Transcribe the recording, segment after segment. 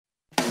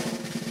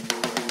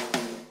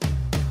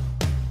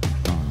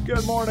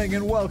Good morning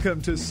and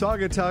welcome to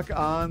Saugatuck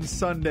on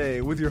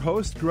Sunday with your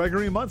host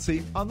Gregory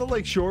Muncie on the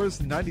Lakeshore's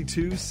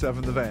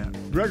 92.7 The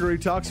Van. Gregory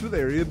talks with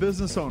area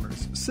business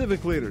owners,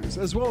 civic leaders,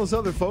 as well as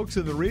other folks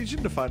in the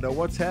region to find out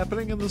what's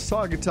happening in the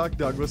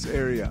Saugatuck-Douglas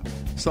area.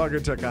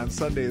 Saugatuck on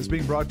Sunday is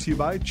being brought to you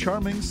by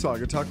Charming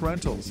Saugatuck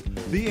Rentals,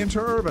 The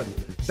Interurban,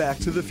 Back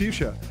to the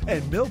Fuchsia,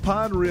 and Mill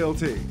Pond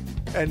Realty.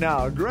 And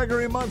now,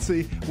 Gregory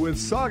Muncie with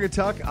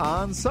Saugatuck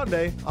on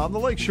Sunday on the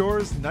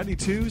Lakeshore's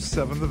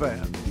 92.7 The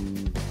Van.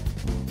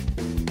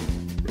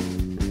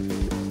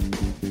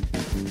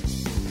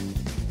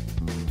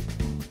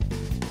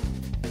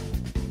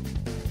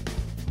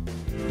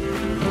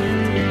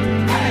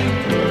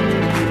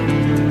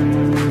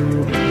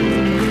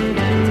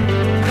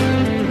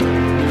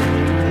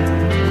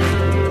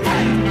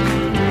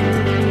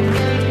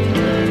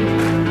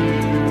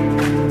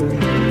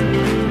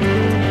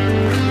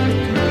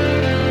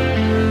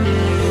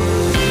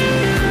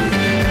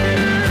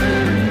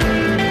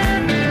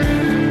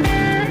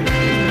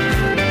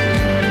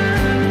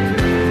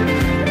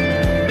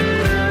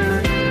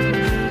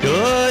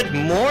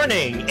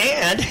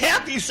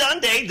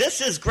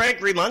 This is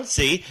Gregory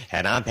Muncie,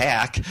 and I'm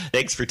back.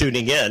 Thanks for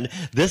tuning in.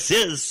 This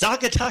is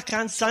Saugatuck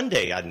on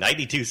Sunday on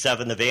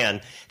 92.7 The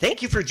Van.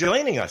 Thank you for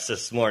joining us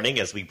this morning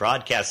as we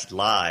broadcast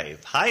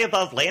live, high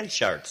above Land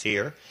Sharks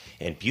here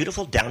in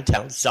beautiful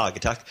downtown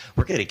Saugatuck.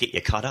 We're going to get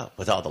you caught up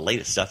with all the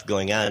latest stuff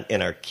going on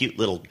in our cute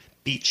little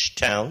beach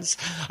towns.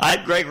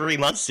 I'm Gregory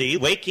Muncie,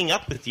 waking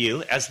up with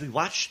you as we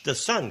watch the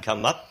sun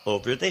come up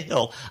over the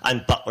hill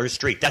on Butler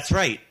Street. That's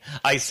right.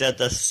 I said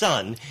the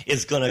sun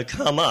is going to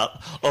come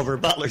up over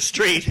Butler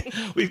Street.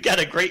 We've got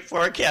a great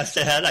forecast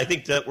ahead. I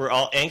think that we're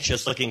all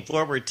anxious, looking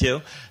forward to.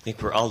 I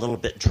think we're all a little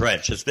bit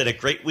drenched. It's been a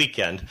great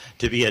weekend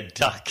to be a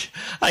duck.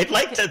 I'd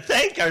like to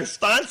thank our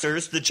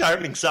sponsors, the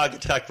Charming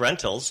Saugatuck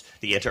Rentals,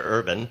 the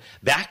Interurban,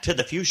 Back to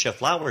the Fuchsia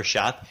Flower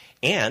Shop,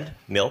 and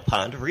Mill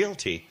Pond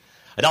Realty.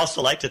 I'd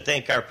also like to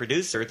thank our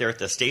producer there at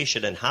the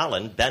station in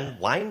Holland, Ben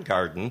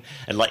Weingarten,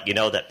 and let you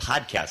know that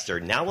podcasts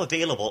are now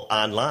available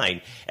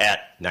online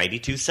at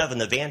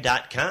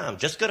 927thevan.com.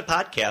 Just go to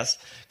podcasts,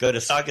 go to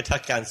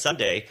Saugatuck on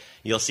Sunday.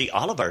 You'll see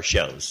all of our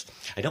shows.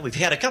 I know we've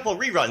had a couple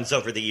reruns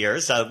over the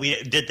years.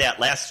 We did that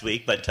last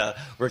week, but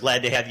we're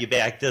glad to have you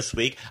back this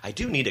week. I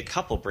do need a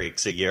couple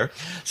breaks a year.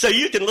 So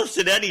you can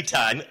listen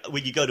anytime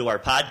when you go to our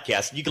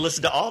podcast. You can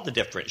listen to all the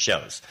different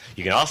shows.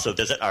 You can also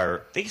visit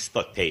our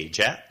Facebook page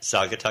at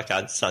Saugatuck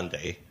on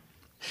Sunday.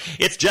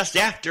 It's just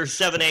after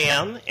 7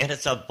 a.m., and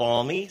it's a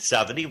balmy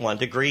 71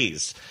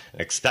 degrees.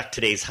 Expect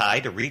today's high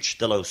to reach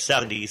the low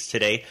 70s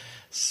today.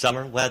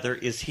 Summer weather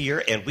is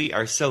here, and we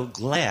are so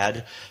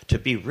glad to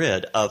be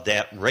rid of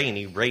that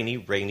rainy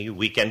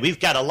weekend. We've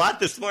got a lot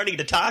this morning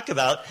to talk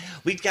about.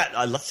 We've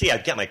got, let's see,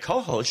 I've got my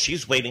co-host.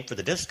 She's waiting for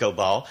the disco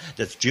ball.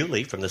 That's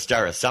Julie from the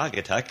Star of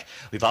Saugatuck.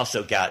 We've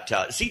also got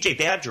CJ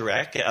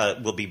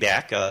Badgerak will be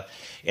back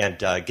and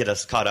get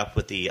us caught up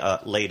with the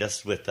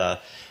latest with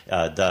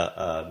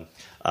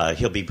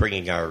he'll be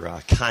bringing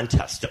our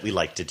contest that we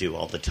like to do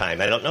all the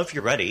time. I don't know if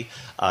you're ready,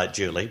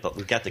 Julie, but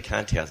we've got the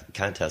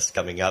contest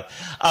coming up.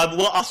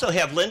 We'll also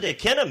have Linda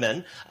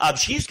Kinnaman.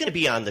 She's going to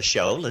be on the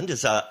show.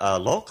 Linda's a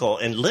local,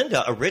 and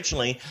Linda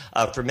originally,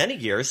 for many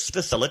years,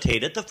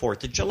 facilitated the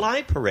 4th of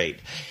July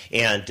parade.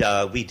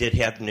 And we did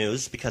have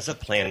news because of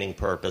planning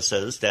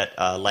purposes that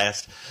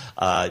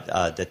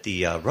that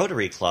the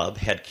Rotary Club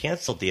had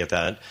canceled the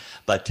event.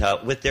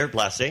 But with their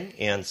blessing,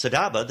 and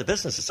Sadaba, the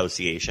business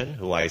association,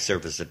 who I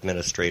serve as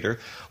administrator,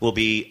 will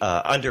be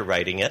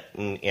underwriting it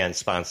and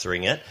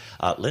sponsoring it.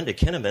 Linda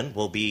Kinnaman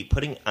will be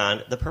putting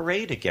on the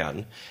parade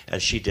again,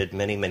 as she did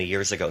many, many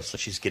years ago. So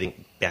she's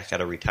getting back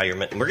out of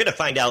retirement. And we're going to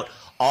find out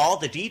all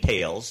the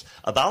details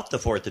about the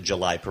 4th of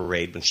July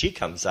parade when she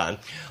comes on.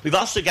 We've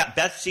also got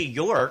Betsy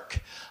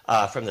York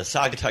from the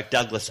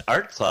Saugatuck-Douglas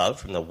Art Club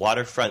from the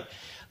Waterfront.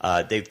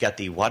 They've got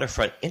the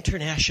Waterfront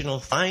International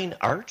Fine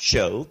Art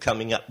Show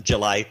coming up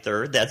July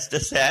 3rd. That's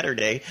this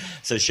Saturday.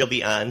 So she'll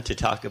be on to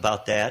talk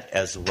about that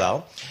as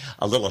well.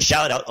 A little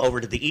shout out over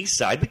to the east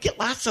side. We get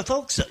lots of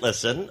folks that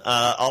listen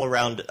all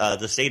around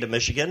the state of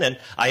Michigan. And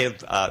I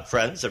have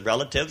friends and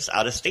relatives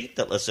out of state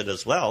that listen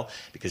as well,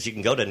 because you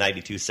can go to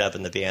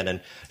 92.7 The Van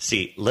and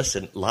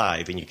listen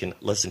live, and you can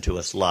listen to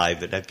us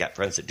live. And I've got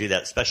friends that do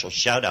that. Special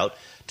shout out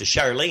to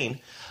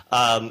Charlene.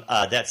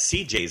 That's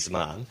CJ's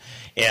mom,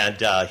 and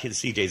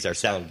CJ's our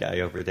sound guy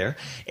over there,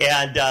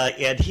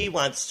 and he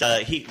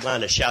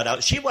wanted a shout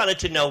out. She wanted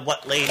to know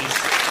what ladies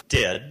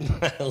did.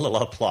 A little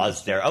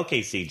applause there. Okay,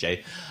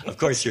 CJ, of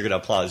course you're going to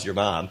applaud your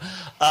mom.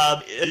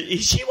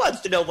 She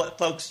wants to know what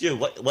folks do,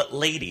 what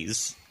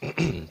ladies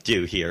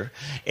do here,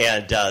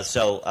 and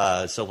so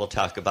we'll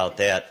talk about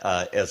that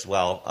as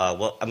well.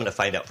 I'm going to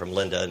find out from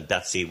Linda and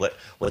Betsy what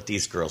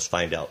these girls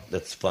find out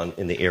that's fun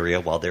in the area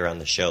while they're on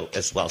the show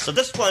as well. So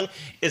this one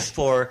is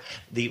for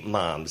the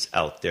moms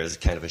out there. It's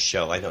kind of a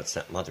show. I know it's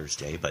not Mother's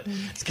Day, but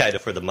it's kind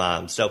of for the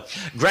moms. So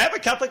grab a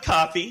cup of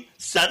coffee,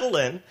 settle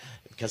in,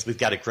 because we've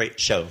got a great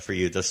show for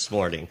you this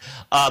morning.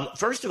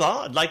 First of all,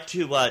 I'd like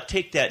to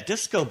take that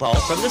disco ball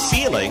from the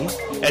ceiling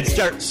and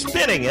start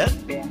spinning it.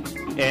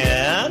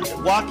 And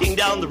walking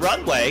down the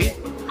runway,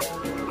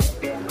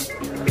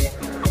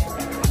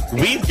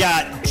 we've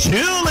got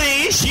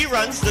Julie. She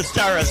runs the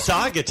Star of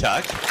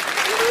Saugatuck. Thank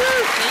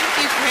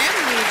you for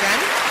having me again.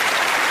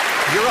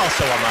 You're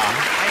also a mom.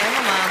 I am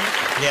a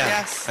mom. Yeah.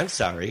 Yes. I'm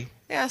sorry.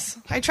 Yes.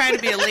 I try to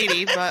be a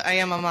lady, but I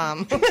am a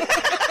mom.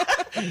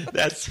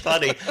 That's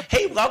funny.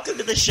 Hey, welcome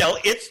to the show.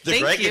 It's the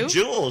Thank Greg you. and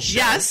Jules show.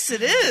 Yes,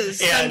 it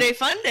is. And- Sunday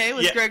Fun Day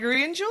with Yeah.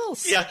 Gregory and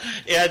Jules. Yeah,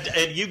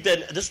 and you've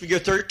been, this is your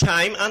third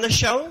time on the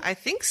show? I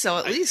think so,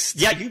 at least.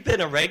 Yeah, you've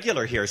been a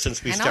regular here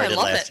since we I know, started I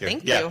love last it. year.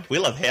 Thank yeah, you. we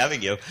love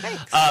having you.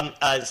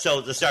 Thanks.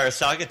 So the Star of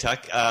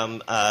Saugatuck,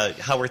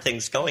 how are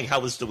things going? How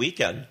was the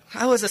weekend?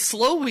 It was a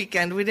slow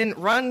weekend. We didn't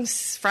run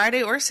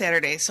Friday or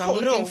Saturday, so I'm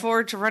looking no.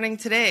 forward to running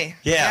today.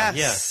 Yeah,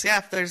 yes. Yeah,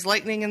 if there's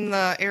lightning in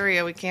the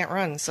area, we can't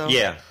run. So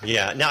Yeah.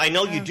 Now, I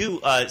know you do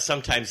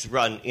sometimes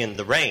run in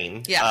the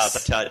rain,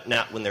 Yes. but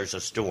not when there's a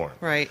storm.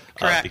 Right,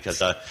 correct. Because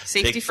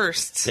Safety big,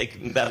 first.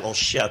 big metal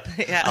ship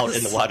Yes. out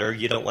in the water,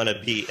 you don't want to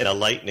be in a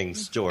lightning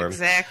storm.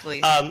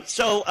 Exactly. How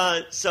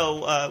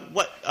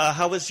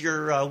was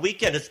your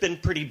weekend? It's been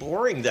pretty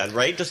boring then,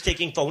 right? Just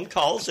taking phone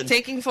calls and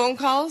Taking phone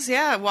calls,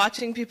 yeah,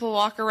 watching people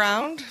walk around.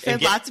 I've had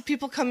get- lots of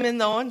people come in,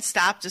 though, and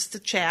stop just to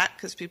chat,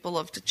 because people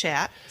love to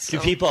chat. do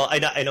So. people?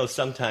 I know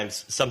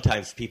sometimes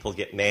people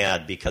get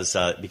mad because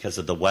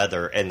of the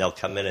weather, and they'll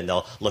come in and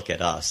they'll look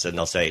at us and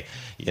they'll say,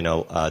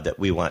 that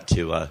we want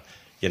to.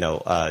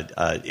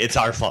 It's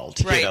our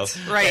fault, Right,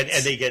 right.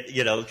 and they get,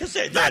 because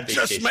they're That on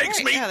just vacation.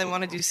 makes me Yeah, they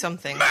want to do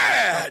something.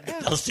 mad.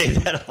 They'll say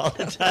that all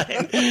the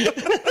time.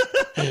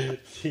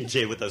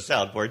 TJ with the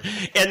soundboard,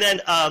 and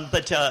then,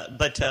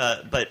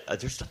 but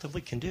there's nothing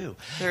we can do.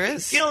 There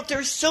is.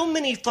 There's so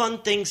many fun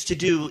things to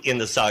do in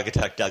the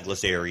Saugatuck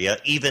Douglas area,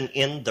 even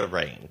in the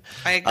rain.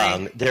 I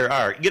agree. There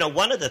are.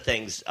 One of the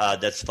things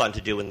that's fun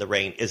to do in the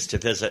rain is to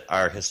visit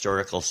our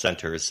historical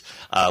centers,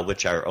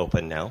 which are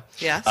open now.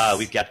 Yes.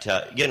 We've got,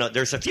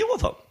 there's a few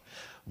of them.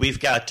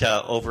 We've got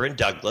over in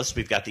Douglas,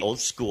 we've got the old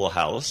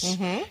schoolhouse,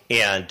 Mm-hmm.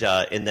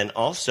 and then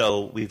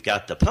also we've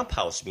got the Pump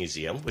House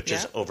Museum, which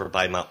is Yeah. over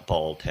by Mount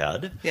Bald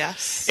Head.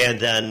 Yes. And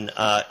then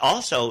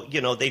also,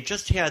 they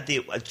just had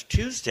the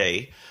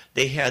Tuesday.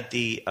 They had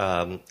the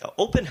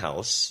open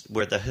house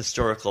where the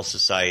Historical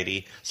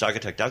Society,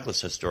 Saugatuck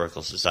Douglas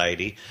Historical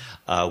Society,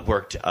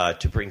 worked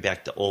to bring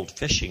back the old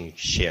fishing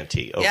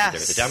shanty over there,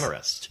 the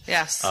Demarest.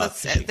 Yes,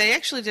 fishing. they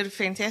actually did a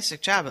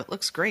fantastic job. It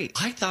looks great.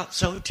 I thought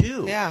so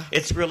too. Yeah.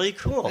 It's really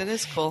cool. It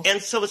is cool.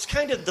 And so it's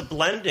kind of the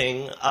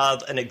blending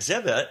of an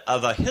exhibit,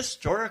 of a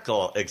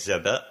historical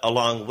exhibit,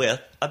 along with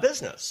a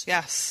business.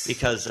 Yes.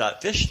 Because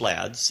Fish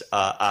Lads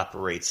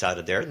operates out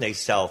of there, and they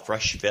sell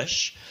fresh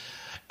fish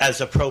as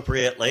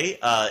appropriately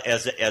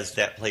as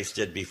that place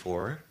did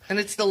before. And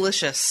it's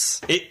delicious.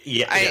 It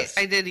is.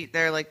 I did eat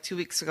there like 2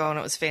 weeks ago, and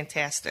it was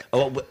fantastic.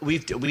 Oh,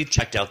 we've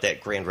checked out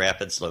that Grand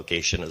Rapids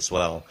location as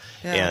well,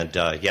 Yeah. and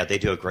they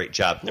do a great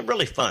job. And they're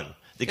really fun.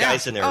 The Yeah.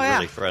 guys in there Oh, are yeah.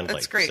 really friendly.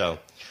 That's great.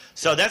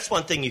 So that's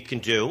one thing you can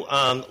do.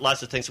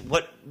 Lots of things.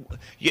 What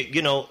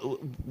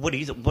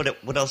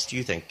else do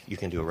you think you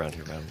can do around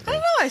here? I don't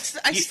know. I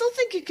still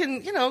think you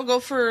can, go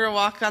for a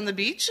walk on the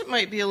beach. It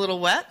might be a little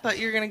wet, but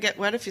you're going to get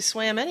wet if you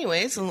swam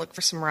anyways, and look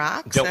for some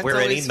rocks. Don't That's wear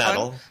any always fun.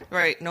 metal.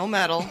 Right, no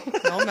metal.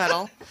 No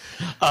metal.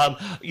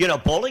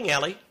 Bowling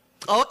alley.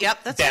 Oh, yep,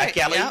 that's Back right.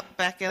 alley? Yep,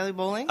 back alley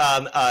bowling.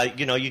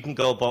 You can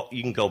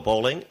go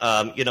bowling.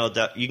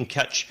 You can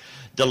catch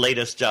the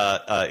latest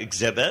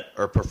exhibit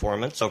or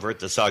performance over at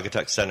the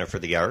Saugatuck Center for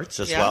the Arts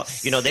as well.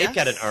 Yes, They've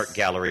got an yes. art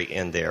gallery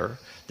in there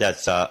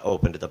that's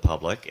open to the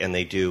public, and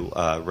they do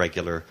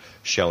regular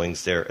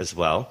showings there as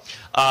well.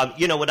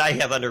 What I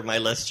have under my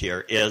list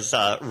here is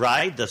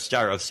ride the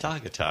Star of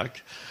Saugatuck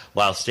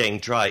while staying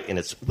dry in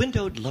its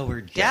windowed lower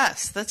deck.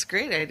 Yes, that's a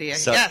great idea.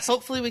 So- yes,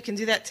 hopefully we can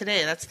do that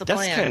today. That's the That's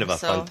plan. kind of a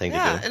fun thing to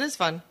do. Yeah, it is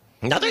fun.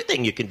 Another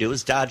thing you can do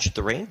is dodge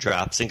the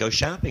raindrops and go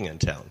shopping in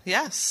town.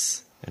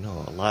 Yes. I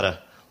know a lot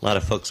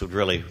of folks would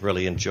really,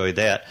 really enjoy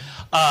that.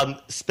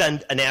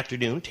 Spend an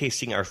afternoon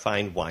tasting our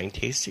fine wine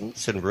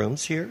tastings and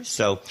rooms here.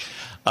 So,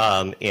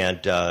 and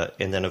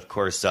then of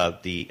course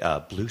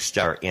the Blue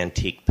Star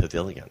Antique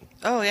Pavilion.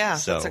 Oh, yeah,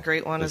 So, that's a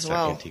great one Blue as Star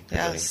well. Antique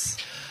Pavilion. Yes.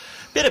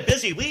 Been a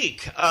busy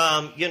week.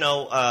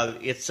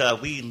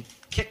 We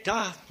kicked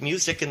off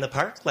Music in the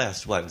Park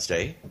last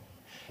Wednesday,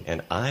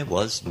 and I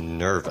was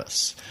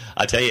nervous.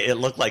 I tell you, it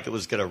looked like it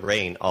was going to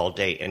rain all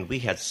day, and we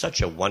had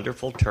such a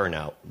wonderful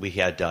turnout. We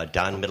had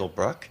Don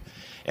Middlebrook,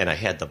 and I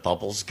had the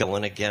bubbles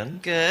going again.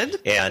 Good.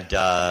 And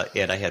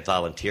I had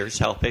volunteers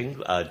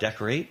helping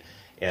decorate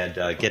and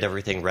get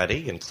everything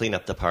ready and clean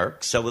up the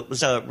park. So it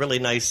was a really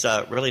nice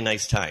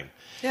time.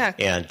 Yeah,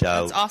 and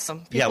that's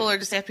awesome. People yeah. are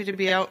just happy to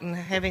be out and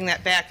having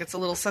that back. It's a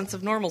little sense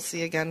of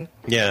normalcy again.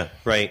 Yeah,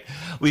 right.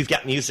 We've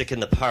got music in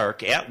the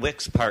park at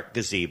Wicks Park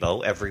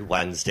Gazebo every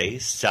Wednesday,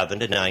 7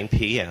 to 9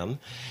 p.m.,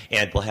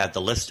 and we'll have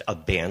the list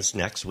of bands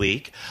next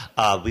week.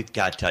 We've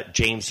got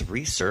James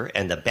Reeser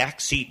and the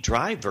Backseat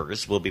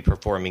Drivers will be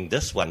performing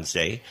this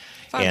Wednesday.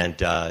 Fun.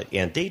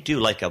 And they do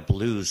like a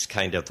blues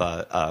kind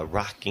of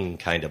rocking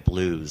kind of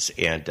blues,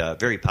 and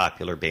very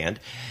popular band.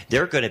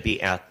 They're going to be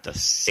at the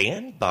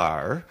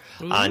Sandbar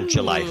on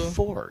July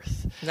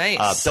 4th.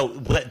 Nice.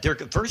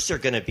 They're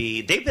going to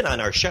be. They've been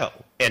on our show,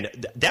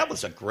 and that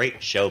was a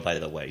great show, by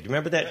the way. Do you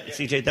remember that,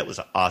 CJ? That was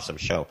an awesome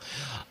show.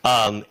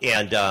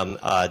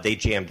 They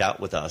jammed out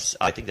with us.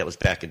 I think that was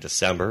back in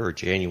December or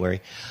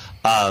January.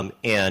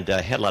 And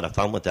had a lot of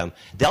fun with them.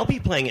 They'll be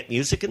playing at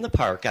Music in the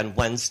Park on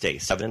Wednesday,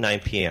 7 to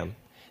 9 p.m.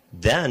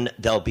 Then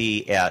they'll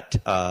be at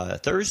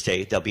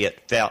Thursday. They'll be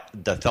at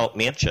the Felt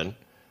Mansion,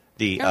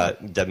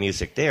 the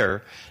music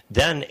there.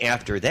 Then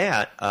after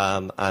that,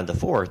 on the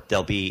 4th,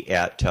 they'll be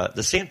at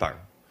the Sandbar.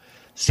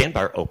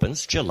 Sandbar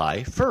opens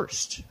July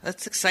 1st.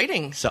 That's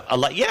exciting. So a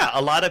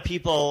lot of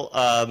people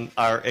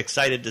are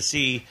excited to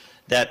see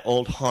that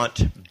old haunt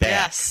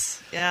back.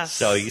 Yes.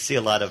 So you see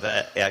a lot of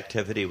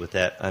activity with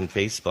that on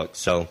Facebook.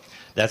 So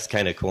that's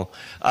kind of cool.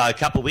 A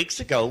couple weeks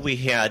ago, we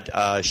had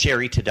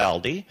Sherry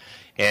Tadaldi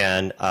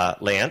and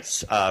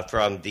Lance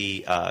from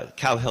the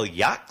Cow Hill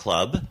Yacht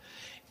Club,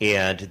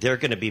 and they're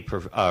going to be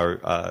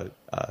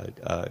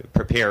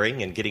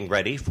preparing and getting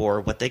ready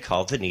for what they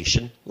call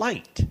Venetian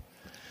Light.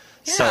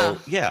 Yeah. So,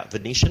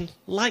 Venetian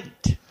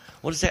Light.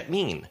 What does that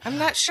mean? I'm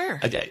not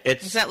sure.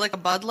 Is that like a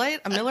Bud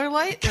Light, a Miller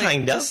Light?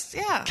 Kind of.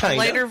 A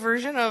lighter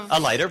version of... A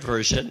lighter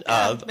version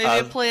of... Maybe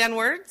a play on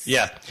words?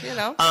 Yeah. You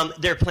know.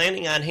 They're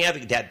planning on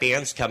having that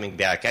band's coming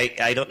back.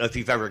 I don't know if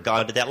you've ever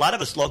gone to that. A lot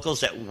of us locals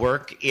that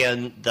work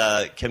in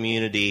the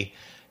community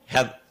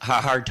have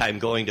a hard time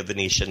going to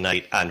Venetian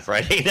Night on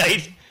Friday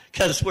night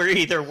because we're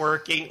either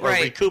working or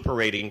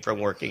recuperating from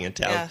working in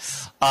town.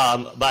 Yes.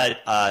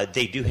 But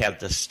they do have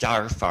the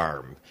Star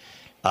Farm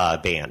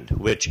band,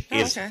 which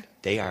is... Okay.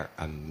 They are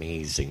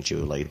amazing,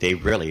 Julie. They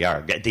really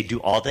are. They do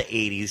all the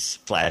 80s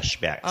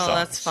flashback songs. Oh,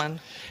 that's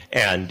fun.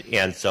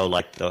 And so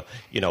like the,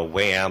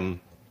 Wham.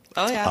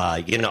 Oh,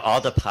 yeah.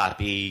 All the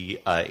poppy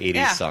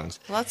 80s songs.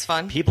 Well, that's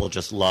fun. People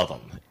just love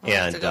them. I'll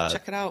have to go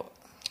check it out.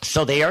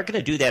 So they are going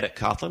to do that at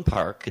Coughlin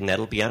Park, and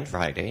that'll be on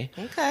Friday.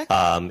 Okay.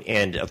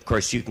 And, of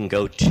course, you can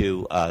go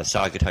to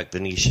Saugatuck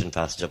Venetian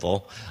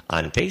Festival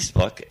on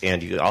Facebook,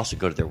 and you can also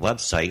go to their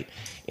website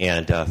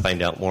and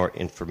find out more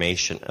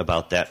information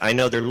about that. I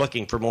know they're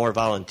looking for more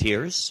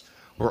volunteers.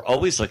 We're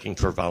always looking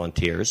for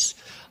volunteers.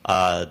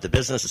 The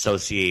Business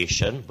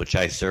Association, which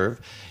I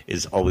serve,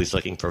 is always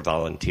looking for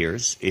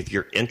volunteers. If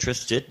you're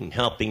interested in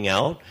helping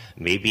out,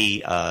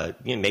 maybe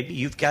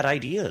you've got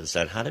ideas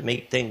on how to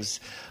make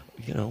things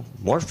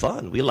more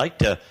fun. We like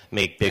to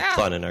make big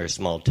fun in our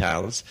small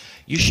towns.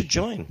 You should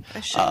join. I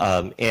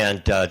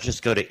should.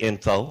 Just go to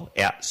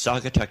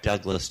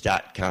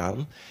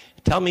info@saugatuckdouglas.com.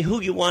 Tell me who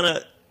you want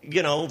to,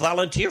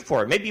 volunteer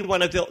for. Maybe you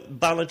want to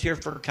volunteer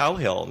for Cow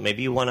Hill.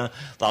 Maybe you want to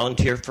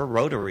volunteer for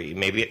Rotary.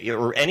 Maybe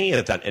or any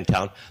event in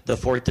town. The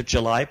 4th of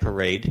July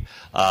parade.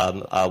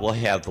 We'll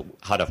have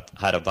how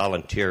to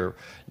volunteer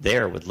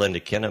there with Linda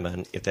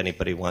Kinnaman if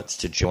anybody wants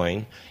to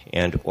join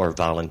or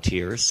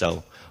volunteer.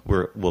 So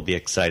we'll be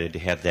excited to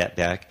have that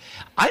back.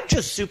 I'm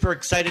just super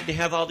excited to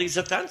have all these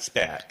events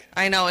back.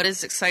 I know, it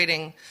is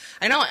exciting.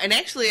 I know, and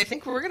actually I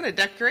think we're going to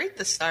decorate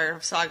the Star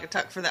of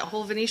Saugatuck for that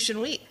whole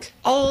Venetian week.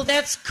 Oh,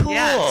 that's cool.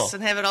 Yes,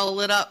 and have it all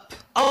lit up.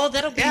 Oh,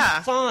 that'll be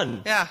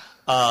fun. Yeah.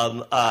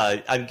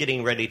 I'm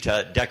getting ready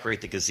to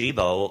decorate the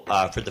gazebo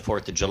for the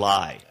 4th of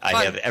July.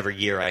 Every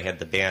year I have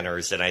the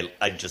banners, and I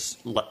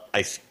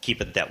keep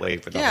it that way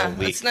for the whole week.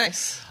 Yeah, that's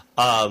nice.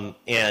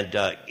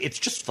 It's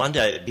just fun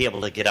to be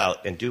able to get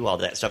out and do all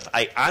that stuff.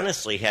 I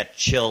honestly had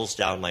chills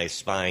down my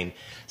spine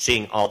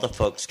seeing all the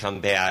folks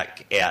come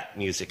back at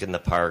Music in the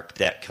Park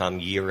that come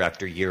year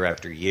after year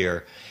after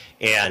year,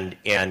 and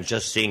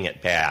just seeing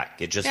it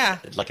back. It just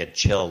like a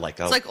chill, it's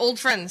like old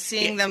friends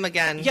seeing them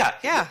again. Yeah,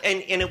 yeah.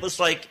 And it was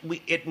like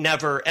it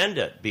never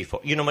ended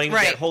before. You know what I mean?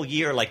 Right. That whole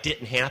year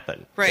didn't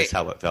happen. Right. That's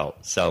how it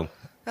felt. So.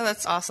 Oh,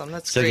 that's awesome.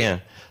 That's great.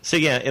 So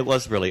it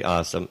was really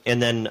awesome.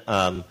 And then.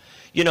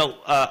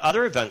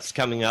 Other events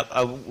coming up.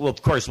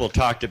 Of course, we'll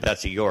talk to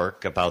Betsy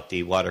York about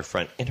the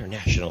Waterfront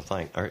International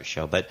Fine Art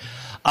Show. But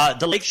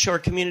the Lakeshore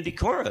Community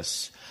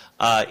Chorus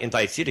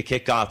invites you to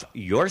kick off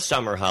your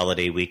summer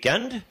holiday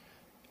weekend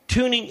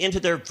tuning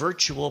into their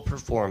virtual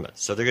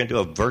performance. So they're going to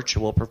do a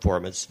virtual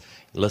performance.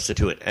 Listen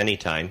to it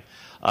anytime.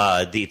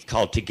 It's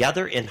called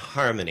Together in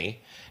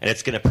Harmony, and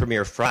it's going to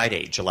premiere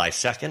Friday, July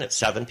 2nd at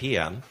 7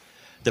 p.m.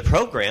 The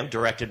program,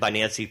 directed by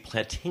Nancy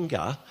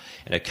Plantinga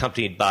and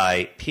accompanied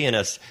by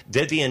pianist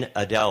Vivian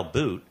Adele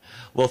Boot,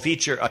 will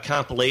feature a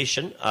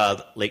compilation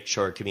of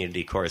Lakeshore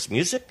Community Chorus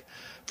music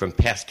from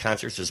past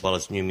concerts as well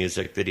as new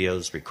music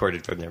videos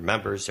recorded from their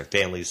members, their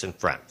families, and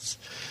friends.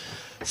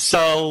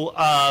 So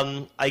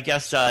I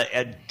guess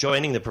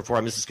joining the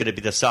performance is going to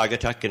be the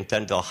Saugatuck and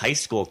Fenville High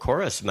School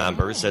chorus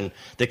members, and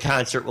the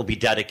concert will be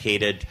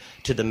dedicated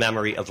to the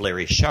memory of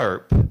Larry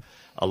Sharp,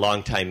 a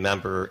longtime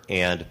member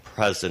and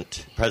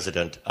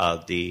president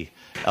of the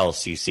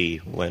LCC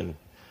when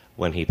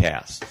he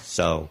passed.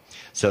 So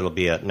it'll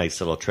be a nice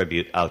little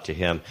tribute out to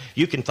him.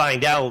 You can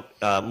find out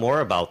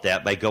more about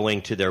that by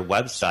going to their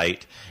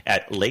website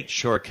at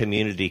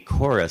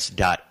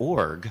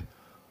lakeshorecommunitychorus.org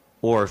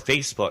or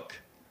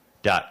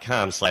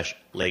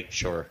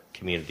Facebook.com/Lakeshore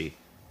Community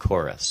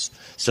Chorus.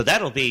 So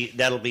that'll be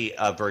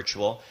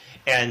virtual,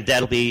 and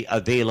that'll be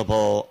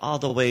available all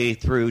the way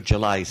through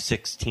July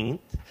 16th.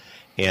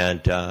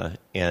 And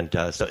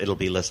so it'll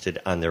be listed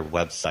on their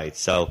website.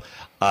 So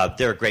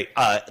they're great.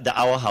 The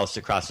Owl House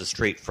across the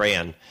street,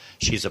 Fran,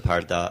 she's a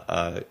part of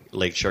the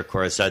Lakeshore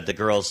Chorus. The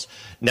girls,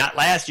 not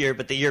last year,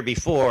 but the year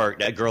before,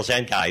 girls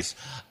and guys,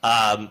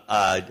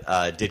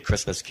 did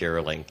Christmas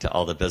caroling to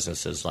all the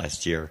businesses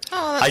last year.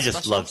 Oh, that's I just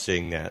special. love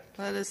seeing that.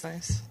 That is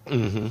nice.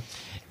 Mm-hmm.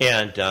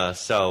 And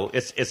so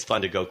it's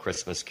fun to go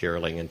Christmas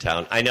caroling in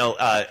town. I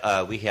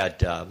know we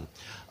had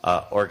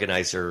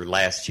organizer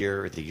last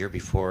year or the year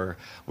before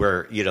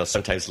where,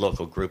 sometimes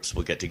local groups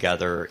will get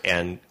together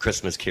and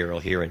Christmas carol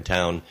here in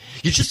town.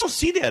 You just don't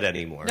see that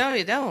anymore. No,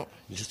 you don't.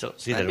 You just don't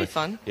see That'd that. be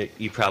fun.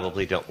 You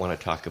probably don't want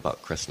to talk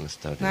about Christmas,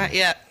 though, do Not you?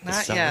 yet. The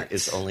Not summer yet.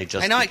 is only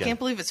just I know. begun. I can't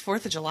believe it's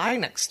 4th of July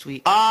next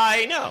week.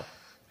 I know.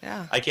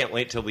 Yeah. I can't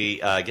wait till we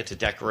get to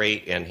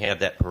decorate and have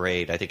that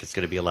parade. I think it's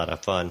going to be a lot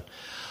of fun.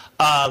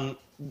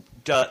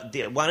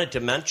 Wanted to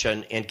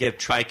mention and give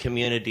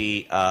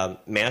Tri-Community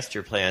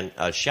Master Plan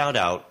a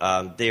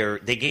shout-out.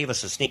 They gave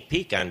us a sneak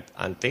peek on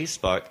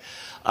Facebook.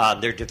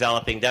 They're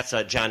developing, that's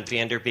John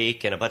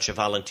Vanderbeek and a bunch of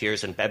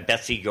volunteers, and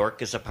Betsy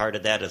York is a part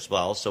of that as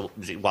well. So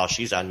while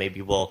she's on,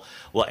 maybe we'll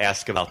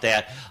ask about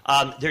that.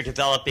 They're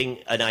developing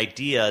an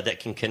idea that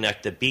can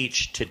connect the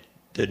beach to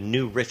the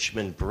new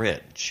Richmond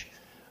Bridge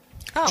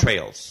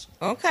trails.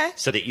 Okay.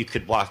 So that you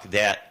could walk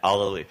that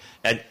all the way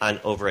on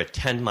over a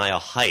 10-mile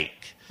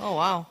hike. Oh,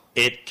 wow.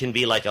 It can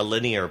be like a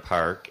linear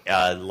park,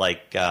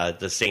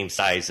 the same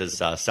size as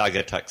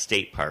Saugatuck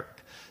State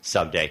Park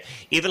someday.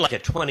 Even like a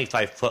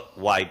 25-foot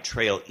wide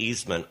trail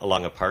easement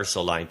along a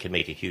parcel line can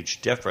make a huge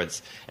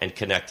difference and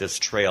connect this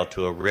trail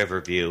to a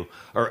river view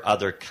or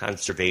other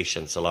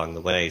conservations along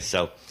the way.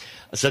 So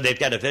they've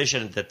got a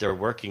vision that they're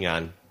working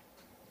on.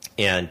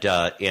 And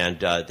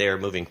they're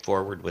moving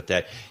forward with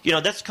that.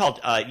 That's called,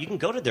 you can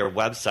go to their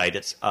website.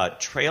 It's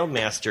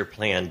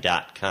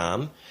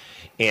trailmasterplan.com.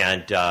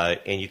 And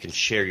you can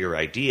share your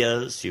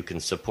ideas. You can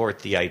support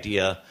the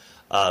idea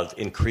of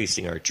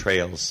increasing our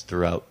trails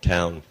throughout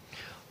town.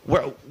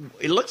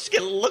 It looks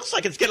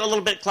like it's getting a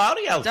little bit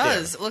cloudy out there. It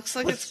does. It looks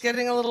like it's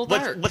getting a little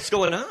dark. What's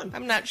going on?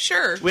 I'm not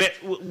sure.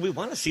 We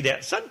want to see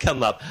that sun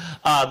come up.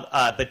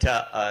 But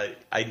I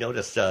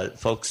noticed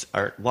folks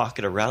aren't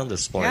walking around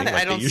this morning. Yeah,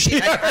 like I don't they usually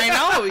see. I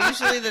know.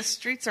 Usually the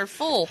streets are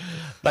full.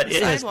 But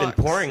it has been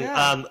pouring.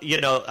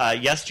 Yeah.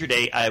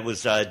 Yesterday I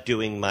was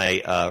doing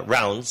my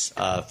rounds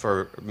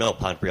for Mill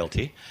Pond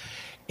Realty,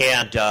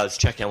 and I was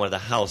checking out one of the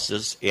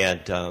houses,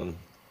 and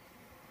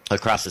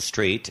across the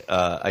street,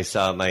 I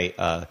saw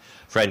my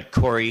friend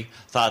Corey,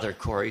 Father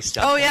Corey.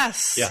 Oh,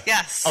 yes. Yeah.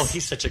 Yes. Oh,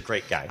 he's such a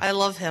great guy. I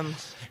love him.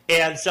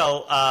 And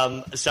so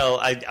I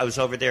was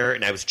over there,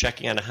 and I was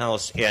checking on a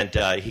house, and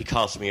he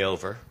calls me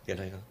over. And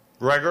I go,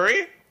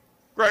 Gregory,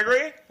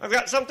 I've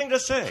got something to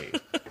say.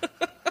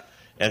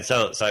 And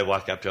so I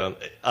walk up to him,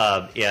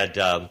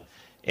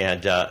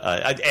 and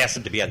I asked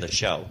him to be on the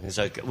show. He's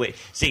like, wait,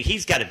 see,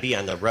 he's got to be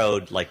on the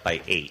road like by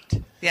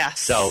 8.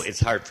 Yes. So it's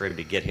hard for him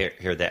to get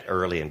here that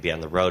early and be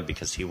on the road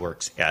because he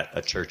works at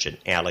a church in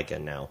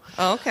Allegan now.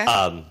 Oh, okay.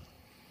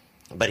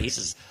 But he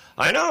says,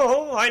 I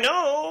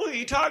know.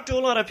 You talk to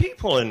a lot of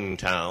people in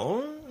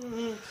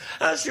town.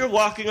 As you're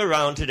walking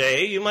around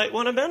today, you might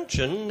want to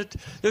mention that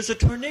there's a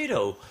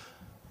tornado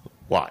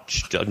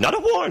watch. Not a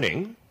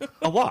warning,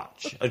 a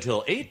watch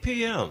until 8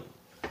 p.m.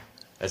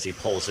 As he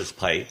pulls his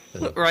pipe.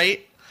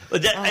 Right.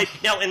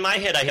 Now, in my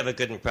head, I have a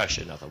good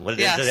impression of him.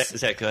 Yes.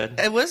 Is that good?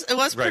 It was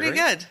pretty Gregory?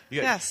 good.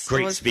 Yes.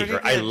 Great it was speaker.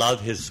 pretty good. I love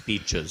his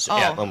speeches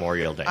at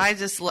Memorial Day. I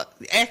just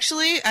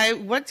actually, I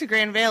went to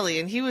Grand Valley,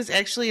 and he was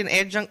actually an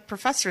adjunct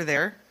professor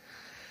there.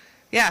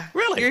 Yeah.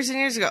 Really? Years and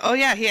years ago. Oh,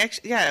 yeah.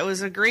 It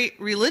was a great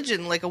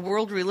religion, like a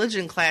world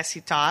religion class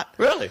he taught.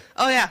 Really?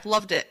 Oh, yeah.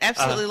 Loved it.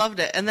 Absolutely loved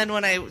it. And then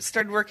when I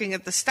started working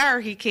at the Star,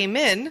 he came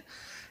in,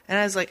 and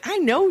I was like, I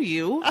know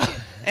you.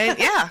 And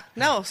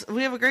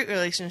we have a great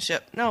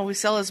relationship. No, we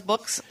sell his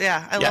books.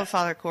 Yeah, I love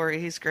Father Corey.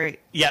 He's great.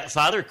 Yeah,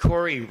 Father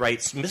Corey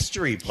writes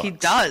mystery books. He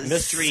does.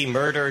 Mystery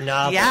murder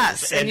novels.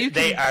 Yes, and you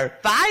can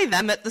buy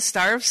them at the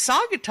Star of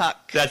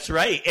Saugatuck. That's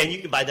right, and you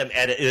can buy them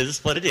at It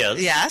Is What It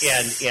Is.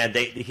 Yes. And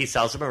he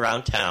sells them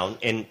around town,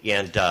 and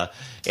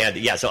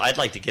so I'd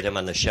like to get him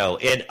on the show.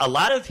 And a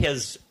lot of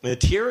his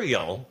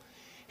material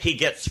he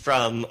gets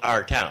from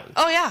our town.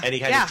 Oh, yeah. And he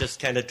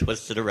kind of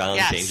twists it around,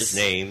 changes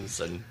names,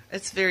 and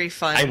it's very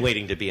fun. I'm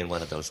waiting to be in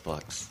one of those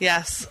books.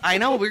 Yes, I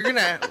know.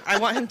 I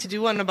want him to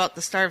do one about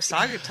the Star of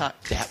Saugatuck.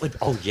 That would.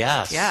 Oh,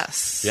 yes.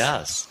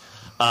 Yes.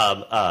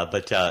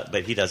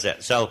 But he does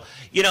that. So,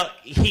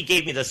 he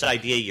gave me this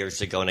idea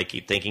years ago, and I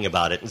keep thinking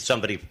about it, and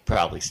somebody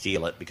probably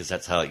steal it because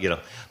that's how,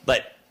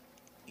 But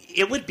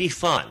it would be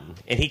fun.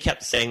 And he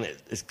kept saying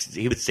that,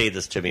 he would say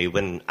this to me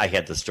when I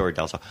had the story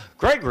down. So,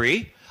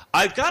 Gregory,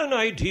 I've got an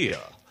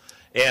idea.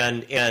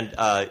 And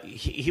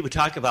he would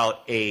talk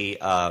about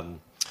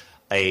making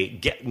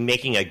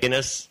a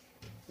Guinness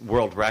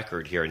World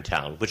Record here in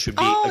town, which would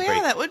be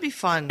that would be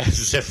fun.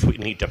 As if we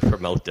need to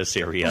promote this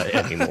area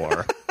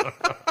anymore.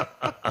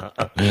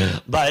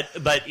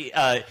 But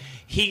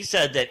he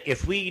said that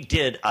if we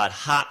did a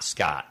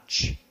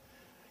hopscotch,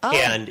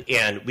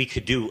 and we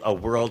could do a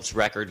world's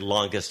record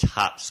longest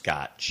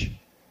hopscotch,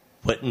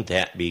 wouldn't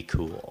that be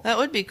cool? That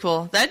would be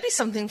cool. That'd be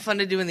something fun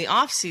to do in the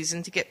off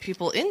season to get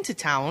people into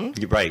town.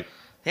 Right.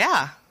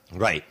 Yeah.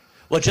 Right.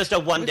 Well, just a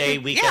one-day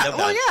weekend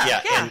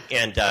event.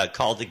 And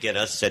call the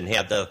Guinness and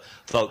have the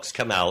folks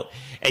come out.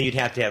 And you'd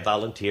have to have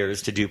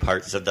volunteers to do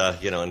parts of the,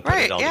 and put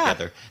it all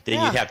together.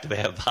 Then you'd have to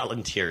have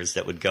volunteers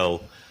that would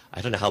go,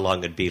 I don't know how long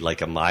it'd be,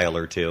 like a mile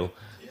or two.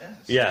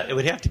 Yeah, it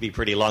would have to be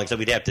pretty long, so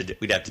we'd have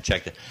to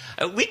check that.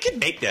 We could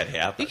make that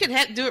happen. You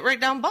could do it right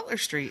down Butler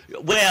Street.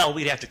 Well,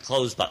 we'd have to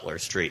close Butler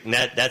Street, and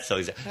that's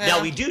always. Yeah.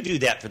 Now we do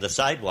that for the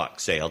sidewalk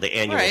sale, the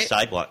annual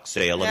sidewalk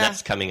sale, and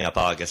that's coming up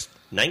August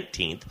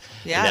 19th.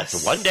 Yes. And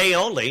that's one day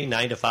only,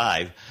 9 to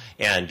 5,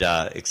 and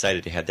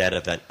excited to have that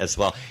event as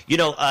well.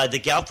 The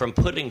gal from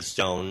Pudding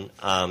Stone,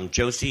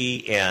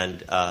 Josie,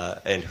 and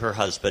her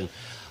husband,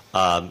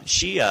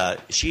 she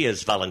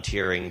is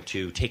volunteering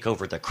to take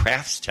over the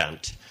crafts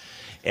tent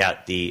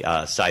at the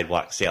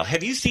sidewalk sale.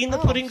 Have you seen the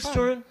Pudding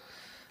Stone?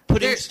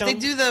 They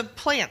do the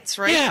plants,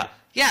 right? Yeah.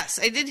 Yes,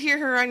 I did hear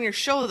her on your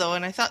show, though,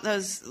 and I thought that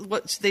was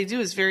what they do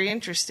is very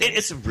interesting.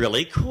 It's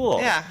really cool.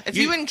 Yeah. If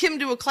you and Kim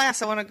do a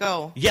class, I want to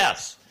go.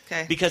 Yes.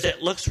 Okay. Because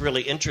it looks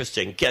really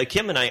interesting.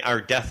 Kim and I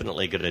are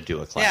definitely going to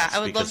do a class. Yeah,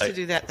 I would love to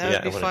do that. That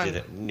would be fun. I want to do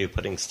that. New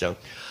Pudding Stone.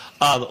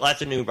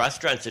 Lots of new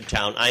restaurants in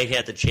town. I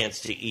had the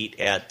chance to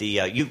eat at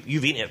the...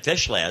 you've eaten at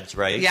Fish Lads,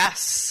 right?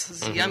 Yes.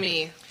 It's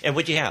yummy. And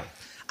what'd you have?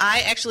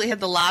 I actually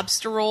had the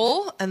lobster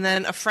roll, and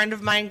then a friend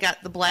of mine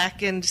got the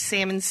blackened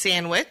salmon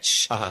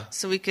sandwich,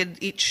 so we could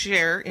each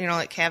share,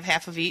 have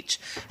half of each.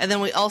 And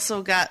then we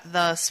also got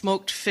the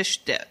smoked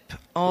fish dip.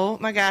 Oh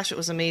my gosh, it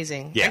was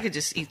amazing! Yeah. I could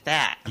just eat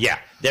that. Yeah,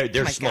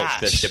 they're smoked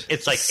fish dip.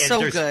 It's like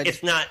so good.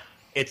 It's not.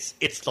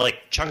 It's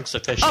like chunks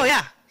of fish. Oh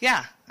yeah.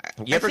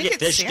 You ever get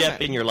fish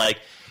dip and you're like,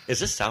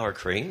 is this sour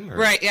cream? Or?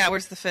 Right. Yeah.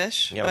 Where's the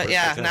fish? Yeah, but the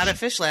fish? Not at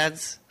Fish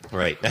Lads.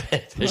 Right.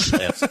 Fish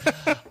Lads.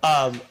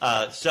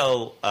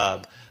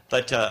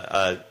 But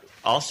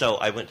also,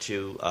 I went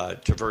to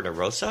Taverna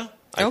Rosa.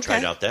 I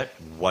tried out that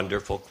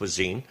wonderful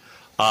cuisine.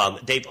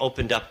 They've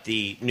opened up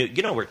the new,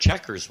 where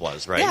Checkers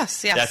was, right?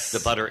 Yes. That's the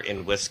butter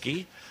and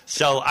whiskey.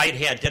 So I'd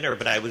had dinner,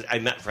 but I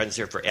met friends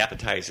there for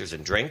appetizers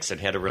and drinks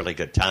and had a really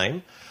good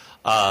time.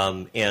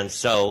 And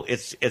so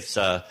it's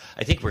I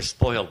think we're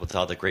spoiled with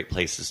all the great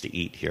places to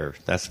eat here.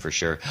 That's for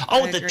sure.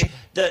 Oh,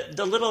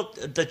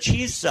 the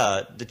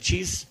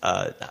cheese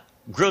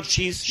grilled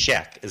cheese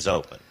shack is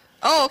open.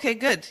 Oh, okay,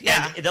 good.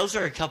 Yeah, and those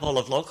are a couple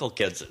of local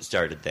kids that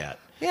started that.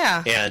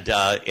 Yeah,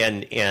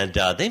 and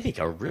they make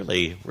a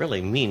really,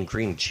 really mean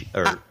green cheese.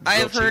 I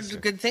have heard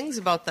good things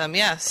about them.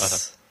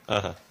 Yes.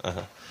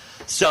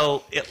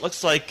 So it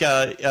looks like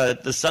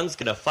the sun's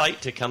going to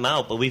fight to come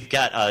out, but we've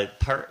got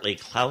partly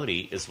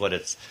cloudy, is what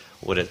it's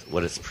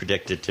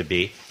predicted to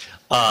be.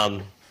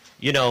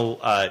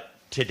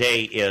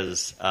 Today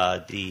is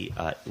the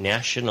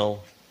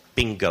National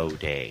Bingo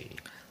Day.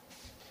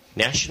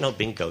 National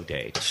Bingo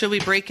Day. Should we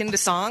break into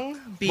song?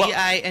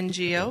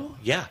 B-I-N-G-O?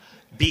 Yeah.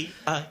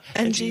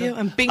 B-I-N-G-O.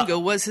 And Bingo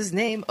was his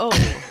name. Oh.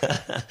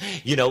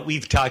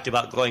 We've talked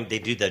about they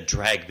do the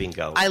drag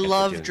bingo. I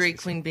love Drag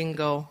Queen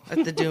Bingo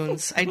at the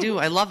Dunes. I do.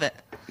 I love it.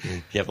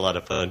 You have a lot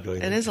of fun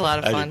doing it. It is a lot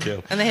of fun.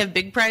 And they have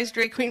big prize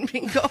Drag Queen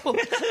Bingo,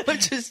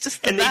 which is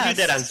just the and best. And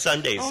they do that on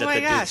Sundays at the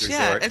Dunes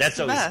Resort. Yeah, that's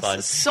always best. fun.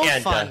 It's so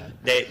fun.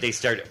 They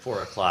start at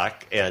 4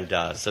 o'clock, and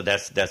so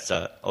that's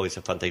always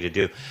a fun thing to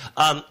do.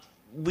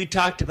 We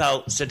talked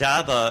about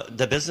Sadaba,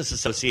 the business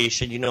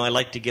association. I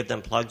like to give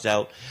them plugs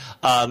out,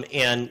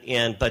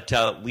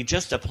 but we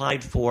just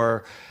applied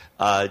for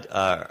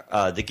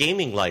the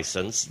gaming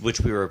license, which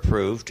we were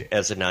approved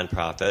as a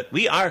nonprofit.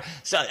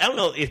 So I don't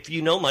know if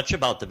you know much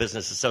about the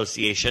business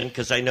association,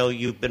 because I know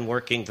you've been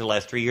working for the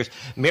last 3 years.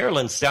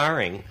 Marilyn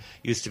Starring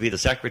used to be the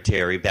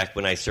secretary back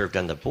when I served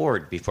on the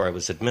board before I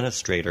was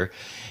administrator,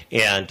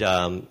 and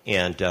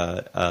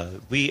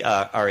we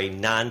are a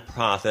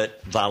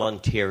nonprofit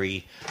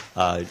voluntary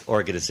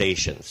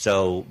organization.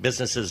 So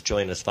businesses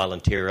join us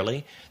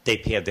voluntarily. They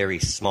pay a very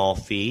small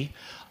fee.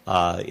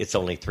 It's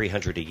only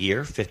 $300 a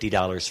year,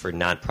 $50 for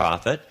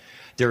nonprofit.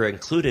 They're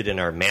included in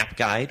our map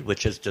guide,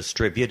 which is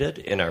distributed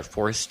in our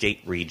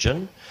 4-state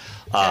region.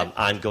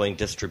 Ongoing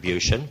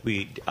distribution.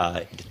 We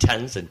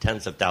tens and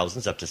tens of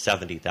thousands, up to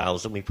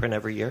 70,000 we print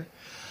every year.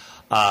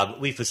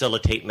 We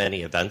facilitate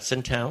many events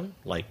in town,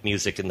 like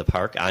Music in the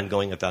Park,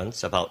 ongoing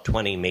events, about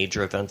 20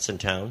 major events in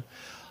town.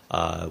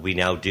 We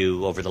now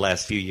do, over the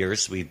last few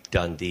years, we've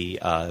done the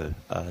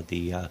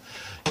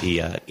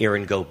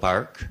Aaron Go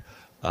Bark,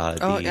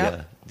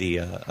 the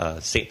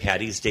St.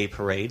 Patty's Day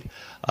Parade,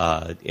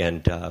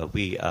 and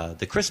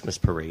the Christmas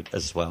Parade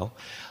as well.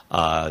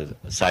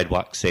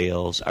 Sidewalk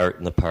sales, art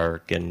in the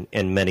park, and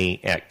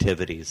many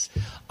activities.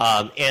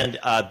 And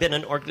been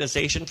an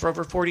organization for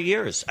over 40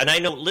 years. And I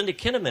know Linda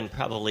Kinnaman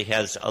probably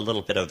has a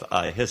little bit of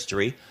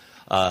history.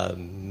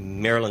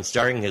 Marilyn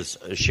Starring has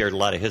shared a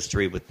lot of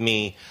history with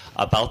me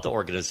about the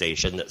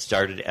organization that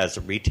started as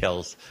a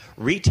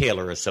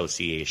retailer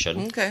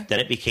association. Okay. Then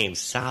it became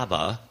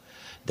SABA.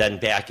 Then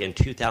back in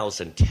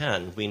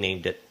 2010, we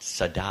named it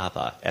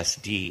SDAVA,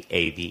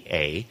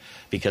 S-D-A-V-A,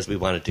 because we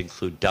wanted to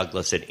include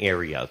Douglas and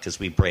area, because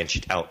we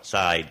branched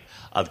outside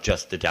of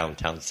just the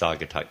downtown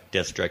Saugatuck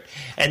district.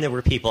 And there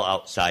were people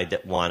outside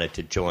that wanted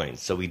to join.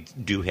 So we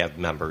do have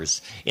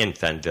members in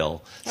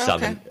Fenville,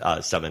 some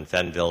in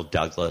Fenville,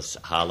 Douglas,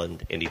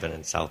 Holland, and even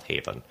in South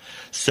Haven.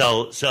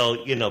 So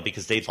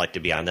because they'd like to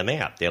be on the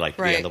map. They like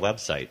to be on the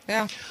website.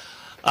 Yeah.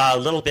 A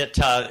little bit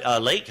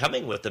late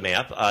coming with the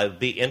map.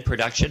 Be in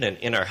production and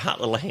in our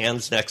hot little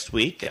hands next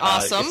week.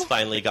 Awesome. It's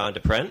finally gone to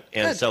print,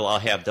 and so I'll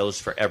have those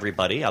for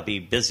everybody. I'll be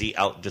busy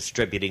out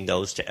distributing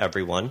those to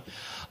everyone.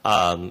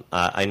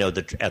 I know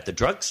that at the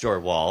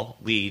drugstore wall,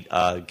 we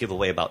give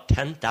away about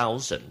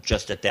 10,000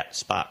 just at that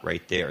spot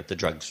right there at the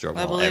drugstore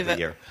wall every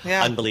year.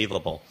 Yeah.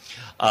 Unbelievable.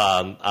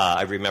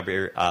 I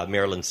remember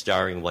Marilyn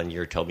Starring one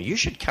year told me, you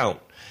should count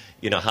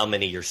how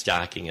many you're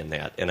stocking in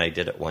that. And I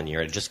did it one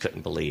year. I just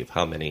couldn't believe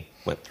how many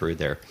went through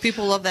there.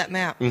 People love that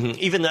map. Mm-hmm.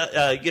 Even,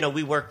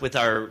 we work with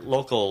our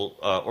local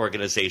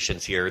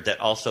organizations here that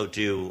also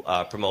do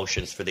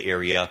promotions for the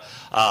area.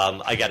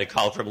 I got a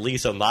call from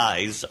Lisa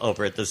Mize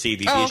over at the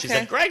CVB. Oh, okay. She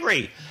said,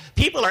 Gregory,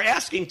 people are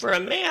asking for a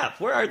map.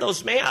 Where are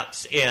those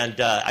maps?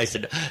 And I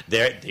said,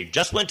 they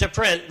just went to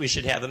print. We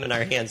should have them in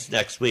our hands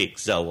next week.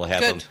 So we'll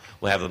have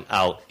them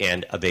out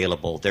and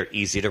available. They're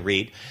easy to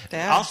read.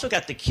 Yeah. Also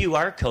got the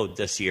QR code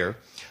this year.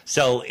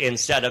 So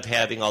instead of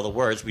having all the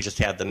words, we just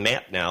have the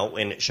map now,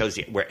 and it shows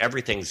you where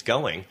everything's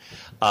going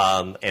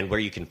and where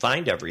you can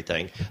find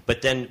everything.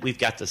 But then we've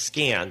got the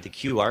scan, the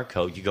QR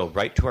code. You go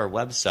right to our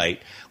website,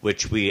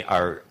 which we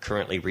are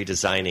currently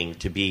redesigning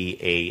to be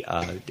a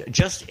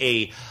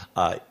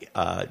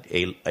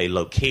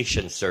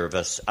location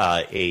service,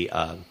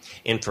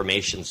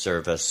 information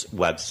service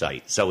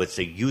website. So it's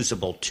a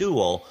usable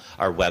tool,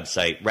 our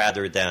website,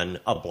 rather than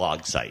a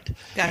blog site.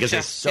 Gotcha. Because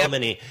there's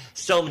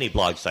so many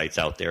blog sites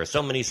out there,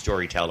 so many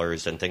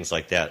storytellers and things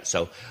like that.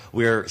 So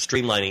we're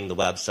streamlining the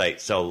website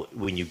so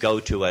when you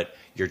go to it,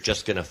 you're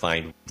just going to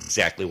find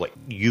exactly what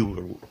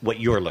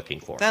you're looking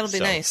for. That'll be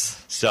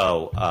nice.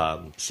 So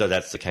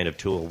that's the kind of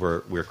tool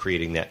we're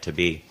creating that to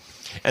be.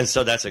 And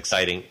so that's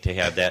exciting to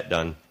have that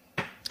done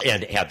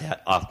and have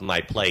that off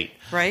my plate.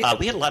 Right.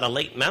 We had a lot of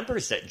late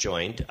members that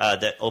joined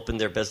that opened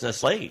their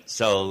business late.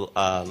 So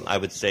I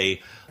would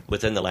say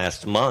within the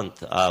last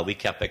month, we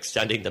kept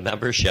extending the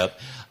membership.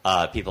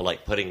 People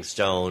like Pudding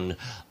Stone,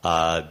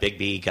 Big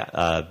B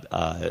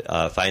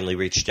finally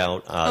reached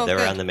out. They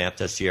were on the map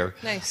this year.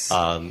 Nice.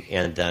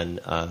 And then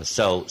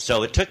so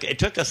it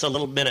took us a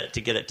little minute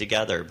to get it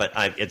together, but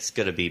it's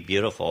going to be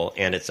beautiful.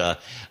 And it's a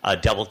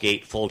double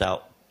gate fold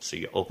out. So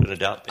you open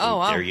it up,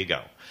 and there you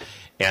go.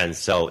 And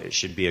so it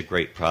should be a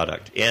great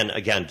product. And,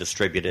 again,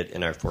 distributed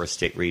in our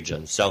 4-state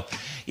region. So,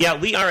 yeah,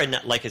 we are,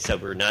 like I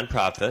said, we're a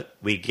nonprofit.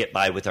 We get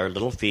by with our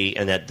little fee,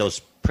 and those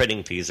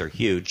printing fees are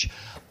huge.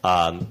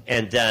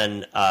 And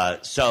then,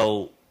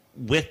 so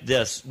with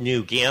this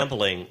new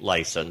gambling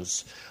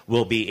license,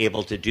 we'll be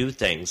able to do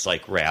things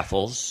like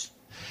raffles.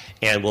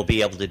 And we'll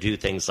be able to do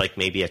things like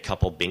maybe a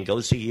couple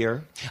bingos a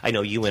year. I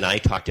know you and I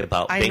talked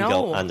about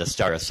bingo on the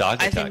Star of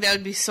Saugatuck. I think that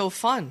would be so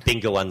fun.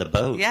 Bingo on the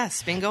boat.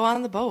 Yes, bingo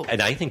on the boat.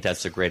 And I think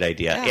that's a great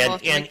idea. Yeah, we'll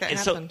have to make that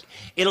happen. So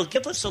it'll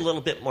give us a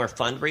little bit more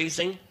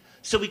fundraising,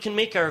 so we can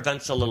make our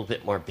events a little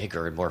bit more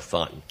bigger and more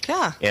fun.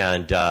 Yeah.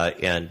 And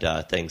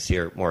things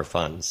here more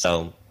fun.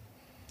 So,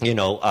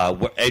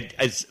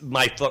 as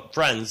my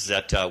friends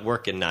that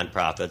work in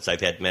nonprofits,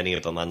 I've had many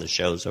of them on the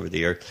shows over the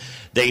years,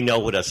 they know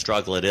what a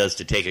struggle it is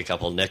to take a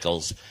couple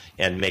nickels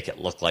and make it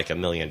look like $1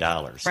 million.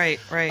 Right,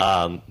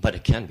 right. But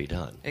it can be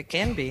done. It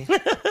can be.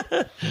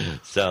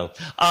 So,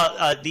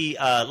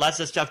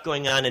 lots of stuff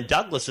going on in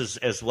Douglas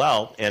as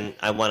well, and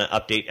I want to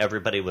update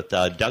everybody with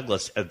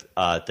Douglas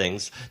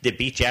things. The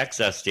beach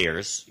access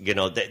stairs,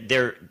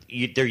 they're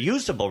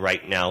usable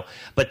right now,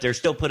 but they're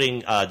still putting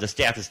the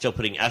staff is still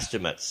putting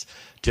estimates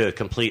to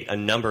complete a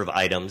number of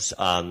items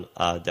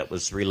that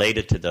was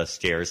related to the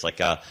stairs,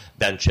 like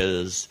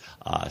benches,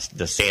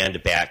 the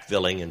sand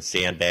backfilling and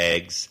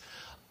sandbags,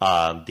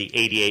 the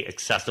ADA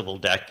accessible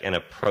deck, and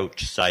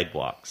approach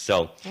sidewalk.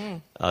 So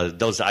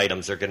those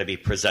items are going to be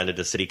presented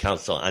to City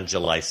Council on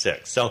July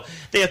 6th. So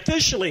they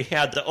officially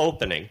had the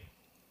opening,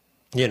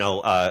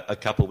 a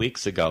couple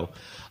weeks ago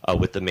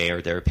with the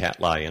mayor there, Pat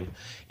Lyon.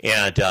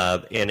 And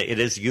it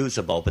is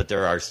usable, but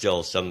there are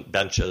still some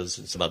benches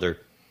and some other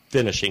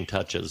finishing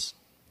touches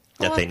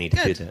that they need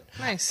to do that.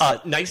 Nice.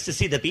 Nice to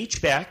see the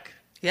beach back.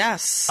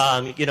 Yes.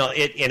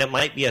 It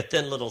might be a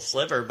thin little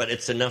sliver, but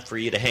it's enough for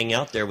you to hang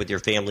out there with your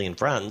family and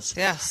friends.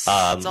 Yes,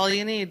 that's all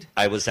you need.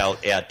 I was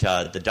out at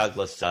the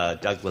Douglas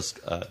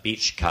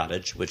Beach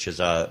Cottage, which is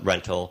a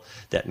rental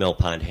that Mill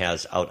Pond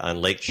has out on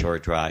Lakeshore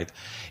Drive,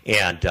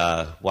 and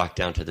walked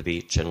down to the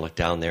beach and looked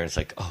down there, and it's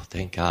like, oh,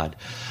 thank God.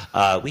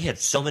 We had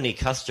so many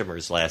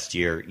customers last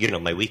year,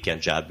 my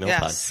weekend job, Mill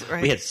Pond.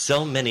 Right. We had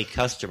so many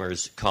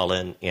customers call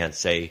in and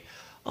say,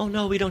 oh,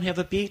 no, we don't have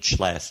a beach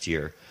last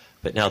year.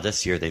 But now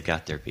this year they've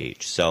got their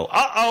beach. So,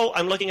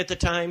 I'm looking at the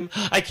time.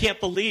 I can't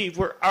believe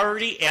we're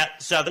already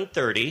at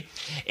 7:30,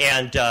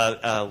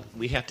 and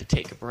we have to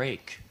take a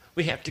break.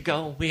 We have to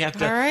go. We have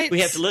to. All right.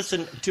 We have to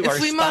listen to our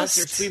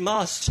sponsors. We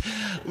must.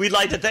 We'd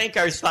like to thank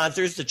our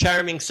sponsors, the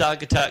charming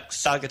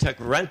Saugatuck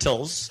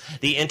Rentals,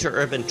 the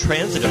Interurban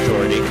Transit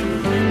Authority,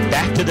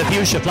 Back to the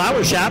Fuchsia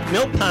Flower Shop,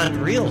 Mill Pond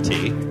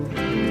Realty.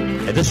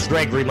 And this is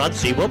Gregory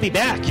Muncie. We'll be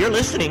back. You're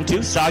listening to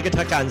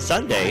Saugatuck on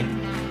Sunday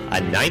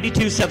on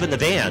 92.7 The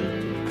Van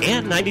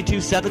and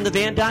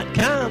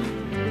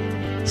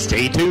 92.7thevan.com.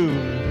 Stay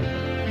tuned.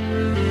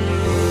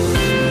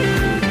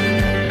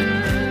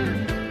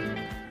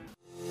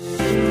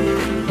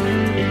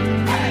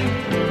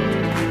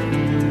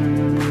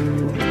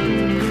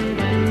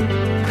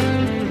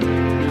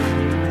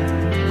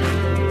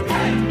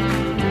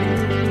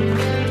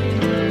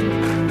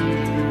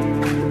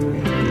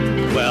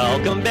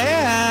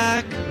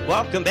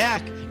 Welcome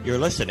back. You're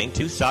listening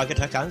to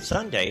Saugatuck on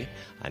Sunday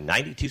on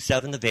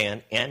 92.7 The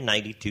Van and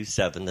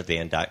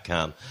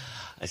 92.7thevan.com.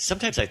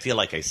 Sometimes I feel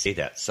like I say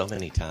that so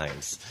many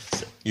times.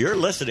 You're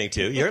listening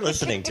to.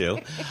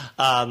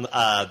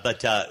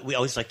 But we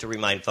always like to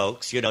remind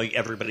folks,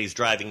 everybody's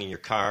driving in your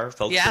car.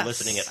 Folks are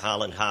listening at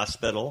Holland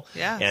Hospital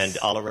and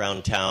all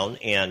around town.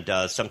 And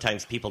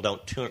sometimes people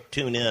don't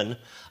tune in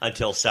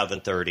until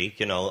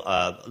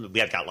 7:30. We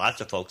have got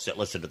lots of folks that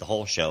listen to the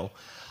whole show.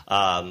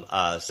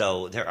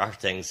 So there are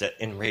things that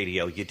in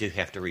radio you do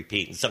have to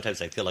repeat, and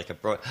sometimes I feel like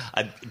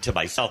to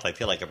myself I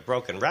feel like a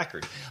broken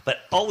record. But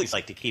always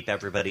like to keep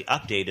everybody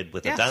updated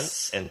with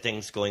events and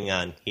things going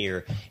on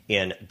here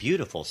in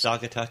beautiful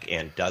Saugatuck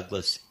and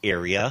Douglas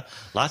area.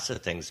 Lots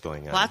of things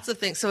going on. Lots of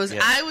things. So as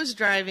I was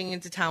driving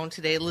into town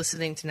today,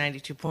 listening to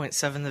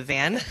 92.7 The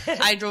Van,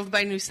 I drove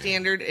by New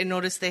Standard and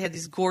noticed they had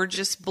these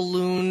gorgeous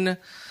balloon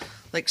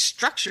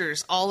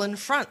structures all in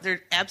front.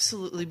 They're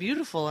absolutely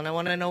beautiful, and I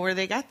want to know where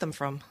they got them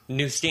from.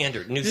 New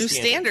Standard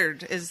is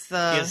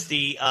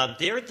the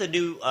they're the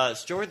new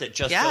store that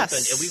just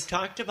opened, and we've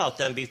talked about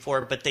them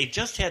before, but they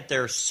just had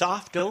their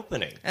soft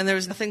opening, and there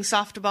was nothing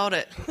soft about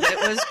it.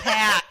 It was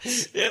packed.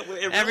 It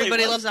really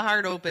Everybody was. loves a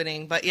hard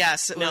opening, but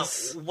yes, it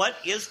was. Now, what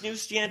is New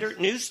Standard?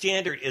 New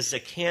Standard is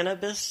a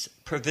cannabis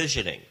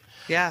provisioning.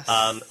 Yes,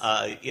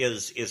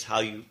 is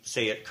how you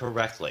say it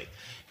correctly.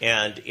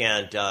 And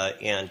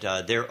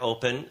they're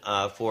open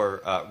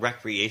for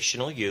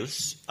recreational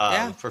use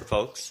for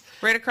folks.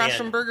 Right across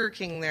from Burger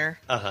King there.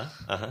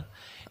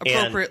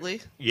 Appropriately.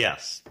 And,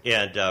 yes,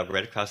 and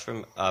right across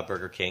from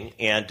Burger King.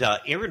 And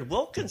Aaron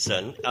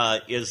Wilkinson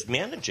is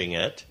managing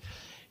it.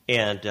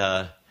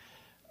 And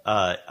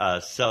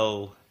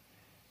so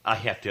I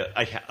have to.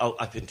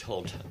 I've been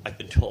told. I've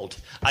been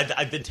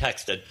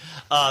texted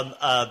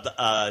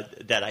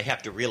that I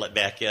have to reel it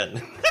back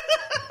in.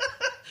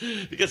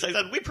 Because I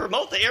said we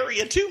promote the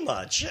area too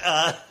much.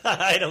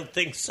 I don't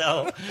think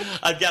so.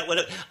 I've got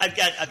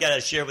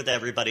to share with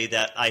everybody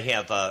that I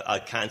have a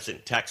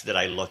constant text that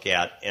I look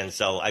at, and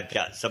so I've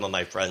got some of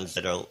my friends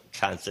that will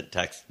constant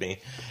text me,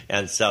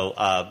 and so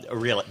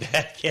reel it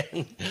back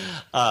in.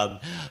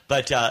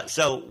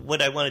 So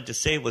what I wanted to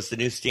say was the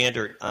New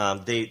Standard.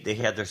 They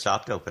had their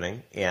soft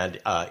opening, and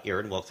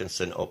Erin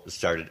Wilkinson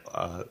started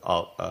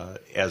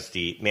as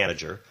the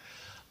manager.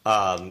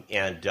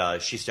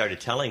 And she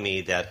started telling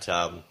me that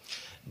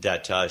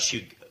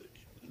she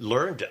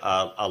learned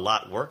a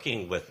lot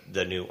working with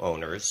the new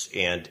owners,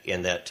 and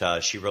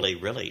that she really,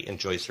 really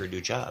enjoys her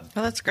new job.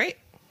 Oh, that's great.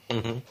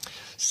 Mm-hmm.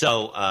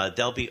 So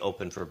they'll be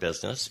open for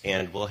business,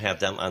 and we'll have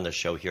them on the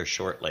show here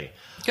shortly.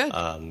 Good.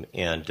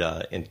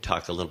 And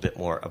talk a little bit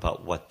more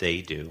about what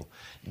they do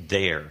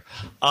there.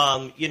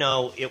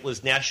 It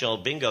was National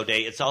Bingo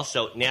Day. It's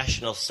also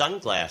National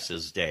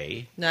Sunglasses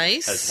Day.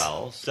 Nice. As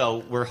well. So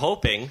we're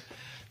hoping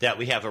that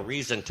we have a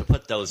reason to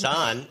put those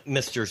on,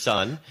 Mr.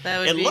 Sun.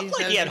 It looked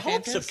like he had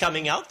hopes of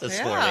coming out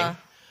this morning.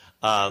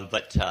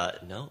 But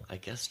no, I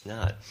guess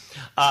not.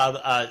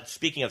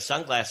 Speaking of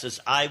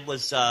sunglasses,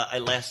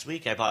 last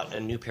week I bought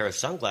a new pair of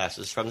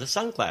sunglasses from the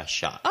Sunglass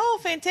Shop. Oh,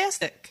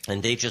 fantastic.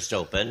 And they just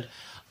opened.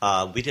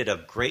 We did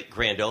a great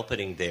grand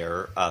opening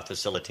there,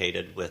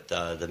 facilitated with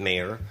the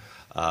mayor,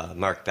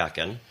 Mark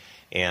Becken.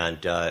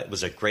 And it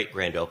was a great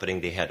grand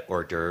opening. They had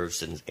hors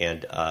d'oeuvres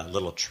and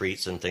little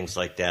treats and things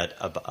like that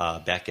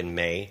back in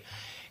May,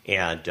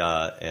 and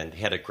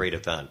had a great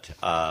event.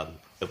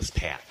 It was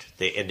packed.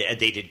 They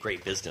did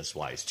great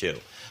business-wise, too.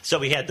 So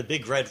we had the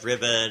big red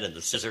ribbon and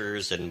the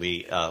scissors, and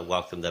we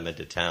welcomed them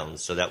into town.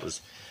 So that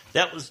was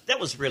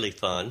really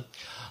fun.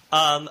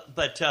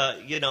 But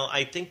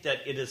I think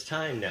that it is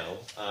time now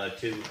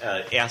to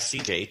ask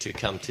CJ to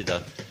come to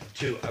our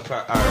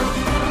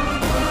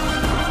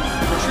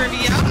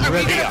trivia. Are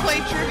we going to play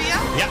trivia?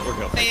 Yeah, we're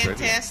going to play trivia.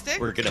 Fantastic.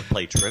 We're going to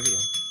play trivia.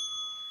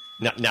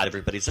 Not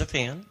everybody's a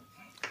fan.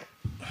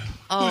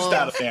 Who's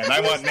not a fan?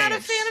 I want names. Who's not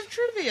a fan of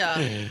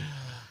trivia?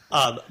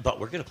 But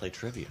we're going to play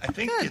trivia. I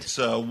think it's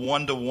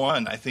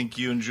 1-1. I think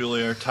you and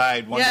Julie are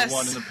tied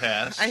 1-1 in the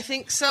past. I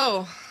think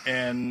so.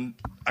 And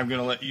I'm going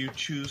to let you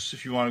choose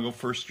if you want to go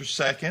first or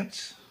second.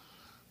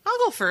 I'll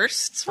go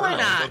first. Why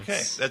not?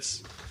 Okay,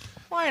 that's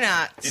Why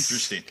not?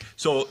 interesting.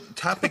 So,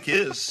 topic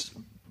is,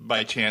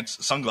 by chance,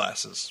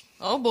 sunglasses.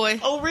 Oh, boy.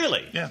 Oh,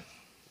 really? Yeah.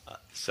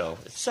 So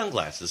it's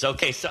sunglasses.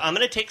 Okay, so I'm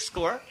going to take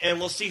score, and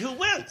we'll see who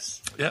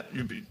wins. Yeah,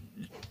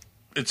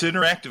 it's an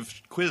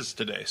interactive quiz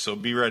today, so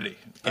be ready.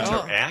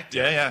 Interactive?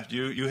 Yeah.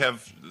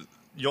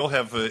 You'll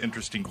have an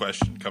interesting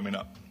question coming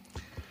up.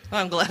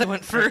 Well, I'm glad I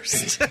went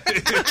first.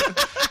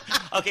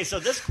 Okay, so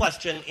this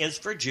question is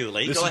for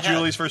Julie. This Go is ahead.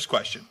 Julie's first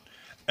question.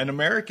 An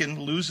American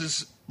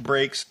loses,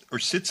 breaks, or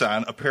sits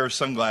on a pair of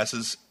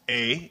sunglasses,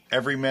 A,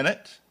 every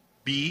minute,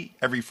 B,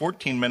 every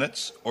 14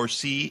 minutes, or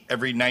C,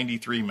 every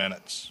 93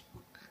 minutes.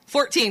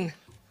 14.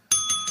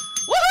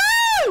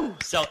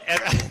 Woohoo! So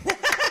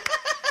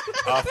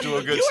Off to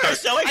a good you start. are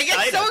so I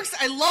excited. get so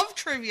excited. I love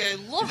trivia. I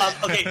love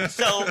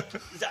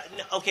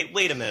it. Okay,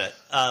 wait a minute.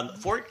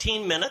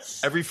 14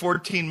 minutes? Every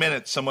 14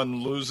 minutes,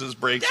 someone loses,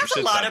 breaks, or That's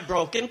sits a lot on. of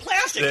broken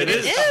plastic. That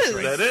is.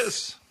 country. That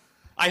is.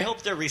 I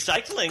hope they're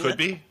recycling.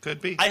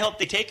 Could be. I hope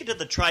they take it to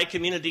the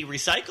Tri-Community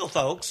Recycle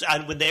folks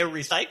and when they're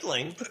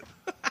recycling.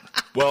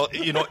 Well,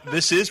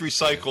 this is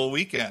Recycle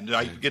Weekend.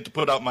 I get to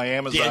put out my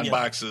Amazon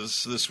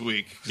boxes this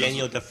week.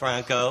 Daniel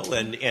DeFranco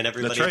and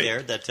everybody That's right.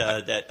 there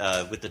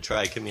that with the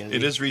Tri-Community.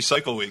 It is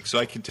Recycle Week, so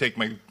I can take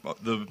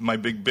my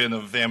big bin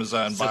of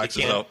Amazon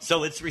boxes out.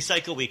 So it's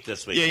Recycle Week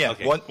this week. Yeah.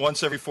 Okay.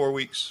 Once every 4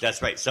 weeks.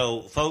 That's right.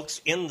 So,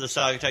 folks, in the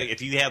Saugatuck,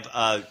 if you have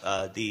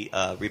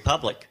the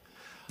Republic,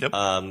 Yep.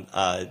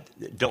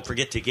 don't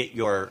forget to get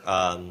your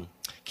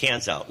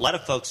cans out. A lot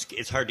of folks,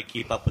 it's hard to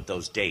keep up with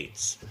those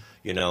dates,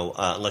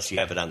 unless you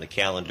have it on the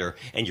calendar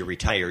and you're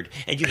retired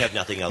and you have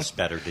nothing else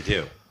better to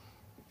do.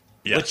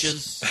 Yes. Which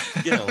is,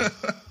 you.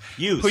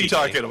 Who are you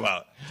talking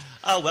about?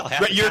 Oh, well,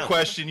 half the Your town.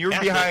 question. You're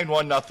Half behind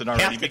 1-0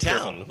 already. Half the Be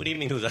careful. town. What do you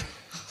mean who's that?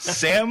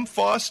 Sam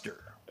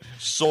Foster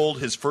sold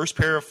his first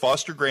pair of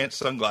Foster Grant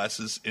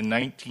sunglasses in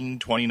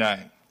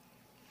 1929.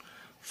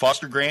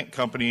 Foster Grant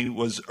Company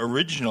was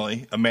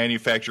originally a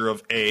manufacturer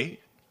of A,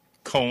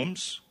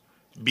 combs,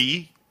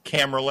 B,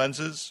 camera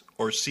lenses,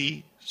 or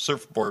C,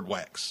 surfboard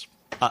wax.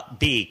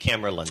 B,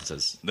 camera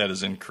lenses. That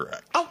is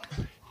incorrect. Oh.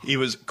 He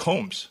was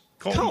combs.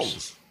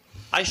 Combs.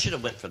 I should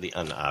have went for the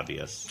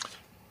unobvious.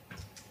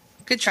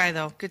 Good try,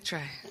 though. Good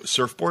try.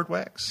 Surfboard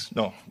wax?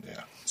 No,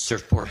 yeah.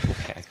 Surfboard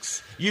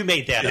wax. You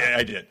made that up. Yeah,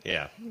 I did.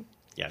 Yeah.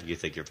 Yeah, you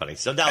think you're funny.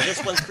 So now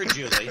this one's for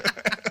Julie.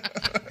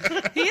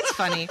 He is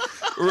funny.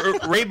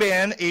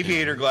 Ray-Ban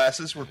aviator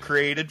glasses were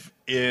created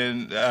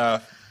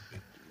Ray-Ban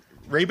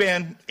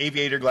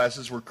aviator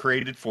glasses were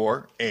created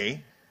for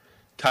A,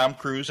 Tom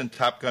Cruise and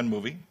Top Gun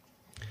movie,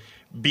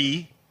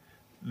 B,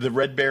 the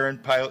Red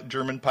Baron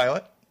German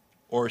pilot,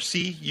 or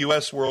C,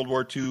 U.S. World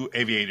War II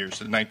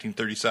aviators in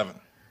 1937.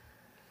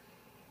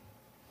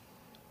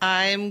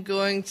 I'm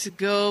going to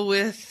go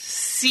with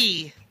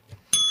C.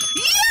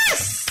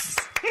 Yes!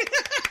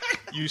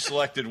 You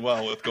selected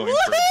well with going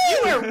first.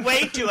 You are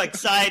way too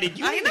excited.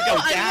 You need to go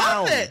down. I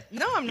love it.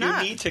 No, I'm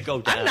not. You need to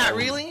go down. I'm not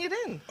reeling it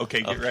in.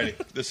 Okay, get ready.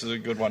 This is a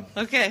good one.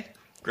 Okay.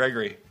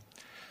 Gregory,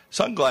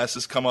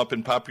 sunglasses come up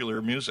in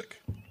popular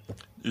music.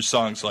 There's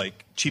songs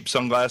like Cheap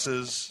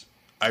Sunglasses,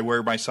 I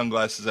Wear My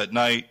Sunglasses at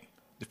Night,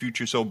 The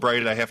Future's So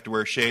Bright I Have to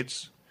Wear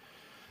Shades.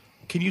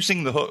 Can you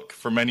sing the hook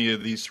from any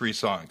of these three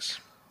songs?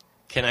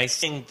 Can I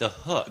sing the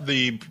hook?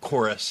 The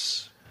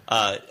chorus.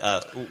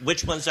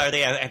 Which ones are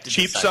they? I have to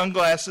Cheap decide.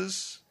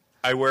 Sunglasses,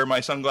 I Wear My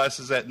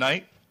Sunglasses at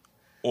Night,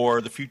 or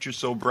The Future's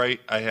So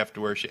Bright I Have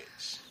to Wear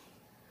Shades.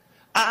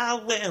 I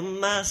wear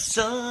my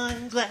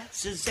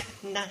sunglasses at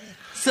night.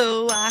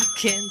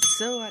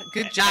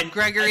 Good job,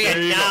 Gregory.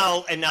 And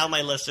now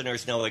my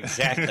listeners know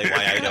exactly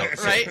why I don't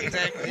sing. Right?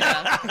 Exactly.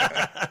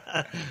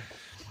 Yeah.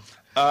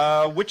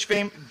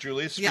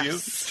 Julie, it's for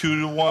Yes. you.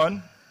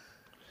 2-1.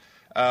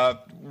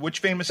 Which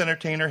famous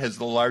entertainer has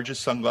the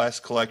largest sunglass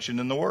collection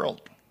in the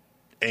world?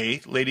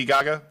 A, Lady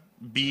Gaga,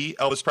 B,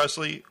 Elvis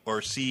Presley,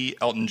 or C,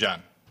 Elton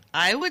John?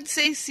 I would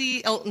say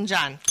C, Elton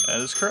John. That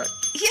is correct.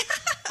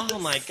 Oh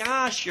my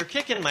gosh, you're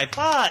kicking my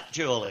butt,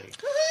 Julie.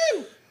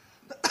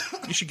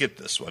 You should get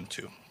this one,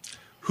 too.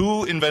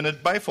 Who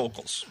invented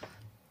bifocals?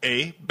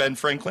 A, Ben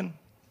Franklin,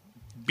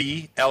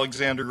 B,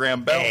 Alexander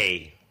Graham Bell.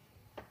 A.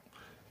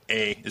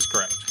 A is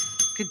correct.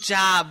 Good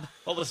job.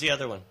 What was the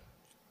other one?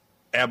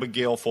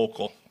 Abigail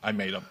Focal. I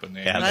made up a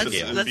name.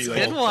 Abigail. That's a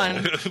good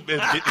one.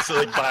 It's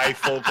like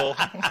bifocal.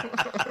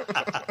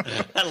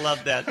 I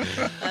love that.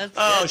 That's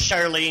Oh, good.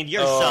 Charlene,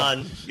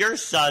 your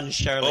son,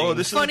 Charlene. Oh,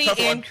 this Funny is a tough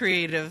and one.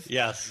 creative.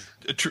 yes.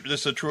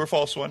 This is a true or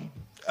false one.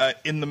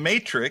 In The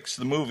Matrix,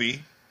 the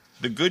movie,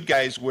 the good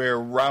guys wear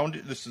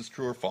rounded. This is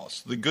true or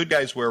false. The good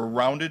guys wear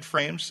rounded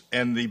frames,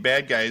 and the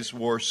bad guys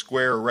wore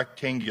square or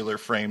rectangular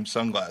frame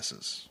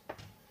sunglasses.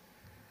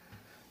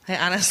 I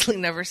honestly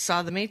never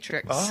saw The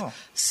Matrix. Oh.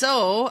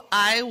 So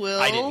I will.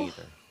 I didn't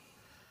either.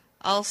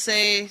 I'll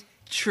say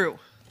true.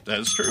 That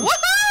is true.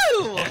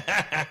 Woohoo!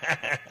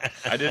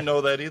 I didn't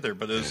know that either,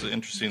 but it was an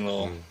interesting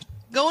little.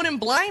 Going in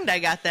blind, I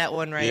got that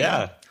one right.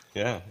 Yeah.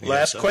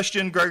 Last so-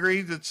 question,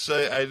 Gregory. That's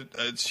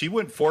she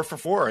went 4 for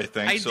 4, I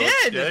think. I so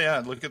did.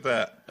 Yeah. Look at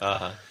that.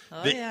 Uh-huh.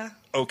 Oh, The- yeah.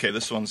 Okay,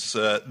 this one's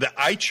the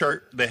eye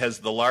chart that has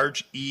the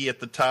large E at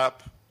the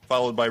top,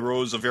 followed by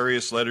rows of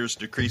various letters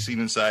decreasing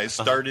in size,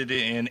 started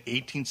in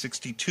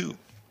 1862.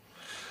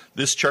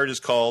 This chart is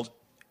called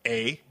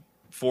A,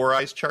 Four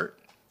Eyes chart,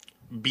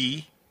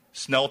 B,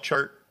 Snell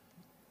chart,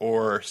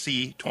 or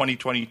C,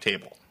 2020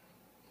 table.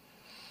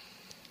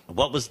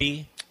 What was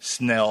the?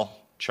 Snell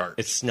chart.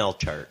 It's Snell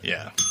chart.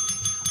 Yeah.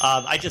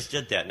 I just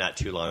did that not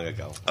too long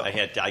ago.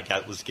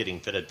 I was getting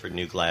fitted for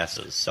new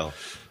glasses, so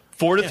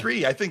 4 to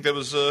 3. I think that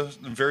was a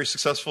very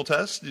successful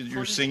test.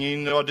 Your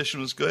singing audition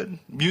was good.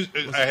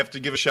 I have to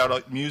give a shout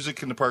out.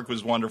 Music in the Park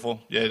was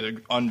wonderful. You had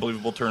an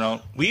unbelievable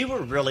turnout. we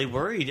were really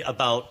worried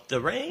about the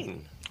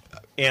rain.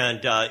 And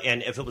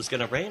if it was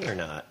going to rain or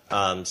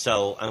not.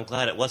 So I'm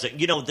glad it wasn't.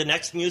 You know, the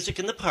next Music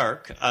in the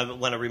Park, I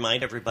want to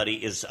remind everybody,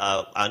 is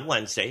on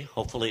Wednesday.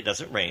 Hopefully it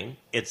doesn't rain.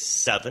 It's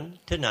 7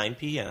 to 9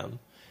 p.m.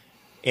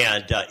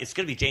 And it's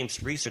going to be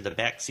James Reeser, the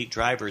Backseat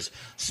Drivers,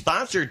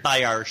 sponsored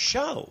by our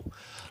show.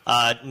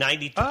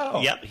 92.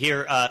 Oh. Yep,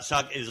 here.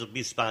 It'll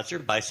be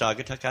sponsored by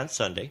Saugatuck on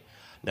Sunday.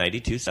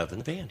 92.7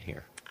 The Van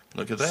here.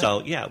 Look at that.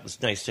 So, yeah, it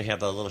was nice to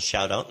have a little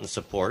shout-out and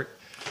support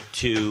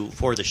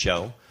for the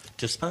show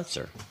to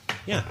sponsor.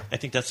 Yeah, I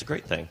think that's a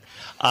great thing.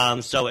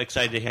 So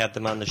excited to have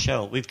them on the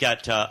show. We've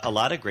got a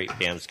lot of great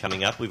bands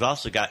coming up. We've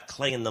also got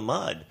Clay in the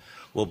Mud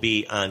will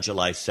be on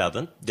July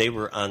 7th. They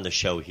were on the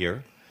show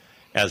here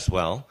as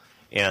well.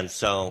 And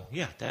so,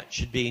 yeah, that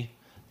should be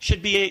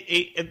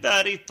a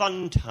very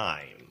fun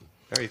time.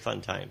 Very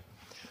fun time.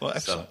 Well,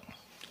 excellent.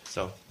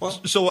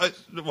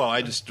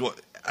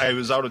 I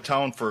was out of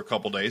town for a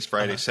couple days,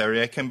 Friday,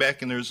 Saturday. I came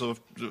back and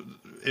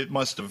it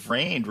must have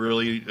rained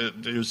really.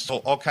 There's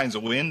all kinds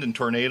of wind and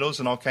tornadoes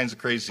and all kinds of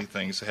crazy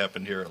things that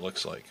happened here, it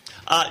looks like.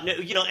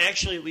 No,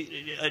 actually,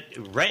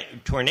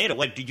 tornado.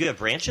 What, did you have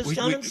branches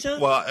down and stuff?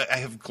 Well, I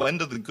have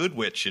Glenda the Good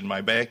Witch in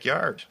my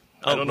backyard.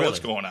 I don't know what's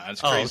going on.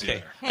 It's crazy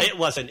there. It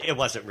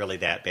wasn't really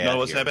that bad. No, it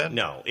wasn't here. that bad?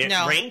 No, it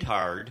No. rained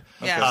hard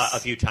Yes. a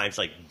few times,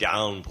 like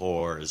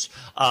downpours.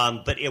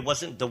 But it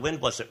wasn't. The wind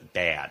wasn't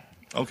bad.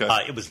 Okay.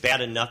 It was bad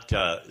enough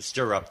to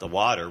stir up the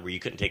water where you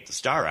couldn't take the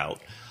star out.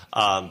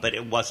 But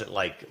it wasn't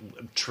like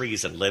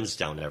trees and limbs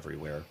down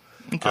everywhere.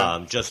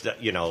 Okay. Just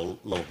little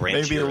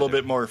branches. Maybe a little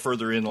bit more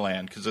further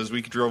inland, because as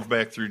we drove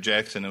back through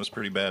Jackson, it was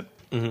pretty bad.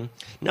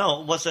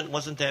 No, it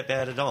wasn't that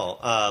bad at all.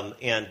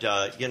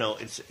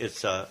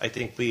 It's. I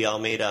think we all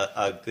made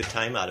a good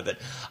time out of it.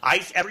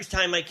 Every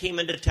time I came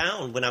into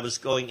town, when I was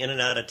going in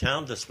and out of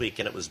town this week,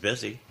 and it was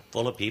busy,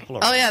 full of people.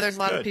 Oh yeah, there's a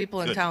lot of Good,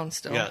 people in good. town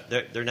still. Yeah,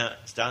 they're not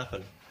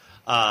stopping.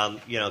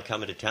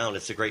 Coming to town,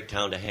 it's a great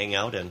town to hang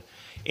out in,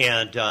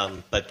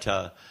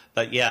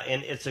 but yeah,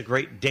 and it's a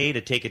great day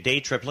to take a day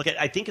trip.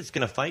 I think it's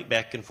going to fight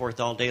back and forth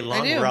all day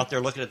long. I do. We're out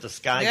there looking at the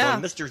sky, Yeah.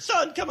 going, "Mr.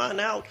 Sun, come on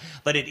out!"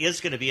 But it is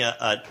going to be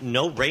a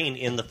no rain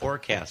in the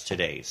forecast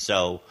today,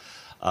 so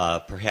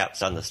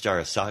perhaps on the Star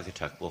of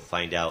Saugatuck we'll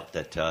find out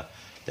that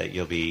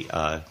you'll be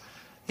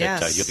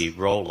Yes. you'll be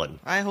rolling.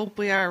 I hope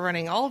we are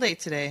running all day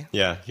today.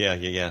 Yeah.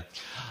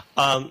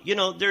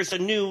 There's a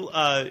new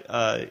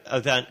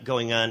event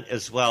going on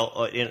as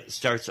well. And it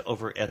starts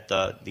over at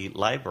the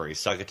library,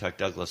 Saugatuck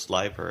Douglas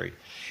Library.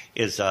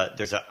 There's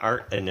an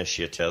art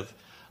initiative.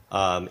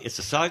 It's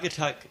the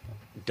Saugatuck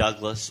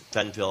Douglas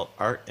Fenville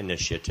Art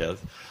Initiative.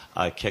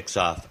 Kicks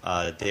off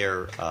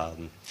their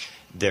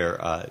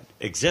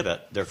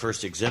exhibit, their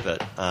first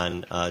exhibit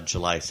on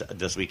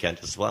this weekend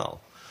as well.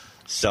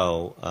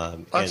 So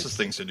Lots of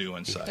things to do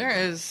inside. There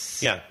is.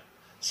 yeah.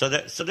 So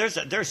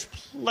there's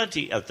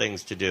plenty of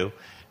things to do,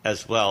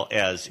 as well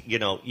as,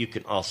 you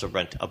can also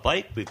rent a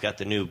bike. We've got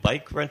the new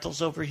bike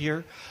rentals over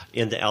here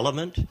in the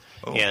Element,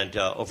 and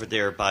over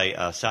there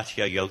by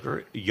Satya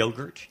Yoga.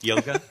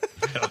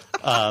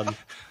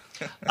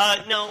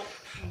 No,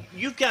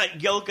 you've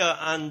got yoga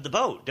on the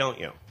boat, don't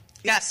you?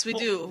 Yes, we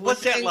do.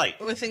 What's that like?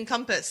 With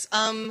Encompass?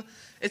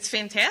 It's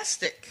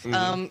fantastic.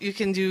 You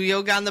can do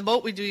yoga on the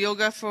boat. We do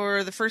yoga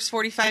for the first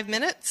 45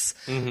 minutes,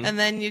 and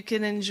then you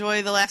can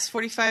enjoy the last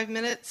 45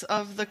 minutes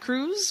of the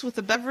cruise with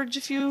a beverage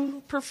if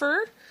you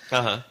prefer.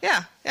 Uh-huh.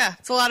 Yeah,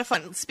 it's a lot of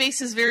fun.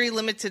 Space is very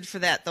limited for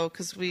that, though,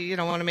 because we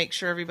want to make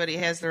sure everybody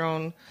has their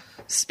own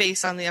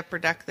space on the upper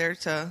deck there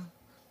to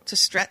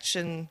stretch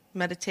and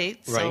meditate.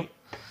 Right.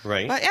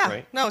 Right. But yeah,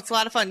 right. no, it's a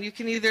lot of fun. You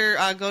can either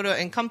go to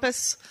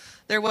Encompass,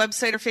 their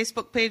website or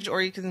Facebook page,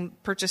 or you can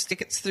purchase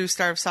tickets through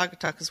Star of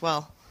Saugatuck as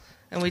well.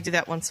 And we do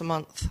that once a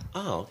month.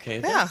 Oh, okay.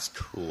 Yeah. That's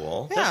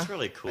cool. Yeah. That's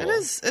really cool.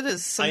 It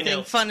is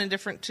something fun and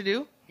different to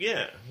do.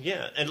 Yeah,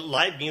 yeah. And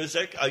live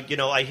music,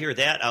 I hear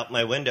that out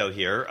my window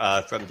here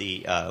from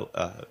the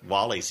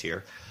Wally's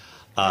here.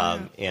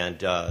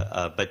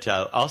 But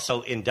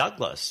also in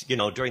Douglas,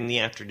 during the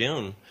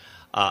afternoon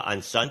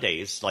on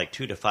Sundays, like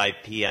 2 to 5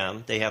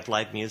 p.m., they have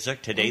live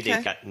music. Today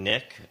they've got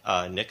Nick.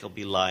 Nick will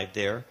be live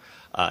there.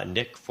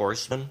 Nick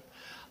Forsman.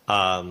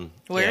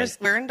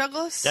 Where in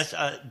Douglas? That's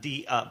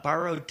the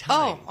Borrowed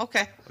Time. Oh,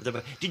 okay.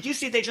 Did you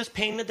see they just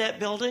painted that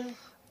building?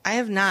 I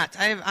have not.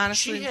 I have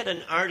honestly. She had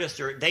an artist,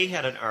 or they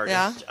had an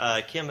artist. Yeah.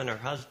 Kim and her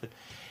husband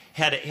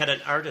had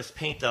an artist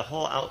paint the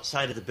whole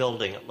outside of the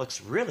building. It looks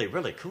really,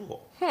 really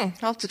cool. I'll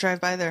have to drive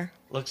by there.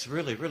 Looks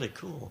really, really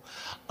cool.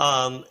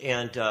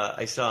 And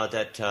I saw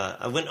that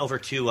I went over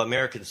to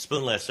American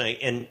Spoon last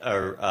night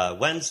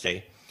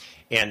Wednesday,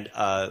 and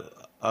I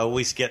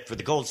always get, for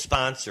the gold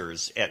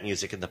sponsors at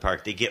Music in the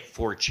Park, they get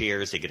 4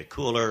 chairs, they get a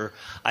cooler.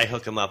 I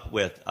hook them up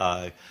with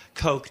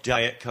Coke,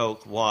 Diet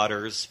Coke,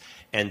 waters,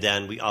 and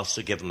then we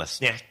also give them a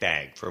snack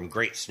bag from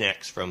great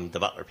snacks from the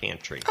Butler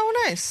Pantry.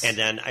 Oh, nice. And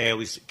then I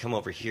always come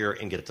over here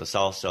and get the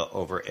salsa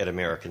over at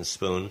American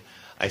Spoon.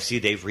 I see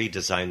they've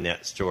redesigned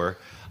that store.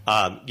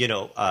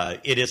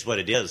 It is what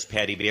it is,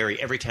 Patty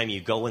Berry. Every time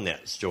you go in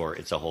that store,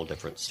 it's a whole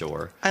different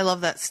store. I love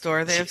that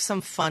store. They have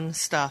some fun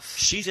stuff.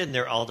 She's in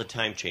there all the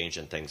time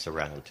changing things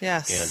around.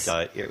 Yes.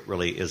 And it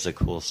really is a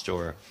cool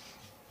store.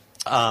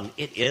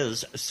 It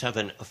is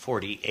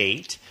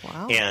 7:48.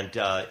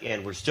 Wow.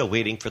 And we're still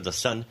waiting for the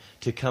sun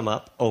to come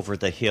up over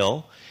the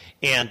hill.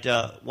 And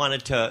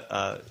wanted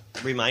to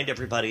remind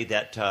everybody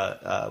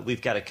that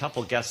we've got a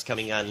couple guests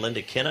coming on.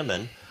 Linda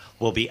Kinnaman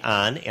will be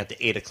on at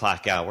the 8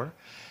 o'clock hour.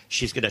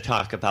 She's going to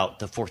talk about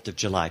the 4th of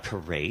July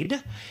parade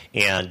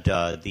and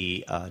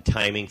the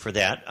timing for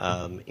that,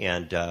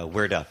 and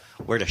where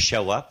to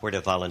show up, where to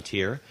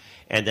volunteer.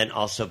 And then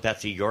also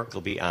Betsy York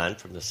will be on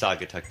from the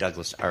Saugatuck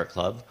Douglas Art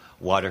Club,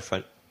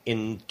 Waterfront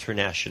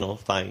International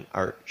Fine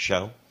Art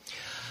Show.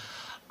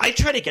 I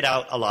try to get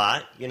out a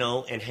lot,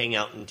 and hang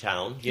out in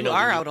town. You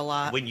are out a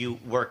lot. When you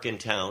work in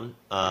town,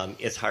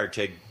 it's hard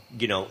to,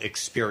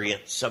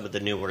 experience some of the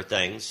newer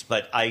things.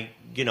 But I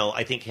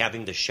think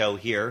having the show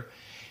here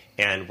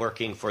and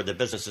working for the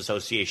Business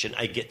Association,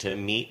 I get to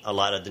meet a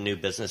lot of the new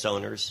business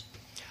owners.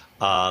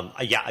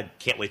 I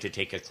can't wait to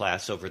take a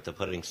class over at the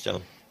Pudding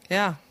Stone.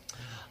 Yeah.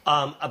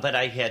 But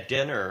I had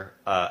dinner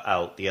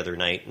out the other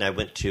night, and I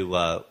went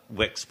to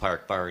Wicks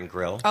Park Bar and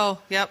Grill. Oh,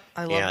 yep.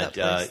 I love that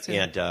place, too.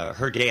 And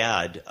her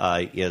dad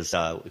is,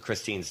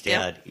 Christine's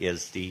dad,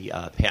 is the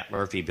Pat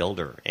Murphy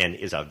builder, and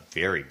is a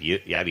very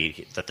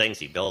beautiful, the things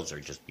he builds are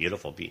just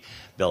beautiful. He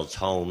builds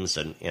homes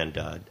and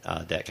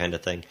that kind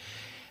of thing.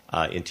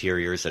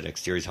 Interiors and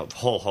exteriors,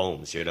 whole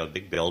homes,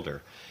 big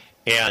builder.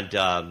 And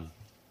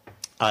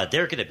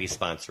they're going to be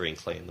sponsoring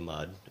Clay in the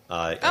Mud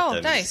at the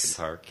nice. Music in the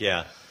Park.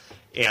 Yeah.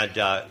 And,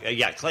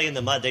 Clay in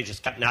the Mud, they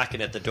just kept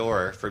knocking at the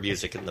door for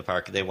Music in the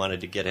Park. They wanted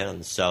to get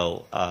in,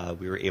 so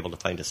we were able to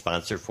find a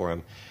sponsor for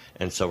them,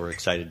 and so we're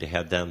excited to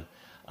have them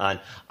on.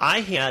 I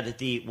had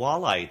the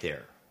walleye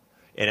there,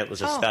 and it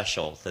was a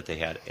special that they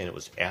had, and it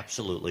was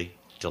absolutely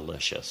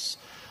delicious.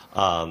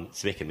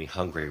 It's making me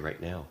hungry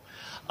right now.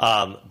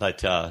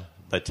 But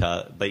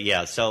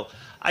yeah, so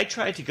I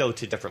try to go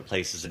to different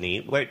places and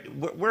eat.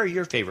 Where are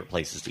your favorite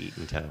places to eat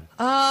in town?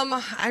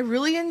 I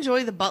really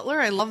enjoy the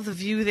Butler. I love the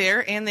view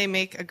there, and they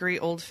make a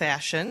great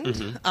old-fashioned.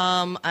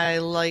 Mm-hmm. I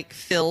like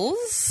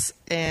Phil's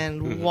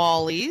and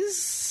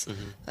Wally's.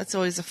 Mm-hmm. That's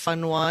always a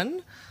fun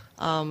one.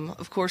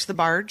 Of course, the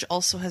Barge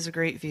also has a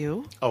great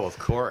view. Oh, of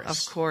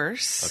course. Of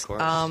course.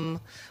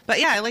 But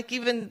yeah, I like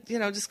even,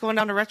 just going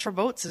down to Retro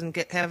Boats and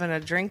having a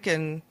drink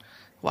and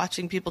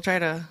watching people try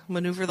to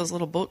maneuver those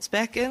little boats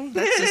back in.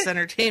 That's just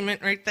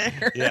entertainment right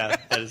there. Yeah,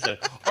 that is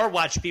or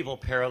watch people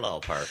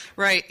parallel park.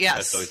 Right,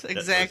 yes,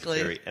 exactly.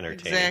 That's very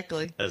entertaining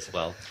exactly. as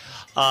well.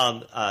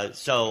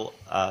 So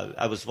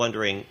I was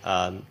wondering,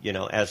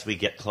 as we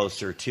get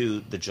closer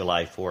to the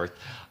July 4th,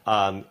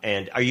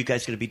 and are you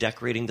guys going to be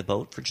decorating the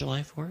boat for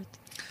July 4th?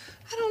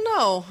 I don't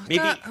know. Maybe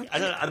I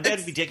don't know. I'm going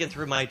to be digging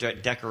through my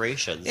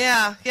decorations.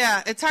 Yeah.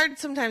 It's hard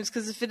sometimes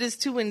because if it is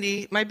too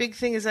windy, my big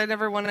thing is I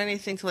never want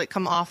anything to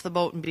come off the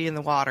boat and be in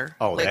the water.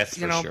 Oh, that's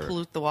for sure.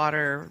 Pollute the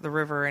water, the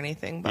river, or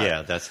anything. But,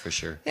 yeah, that's for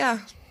sure. Yeah.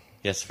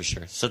 Yes, for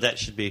sure. So this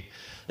should be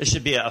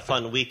a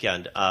fun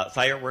weekend.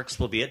 Fireworks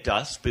will be at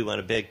dusk. We want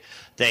a big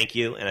thank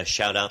you and a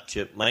shout out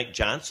to Mike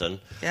Johnson.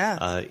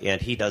 Yeah. And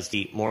he does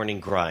the morning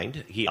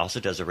grind. He also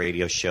does a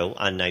radio show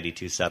on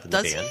 92.7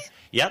 Does The Van. he?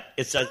 Yep.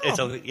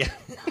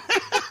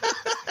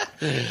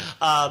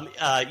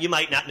 Yeah. You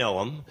might not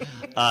know him,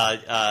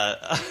 but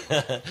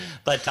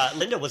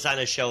Linda was on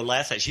a show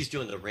last night. She's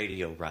doing the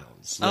radio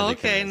rounds. Linda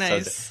okay,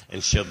 nice.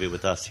 And she'll be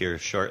with us here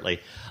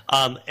shortly.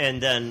 But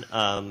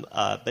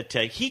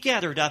he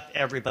gathered up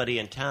everybody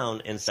in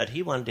town and said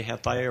he wanted to have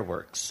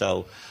fireworks.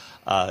 So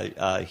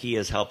he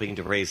is helping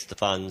to raise the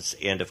funds.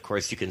 And, of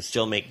course, you can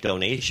still make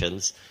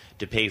donations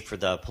to pay for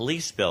the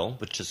police bill,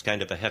 which is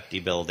kind of a hefty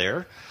bill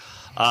there.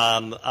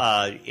 And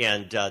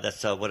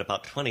that's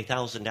about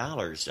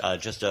 $20,000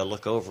 just to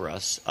look over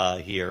us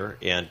here,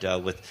 and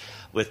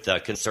with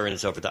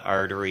concerns over the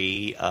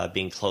artery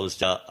being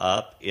closed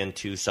up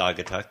into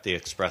Saugatuck, the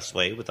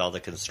expressway, with all the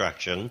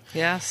construction.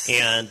 Yes.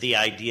 And the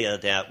idea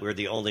that we're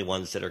the only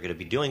ones that are going to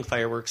be doing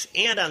fireworks,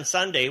 and on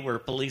Sunday where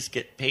police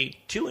get paid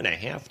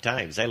 2.5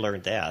 times. I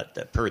learned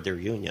that per their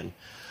union.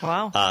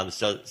 Wow.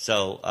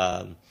 So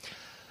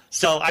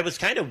I was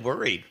kind of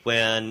worried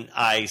when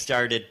I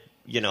started,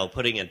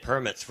 putting in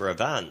permits for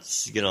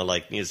events,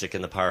 like Music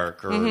in the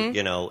Park, or,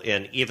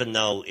 and even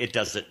though it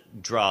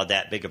doesn't draw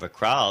that big of a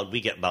crowd, we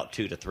get about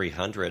 200 to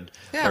 300,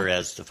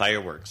 whereas the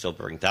fireworks will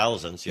bring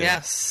thousands.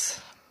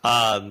 Yes.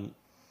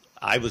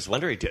 I was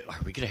wondering, are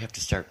we going to have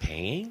to start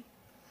paying,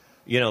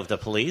 the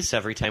police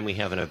every time we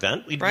have an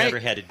event? We've never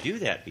had to do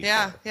that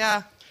before.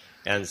 Yeah.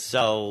 And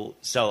so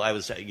I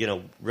was,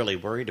 really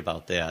worried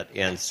about that.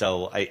 And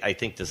so I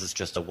think this is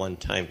just a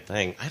one-time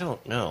thing. I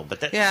don't know,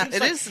 but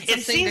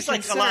it seems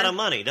like a lot of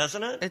money,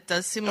 doesn't it? It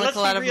does seem like a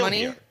lot of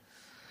money. Here.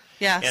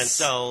 Yes. And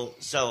so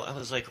I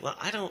was like, well,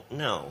 I don't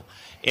know.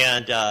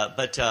 And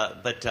but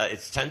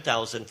it's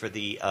 $10,000 for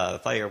the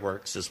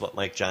fireworks is what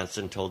Mike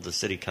Johnson told the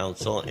city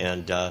council,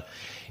 and then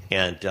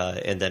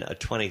a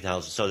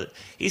 $20,000. So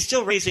he's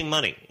still raising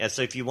money. And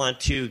so if you want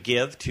to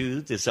give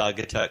to the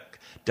Saugatuck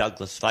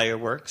Douglas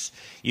Fireworks,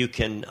 you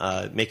can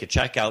make a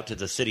check out to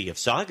the city of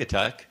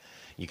Saugatuck.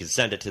 You can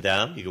send it to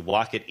them. You can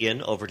walk it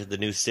in over to the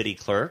new city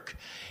clerk,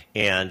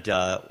 and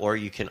or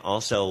you can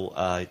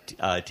also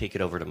take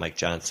it over to Mike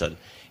Johnson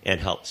and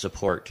help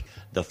support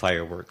the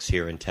fireworks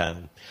here in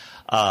town.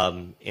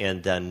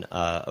 And then,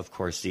 of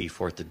course, the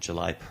 4th of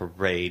July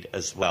parade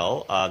as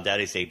well. That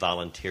is a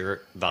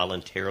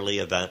voluntarily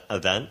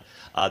event.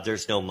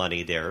 There's no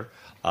money there.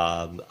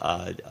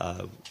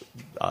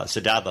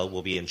 Sadaba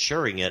will be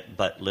insuring it,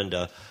 but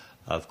Linda,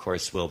 of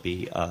course, will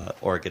be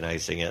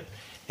organizing it.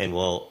 And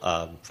we'll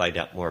find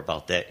out more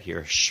about that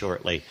here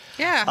shortly.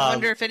 Yeah, I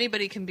wonder if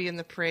anybody can be in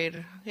the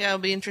parade. Yeah, it'll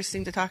be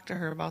interesting to talk to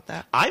her about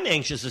that. I'm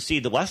anxious to see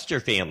the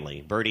Wester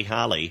family, Bertie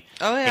Holly.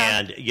 Oh, yeah.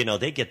 And,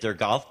 they get their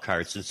golf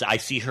carts. And so I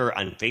see her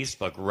on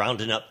Facebook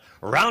rounding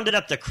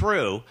up the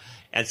crew.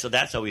 And so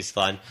that's always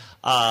fun.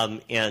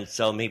 And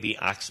so maybe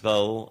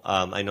Oxbow,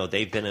 I know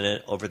they've been in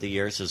it over the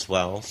years as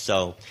well.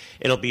 So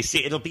it'll be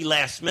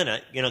last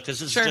minute, because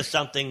this is just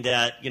something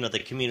that, the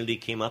community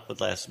came up with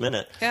last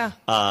minute. Yeah.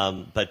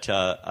 But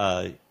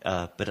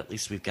at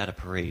least we've got a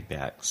parade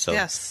back. So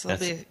yes, that'll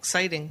be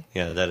exciting.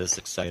 Yeah, that is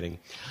exciting.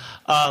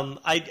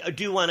 I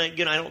do want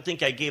to, I don't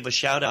think I gave a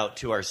shout out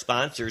to our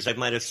sponsors. I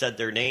might have said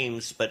their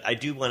names, but I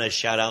do want to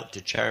shout out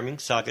to Charming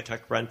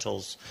Saugatuck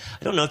Rentals.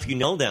 I don't know if you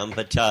know them,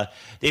 but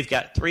they've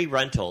got 3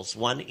 rentals,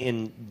 one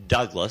in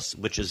Douglas,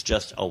 which is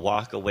just a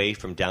walk away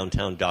from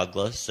downtown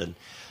Douglas and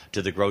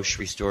to the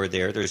grocery store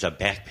there. There's a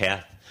back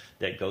path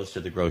that goes to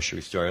the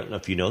grocery store. I don't know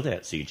if you know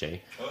that,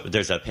 CJ. But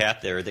there's a path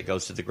there that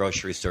goes to the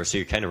grocery store, so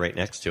you're kind of right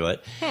next to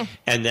it.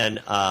 And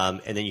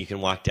then you can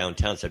walk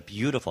downtown. It's a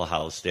beautiful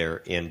house there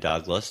in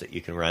Douglas that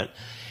you can rent.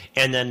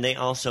 And then they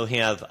also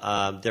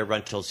have their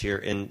rentals here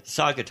in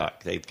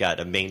Saugatuck. They've got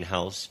a main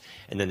house,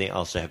 and then they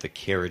also have a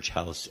carriage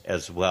house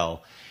as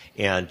well.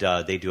 And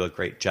they do a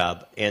great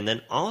job. And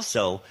then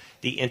also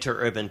the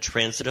Interurban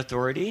Transit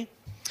Authority.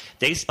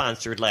 They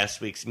sponsored last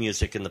week's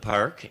Music in the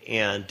Park,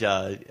 and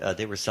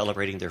they were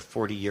celebrating their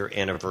 40-year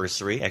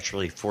anniversary,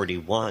 actually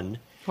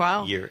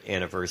 41-year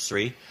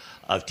anniversary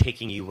of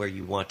taking you where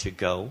you want to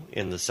go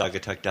in the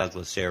Saugatuck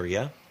Douglas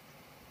area.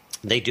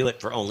 They do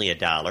it for only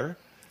 $1.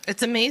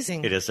 It's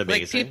amazing. It is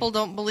amazing. Like, people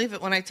don't believe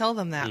it when I tell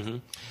them that. Mm-hmm.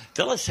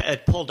 Phyllis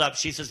had pulled up.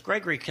 She says,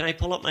 Gregory, can I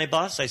pull up my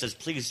bus? I says,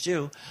 please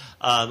do.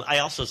 I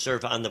also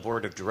serve on the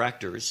board of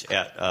directors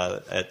at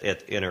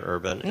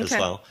Interurban as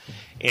well.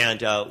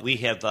 And we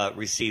have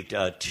received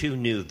 2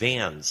 new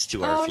vans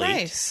to our fleet. Oh,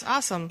 nice.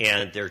 Awesome.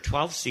 And they're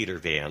 12-seater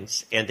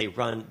vans, and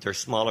they're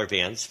smaller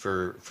vans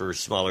for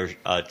smaller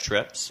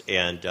trips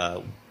and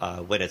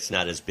when it's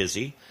not as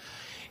busy.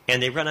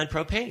 And they run on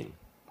propane.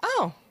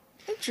 Oh,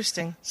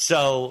 interesting.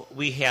 So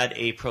we had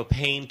a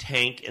propane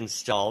tank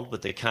installed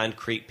with the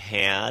concrete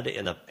pad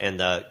and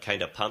the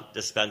kind of pump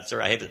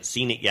dispenser. I haven't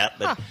seen it yet,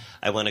 but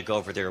I want to go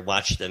over there and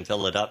watch them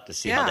fill it up to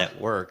see how that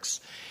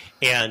works.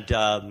 And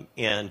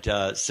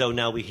so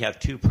now we have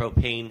 2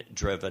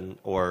 propane-driven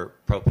or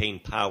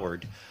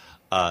propane-powered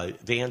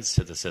vans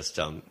to the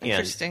system.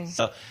 Interesting. And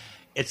so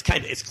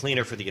it's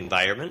cleaner for the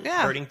environment.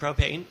 Burning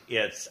propane.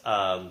 Is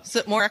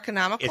it more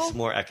economical? It's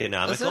more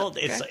economical.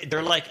 Okay.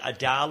 They're like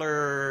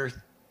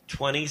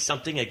 $1.20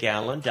 something a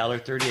gallon,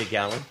 $1.30 a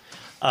gallon,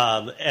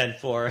 and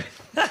for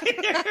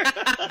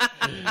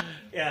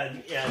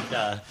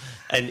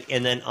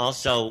and then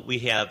also we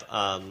have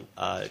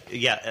I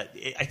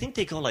think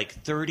they go like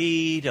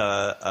 30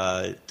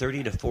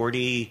 to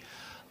 40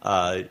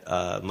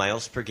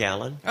 miles per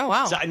gallon. Oh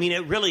wow! So I mean,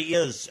 it really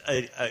is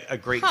a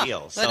great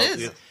deal. So that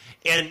is.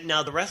 And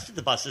now the rest of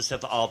the buses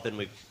have all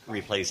been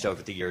replaced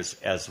over the years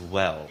as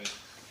well.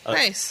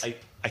 Nice.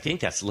 I think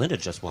that's Linda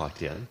just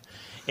walked in.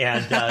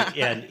 And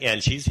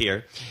and she's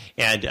here,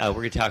 and we're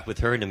going to talk with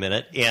her in a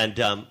minute.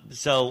 And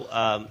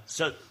so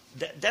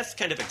that's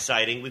kind of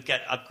exciting. We've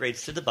got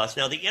upgrades to the bus.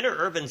 Now, the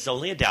interurban's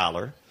only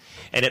 $1,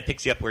 and it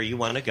picks you up where you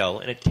want to go,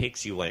 and it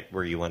takes you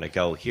where you want to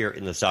go here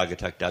in the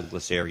Saugatuck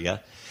Douglas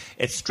area.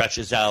 It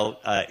stretches out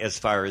as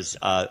far as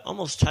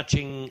almost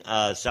touching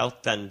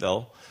South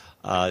Fenville,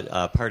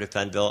 part of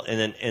Fenville, and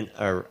then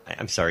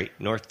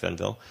North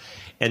Fenville.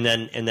 And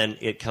then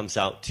it comes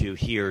out to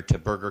here to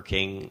Burger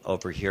King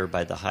over here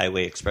by the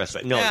Highway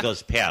Expressway. No, It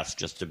goes past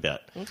just a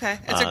bit. Okay.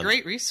 It's a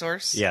great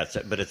resource. Yeah,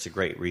 but it's a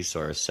great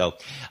resource. So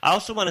I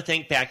also want to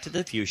thank Back to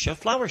the Fuchsia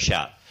Flower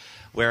Shop,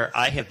 where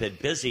I have been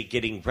busy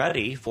getting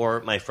ready for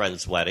my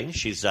friend's wedding.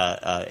 She's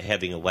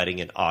having a wedding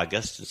in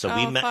August. And so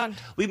fun.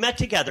 we met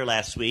together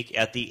last week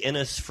at the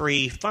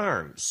Innisfree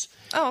Farms.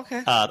 Oh,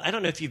 okay. I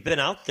don't know if you've been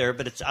out there,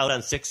 but it's out on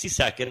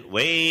 62nd,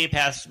 way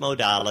past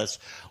Modalis,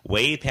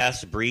 way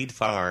past Breed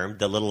Farm,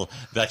 the little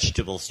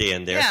vegetable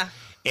stand there. Yeah.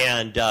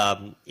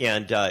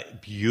 And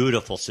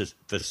beautiful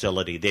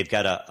facility. They've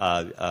got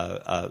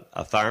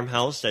a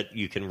farmhouse that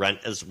you can rent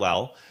as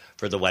well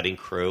for the wedding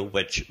crew,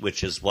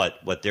 which is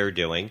what they're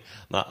doing.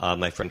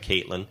 My friend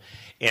Caitlin.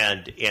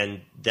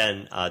 And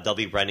then they'll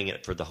be renting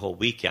it for the whole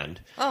weekend.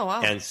 Oh,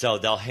 wow. And so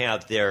they'll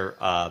have their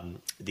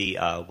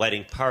the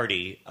wedding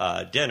party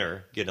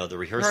dinner, the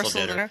rehearsal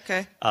dinner,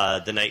 okay.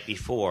 The night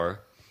before,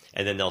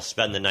 and then they'll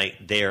spend the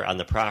night there on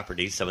the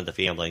property, some of the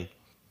family.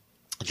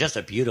 Just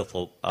a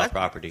beautiful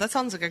property. That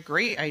sounds like a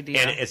great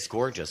idea. And it's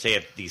gorgeous. They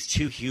have these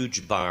 2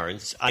 huge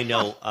barns. I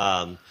know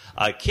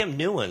Kim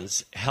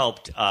Newens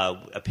helped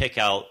pick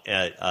out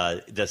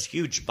this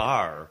huge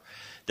bar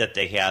that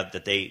they have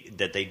that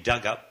they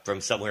dug up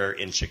from somewhere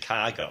in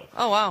Chicago.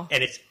 Oh, wow.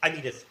 And it's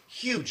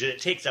huge, and it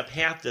takes up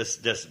half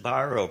this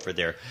bar over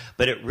there.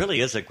 But it really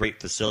is a great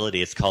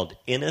facility. It's called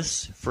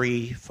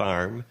Innisfree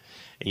Farm,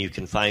 and you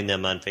can find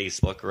them on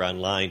Facebook or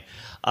online.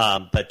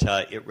 But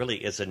it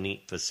really is a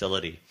neat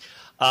facility.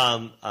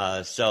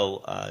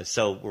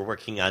 So we're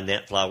working on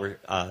that flower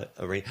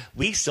array.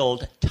 We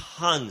sold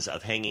tons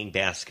of hanging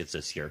baskets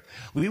this year.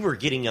 We were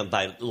getting them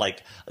by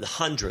like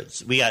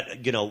hundreds. We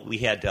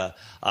had a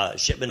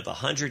shipment of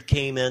 100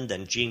 came in.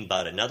 Then Gene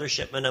bought another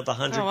shipment of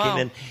 100 came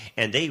in,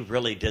 and they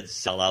really did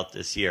sell out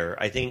this year.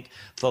 I think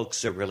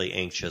folks are really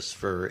anxious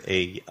for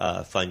a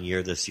fun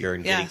year this year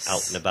and getting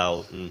out and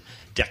about and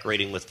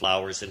decorating with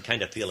flowers and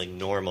kind of feeling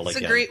normal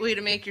again. It's a great way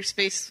to make your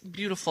space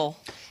beautiful.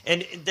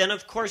 And then,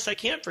 of course, I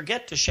can't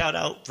forget to shout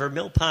out for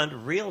Mill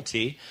Pond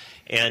Realty.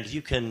 And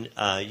you can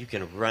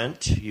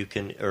rent, you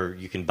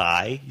can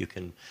buy, you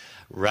can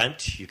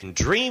rent, you can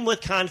dream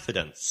with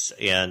confidence.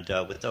 And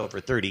with over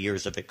 30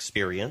 years of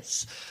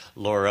experience,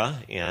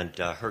 Laura and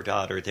her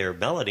daughter there,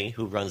 Melanie,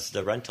 who runs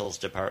the rentals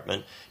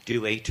department,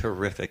 do a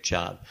terrific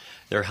job.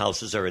 Their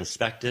houses are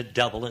inspected,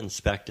 double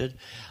inspected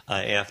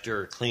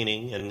after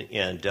cleaning,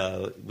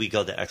 and we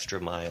go the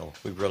extra mile.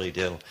 We really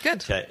do.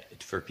 Good.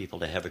 For people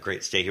to have a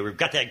great stay here. We've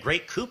got that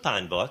great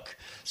coupon book.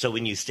 So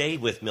when you stay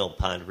with Mill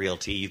Pond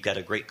Realty, you've got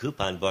a great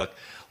coupon book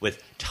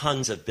with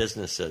tons of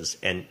businesses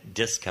and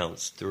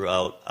discounts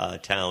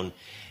throughout town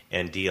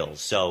and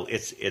deals. So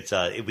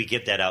we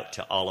give that out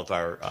to all of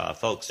our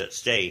folks that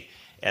stay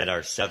at our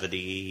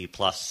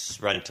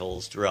 70-plus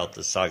rentals throughout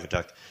the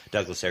Saugatuck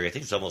Douglas area. I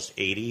think it's almost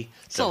 80.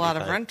 It's a lot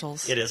of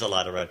rentals. It is a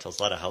lot of rentals,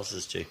 a lot of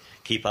houses to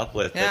keep up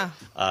with. Yeah.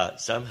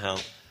 But somehow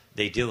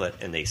they do it,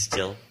 and they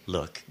still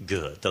look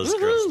good. Those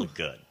girls look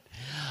good.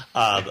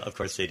 Of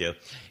course they do.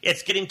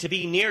 It's getting to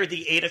be near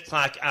the 8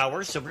 o'clock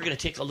hour, so we're going to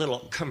take a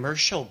little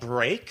commercial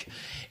break.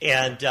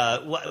 And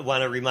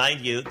want to remind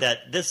you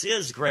that this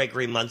is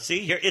Gregory Muncie.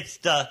 Here, it's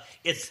the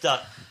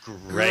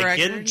Greg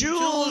and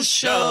Jules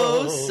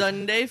Show.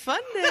 Sunday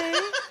Fun Day.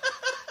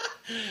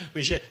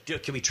 We should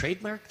can we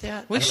trademark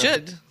that? We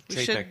should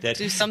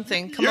do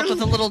something. Come up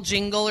with a little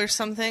jingle or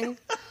something.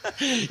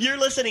 You're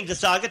listening to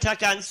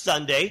Saugatuck on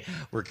Sunday.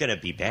 We're going to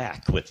be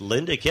back with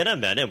Linda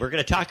Kinnaman, and we're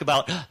going to talk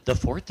about the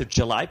 4th of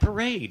July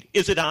parade.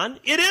 Is it on?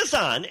 It is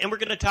on, and we're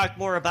going to talk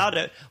more about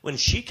it when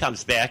she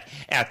comes back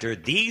after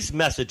these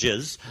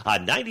messages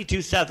on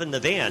 92.7 The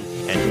Van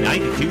and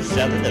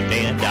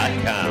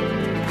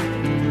 92.7thevan.com.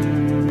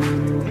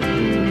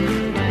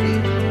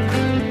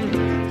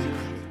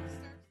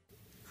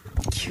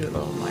 Cute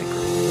little microphone.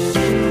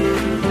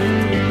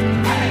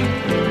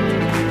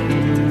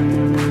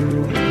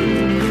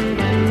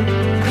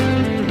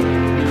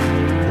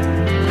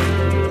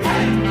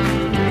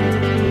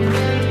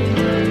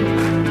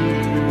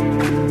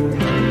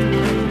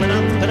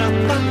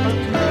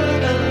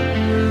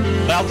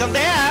 Welcome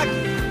back.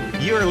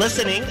 You're listening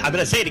listening. I'm going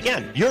to say it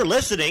again. You're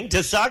listening to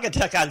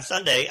Saugatuck on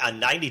Sunday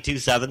on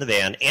 92.7 The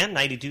Van and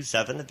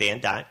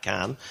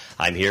 92.7thevan.com.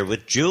 I'm here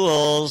with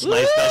Jules,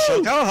 my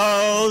special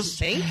co-host.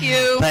 Thank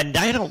you. But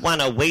I don't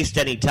want to waste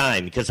any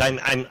time because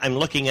I'm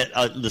looking at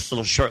this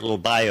short little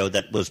bio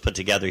that was put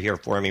together here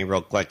for me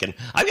real quick, and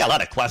I've got a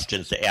lot of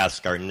questions to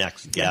ask our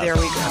next guest. There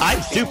we go.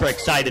 I'm super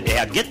excited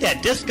to get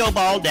that disco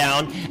ball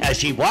down as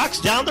she walks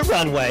down the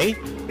runway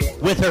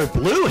with her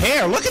blue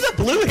hair. Look at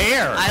the blue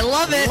hair. I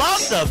love it.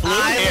 Love the blue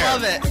hair. I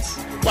love it.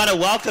 Want to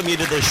welcome you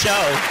to the show.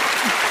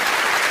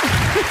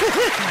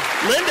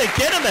 Linda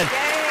Kinnaman.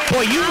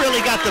 Boy, you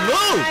really got the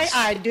moves.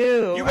 I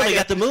do. You really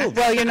got the moves.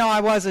 Well,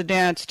 I was a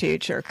dance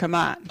teacher. Come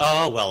on.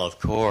 Oh, well, of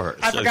course.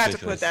 I forgot to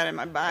put that in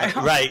my bio.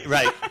 Right.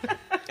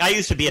 I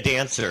used to be a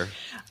dancer.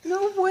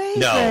 No way,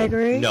 No,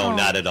 Gregory. no,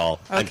 not at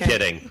all. Okay.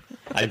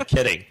 I'm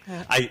kidding.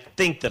 I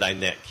think that I'm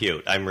that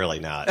cute. I'm really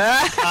not.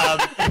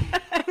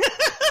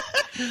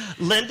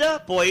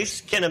 Linda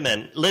Boyce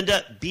Kinnaman.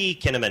 Linda B.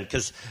 Kinnaman,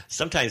 because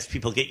sometimes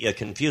people get you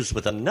confused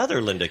with another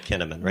Linda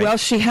Kinnaman, right? Well,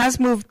 she has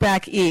moved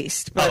back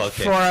east, but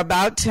okay. for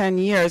about 10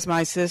 years,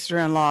 my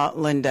sister-in-law,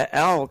 Linda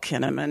L.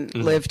 Kinnaman,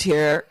 lived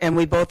here, and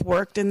we both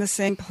worked in the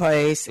same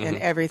place, and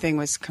everything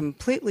was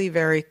completely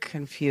very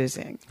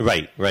confusing.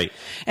 Right.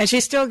 And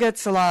she still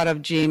gets a lot of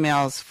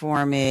Gmails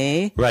for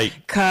me. Right.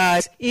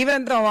 Because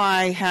even though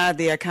I had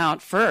the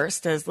account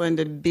first as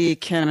Linda B.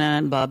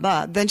 Kinnaman, blah,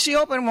 blah, then she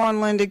opened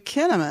one Linda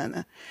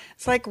Kinnaman.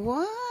 It's like,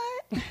 what?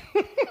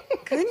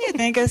 Couldn't you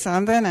think of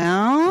something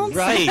else?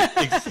 Right.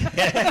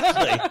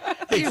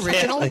 Exactly.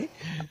 original.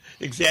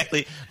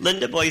 Exactly.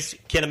 Linda Boyce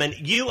Kinnaman,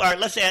 you are,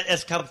 let's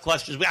ask a couple of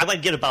questions. I want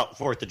to get about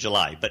 4th of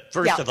July, but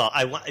first of all,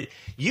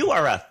 you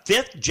are a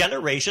 5th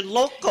generation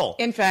local.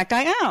 In fact,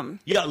 I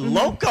am. Yeah,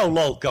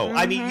 loco.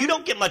 I mean, you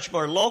don't get much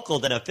more local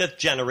than a 5th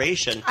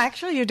generation.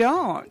 Actually, you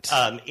don't.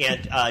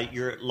 And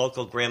your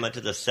local grandma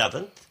to the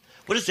 7th.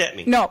 What does that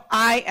mean? No,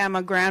 I am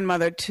a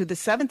grandmother to the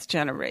 7th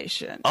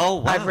generation. Oh,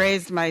 wow. I've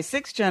raised my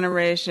 6th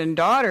generation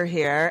daughter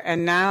here,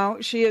 and now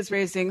she is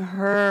raising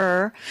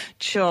her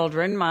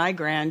children, my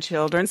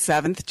grandchildren,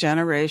 7th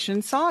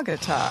generation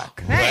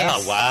Saugatuck.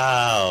 Nice.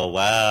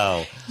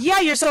 Wow. Yeah,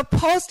 you're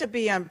supposed to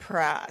be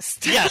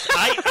impressed. Yes,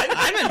 I'm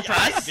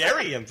impressed. I'm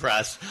very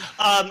impressed.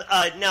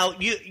 Now,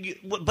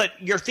 but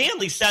your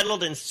family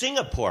settled in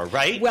Singapore,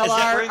 right? Well, Is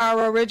that right?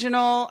 our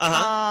original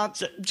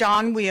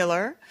John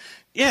Wheeler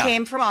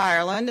came from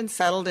Ireland and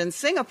settled in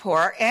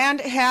Singapore and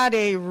had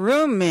a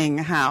rooming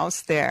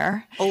house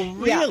there. Oh,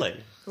 really? Yeah,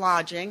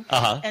 lodging.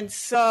 Uh-huh.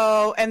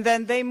 And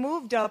then they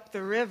moved up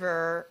the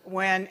river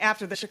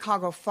after the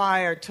Chicago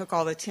fire took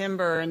all the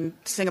timber and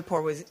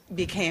Singapore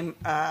became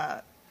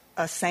a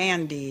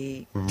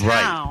sandy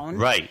town.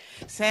 Right.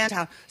 Sand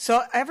town.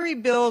 So every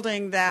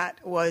building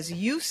that was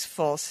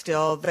useful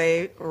still,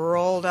 they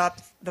rolled up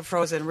the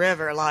frozen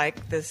river,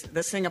 like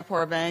the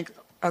Singapore Bank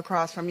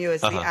across from you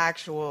is the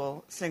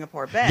actual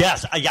Singapore Bank.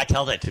 Yes, I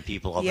tell that to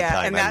people all the time.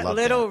 Yeah, and that I love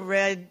little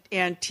red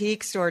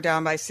antique store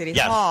down by City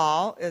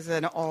Hall is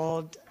an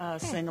old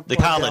Singapore The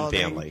Collin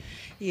building. family.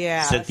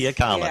 Yeah, Cynthia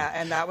Collin. Yeah,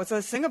 and that was a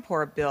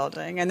Singapore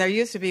building. And there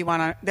used to be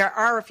one. There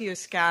are a few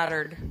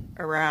scattered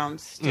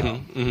around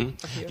still.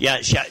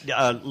 Yeah,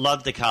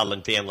 love the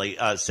Collin family,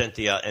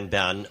 Cynthia and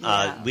Ben.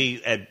 Yeah.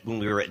 When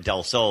we were at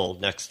Del Sol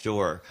next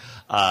door,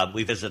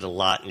 we visited a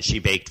lot, and she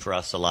baked for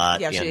us a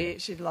lot. Yeah,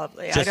 and she's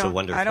lovely. Just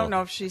wonderful. I don't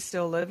know if she's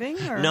still living.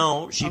 Or?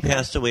 No, she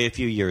passed away a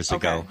few years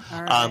ago.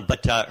 All right.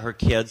 But her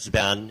kids,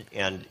 Ben,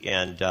 and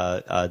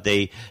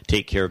they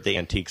take care of the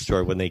antique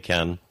store when they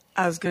can.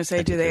 I was going to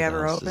say, do they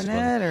ever open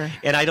it? Or?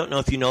 And I don't know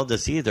if you know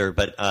this either,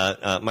 but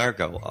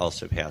Margot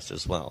also passed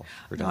as well.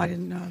 No, I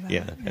didn't know that.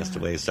 Yeah, passed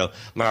away. So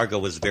Margot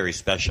was very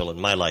special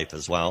in my life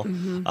as well.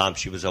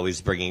 She was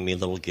always bringing me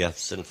little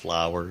gifts and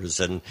flowers,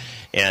 and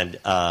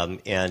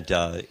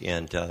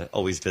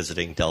always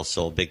visiting Del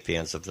Sol. Big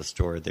fans of the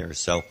store there.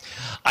 So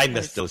I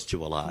miss those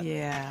two a lot.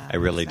 Yeah, I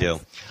really do.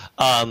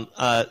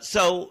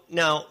 So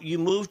now you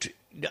moved.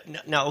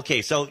 Now,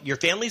 okay, so your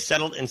family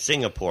settled in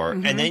Singapore,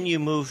 and then you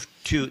moved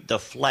to the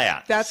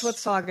Flats. That's what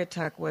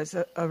Saugatuck was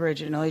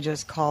originally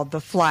just called,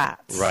 the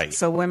Flats. Right.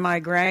 So when my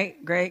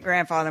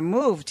great-great-grandfather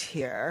moved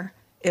here,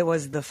 it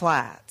was the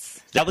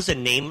Flats. That was the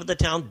name of the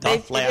town, the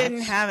Flats? It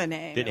didn't have a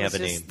name. Didn't have a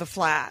name. Just the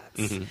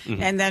Flats.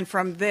 And then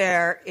from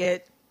there,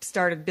 it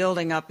started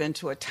building up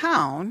into a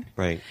town.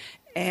 Right.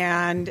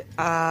 And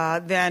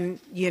then,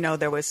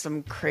 there was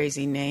some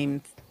crazy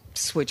name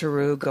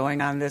switcheroo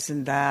going on, this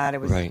and that. It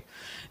was right.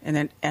 And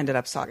then ended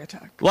up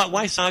Saugatuck.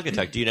 Why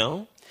Saugatuck? Do you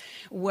know?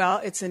 Well,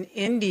 it's an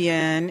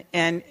Indian,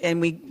 and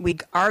we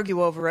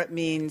argue over it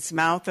means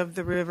mouth of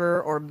the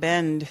river or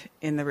bend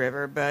in the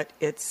river, but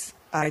it's,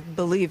 I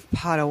believe,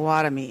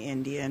 Potawatomi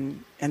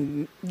Indian,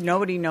 and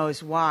nobody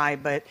knows why,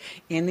 but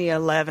in the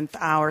 11th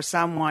hour,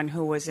 someone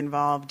who was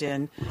involved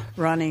in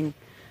running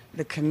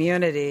the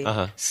community,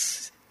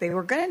 they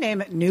were going to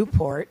name it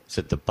Newport. Is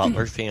it the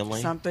Butler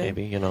family? Something.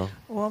 Maybe,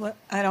 Well,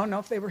 I don't know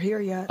if they were here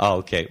yet. Oh,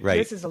 okay, right.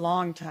 This is a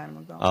long time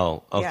ago.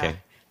 Oh, okay. Yeah.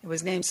 It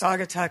was named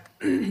Saugatuck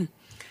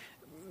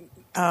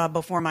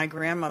before my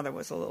grandmother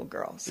was a little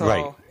girl. So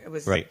right. it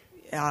was right.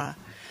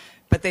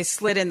 but they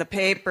slid in the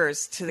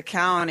papers to the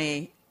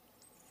county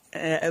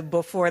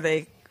before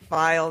they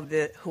filed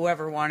it.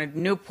 Whoever wanted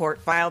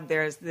Newport filed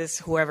theirs.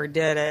 Whoever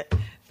did it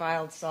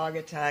filed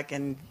Saugatuck,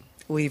 and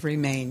we've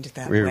remained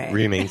that way.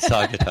 Remain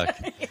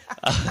Saugatuck. Yeah.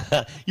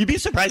 You'd be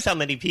surprised how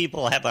many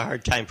people have a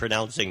hard time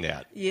pronouncing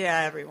that.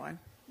 Yeah, everyone.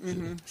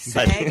 Mm-hmm.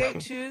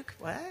 Saugatuck.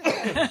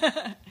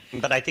 What?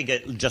 But I think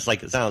it just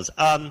like it sounds.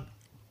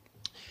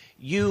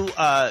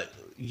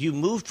 You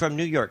moved from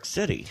New York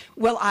City.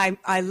 Well,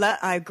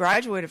 I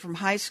graduated from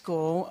high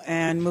school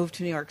and moved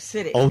to New York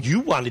City. Oh, you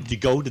wanted to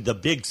go to the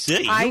big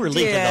city. You were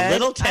leaving the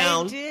little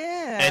town. I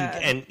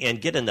did.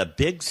 And get in the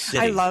big city.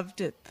 I loved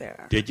it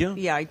there. Did you?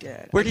 Yeah, I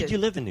did. Where did you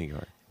live in New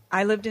York?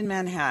 I lived in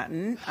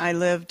Manhattan. I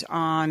lived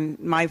on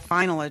my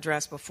final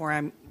address before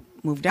I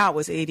moved out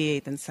was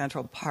 88th and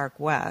Central Park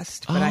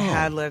West, but I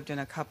had lived in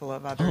a couple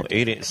of other.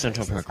 88th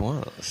Central Park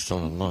West. Still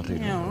a lot.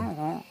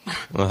 Yeah.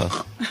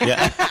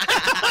 Yeah.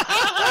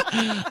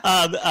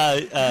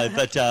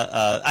 But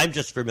I'm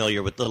just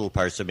familiar with little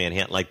parts of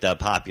Manhattan, like the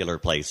popular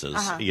places,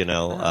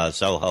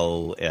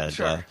 Soho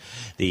and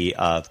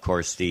of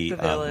course, the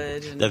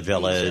Village,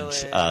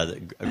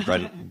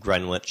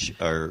 Greenwich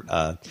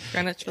or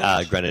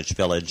Greenwich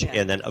Village,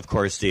 and then of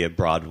course the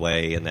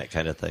Broadway and that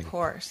kind of thing. Of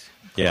course.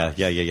 Yeah.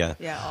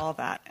 Yeah, all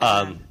that.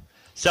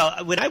 So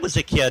when I was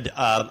a kid,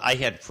 I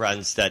had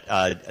friends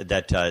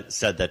that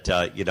said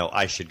that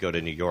I should go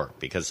to New York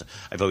because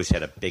I've always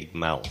had a big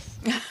mouth.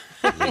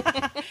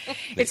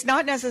 It's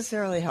not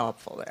necessarily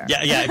helpful there.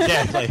 Yeah,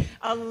 exactly.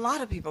 A lot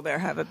of people there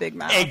have a big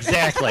mouth.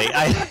 Exactly.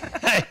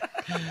 But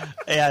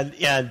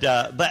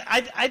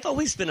I've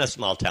always been a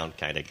small town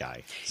kind of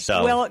guy.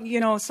 So well,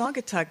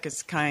 Saugatuck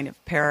is kind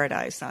of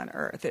paradise on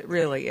earth. It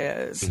really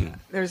is. Mm-hmm.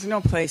 There's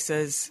no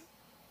places.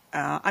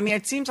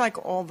 It seems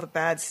like all the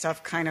bad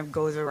stuff kind of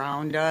goes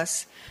around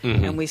us,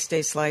 mm-hmm. and we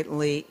stay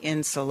slightly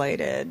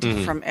insulated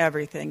mm-hmm. from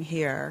everything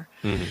here.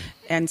 Mm-hmm.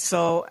 And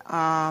so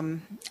I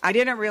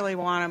didn't really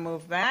want to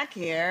move back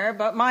here,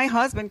 but my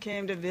husband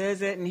came to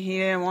visit, and he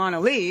didn't want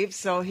to leave,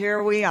 so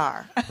here we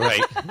are.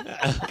 Right.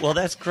 Well,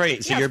 that's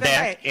great. So you're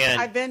back. Right.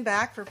 And I've been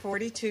back for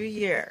 42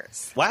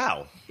 years.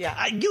 Wow.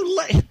 Yeah. You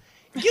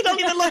don't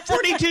even look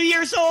 42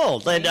 years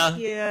old. And,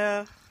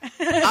 yeah.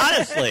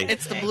 Honestly,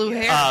 it's the blue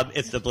hair.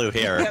 It's the blue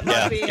hair.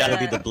 Yeah, gotta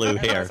be the blue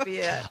hair. Must be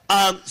it.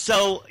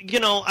 So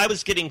I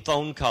was getting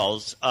phone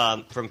calls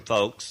from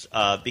folks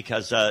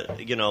because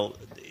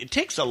it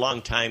takes a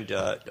long time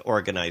to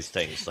organize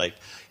things. Like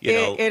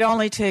it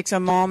only takes a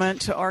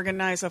moment to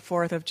organize a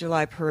 4th of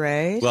July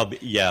parade. Well,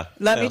 yeah.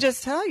 Let me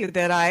just tell you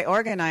that I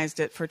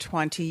organized it for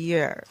 20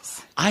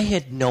 years. I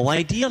had no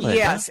idea, Linda.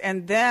 Yes,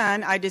 and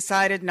then I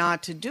decided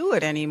not to do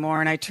it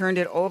anymore, and I turned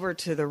it over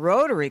to the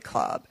Rotary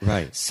Club.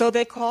 Right. So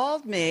they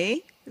called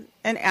me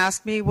and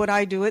asked me would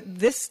I do it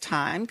this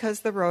time because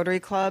the Rotary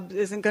Club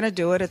isn't going to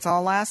do it. It's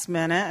all last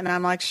minute. And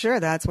I'm like, sure,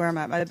 that's where I'm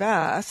at my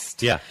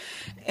best. Yeah.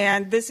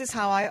 And this is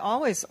how I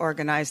always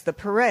organize the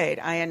parade.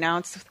 I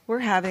announce we're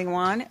having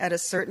one at a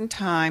certain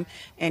time.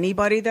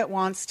 Anybody that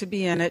wants to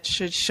be in it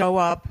should show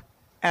up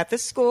at the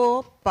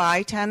school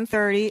by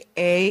 10:30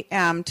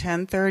 a.m.,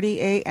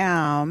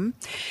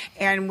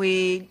 and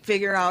we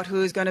figure out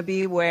who's going to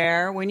be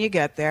where when you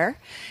get there.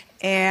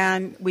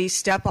 And we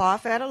step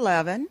off at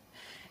 11.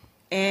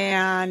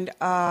 And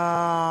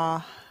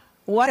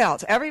what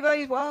else?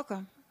 Everybody's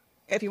welcome.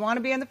 If you want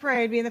to be in the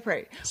parade, be in the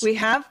parade.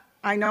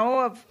 I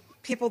know of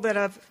people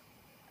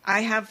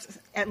I have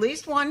at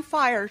least one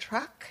fire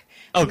truck.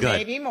 Oh, good.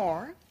 Maybe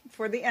more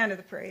for the end of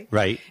the parade.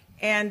 Right.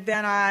 And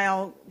then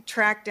I'll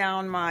track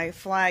down my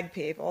flag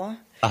people.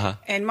 Uh-huh.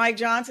 And Mike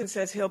Johnson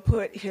says he'll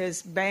put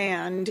his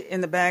band in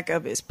the back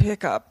of his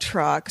pickup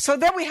truck. So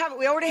then we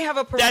already have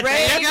a parade, even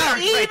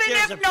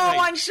if no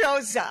one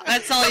shows up.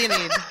 That's all you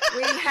need.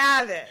 We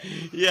have it.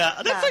 Yeah,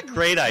 that's a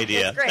great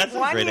idea. It's great. That's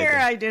One great year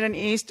idea. I did an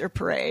Easter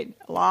parade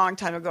a long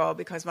time ago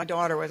because my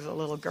daughter was a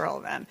little girl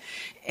then.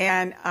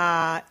 And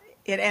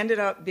it ended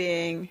up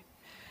being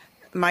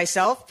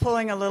myself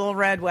pulling a little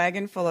red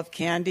wagon full of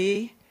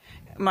candy,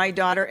 my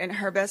daughter and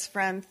her best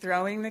friend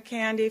throwing the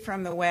candy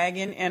from the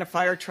wagon, and a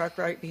fire truck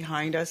right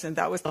behind us, and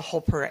that was the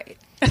whole parade.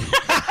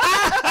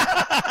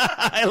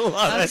 I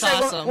love That's it.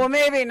 awesome. Well,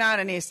 maybe not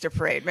an Easter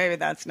parade. Maybe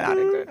that's not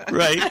a good one.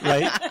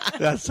 Right.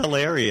 That's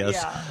hilarious.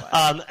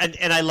 Yeah.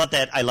 And I love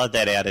that. I love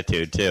that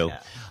attitude too. Yeah.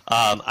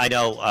 I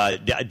know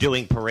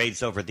doing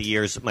parades over the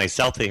years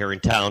myself here in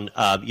town.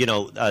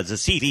 The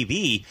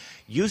CVB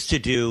used to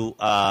do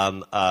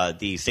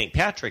the St.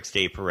 Patrick's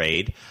Day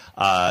parade,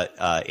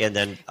 and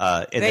then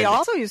they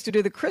also used to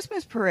do the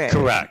Christmas parade.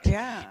 Correct.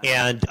 Yeah.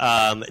 And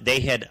they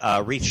had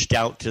reached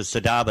out to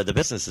SADABA, the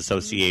Business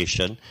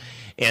Association,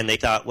 and they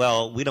thought,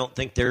 well, we don't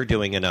think they're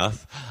doing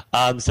enough,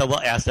 so we'll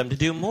ask them to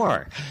do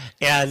more.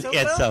 And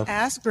so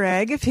ask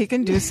Greg if he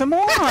can do some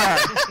more.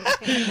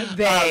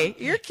 They.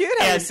 You're cute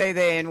how you say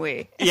they and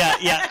we.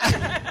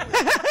 Yeah.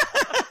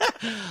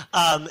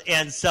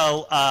 And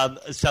so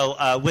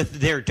with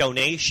their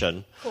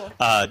donation, Cool.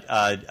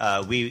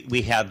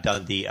 we have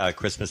done the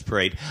Christmas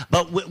parade.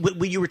 But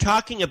when you were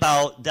talking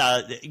about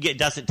it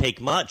doesn't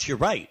take much, you're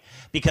right.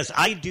 Because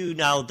I do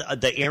now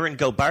the Aaron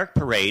Go Bark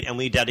parade, and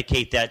we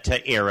dedicate that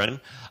to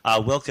Aaron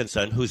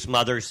Wilkinson, whose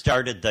mother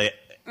started the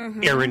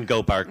Aaron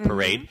Go Bark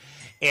parade.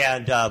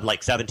 And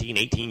like 17,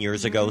 18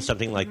 years ago,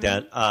 something like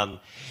that.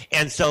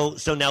 And so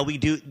now we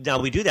do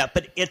that.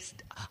 But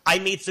I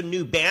made some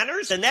new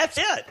banners, and that's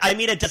it. I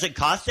mean, it doesn't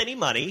cost any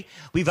money.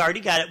 We've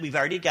already got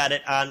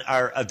it on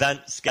our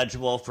event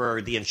schedule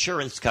for the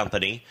insurance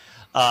company.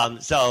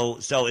 So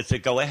it's a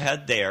go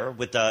ahead there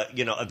with the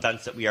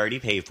events that we already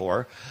pay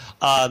for.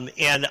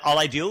 And all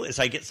I do is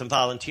I get some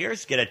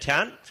volunteers, get a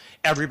tent.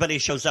 Everybody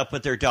shows up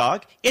with their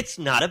dog. It's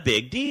not a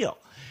big deal.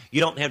 You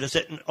don't have to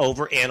sit and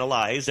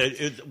overanalyze.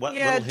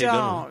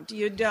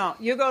 You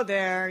don't. You go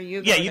there.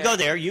 You go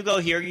there. You go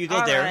here. You go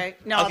All there.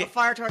 Right. No, okay. the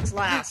fire trucks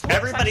last.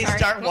 Everybody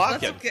start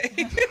walking.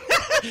 Okay.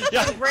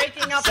 Yeah.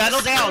 Breaking up Settle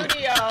the down.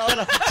 studio.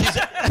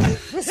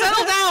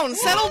 Settle down.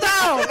 Settle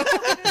down.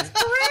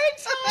 Parade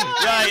time.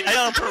 Right, I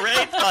know,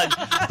 parade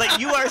fun. But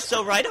you are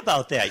so right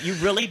about that. You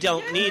really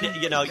don't need it.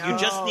 You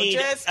just need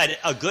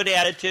a good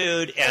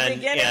attitude and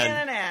beginning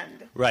and an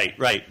end. Right.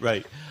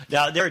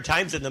 Now, there are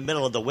times in the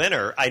middle of the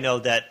winter, I know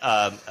that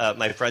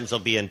my friends will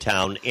be in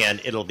town, and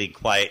it'll be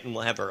quiet, and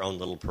we'll have our own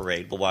little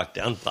parade. We'll walk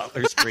down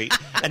Butler Street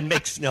and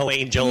make snow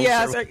angels.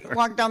 Yes,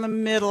 walk down the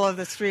middle of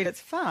the street.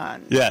 It's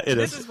fun. Yeah, it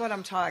is. This is what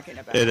I'm talking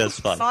about. It is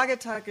fun.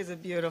 Saugatuck is a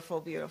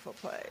beautiful, beautiful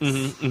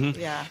place.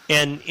 Yeah.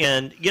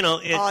 And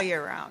all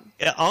year round.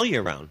 All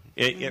year round.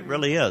 It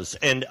really is.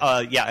 And,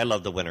 I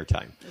love the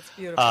wintertime. It's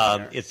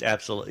beautiful. It's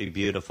absolutely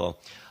beautiful.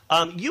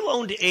 You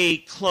owned a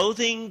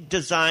clothing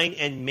design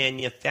and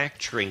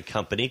manufacturing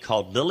company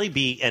called Lily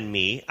Bee and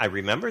Me. I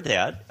remember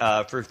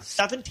that for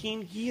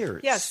 17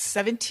 years. Yes,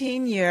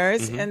 17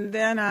 years. And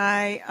then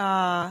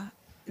I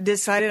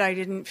decided I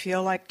didn't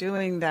feel like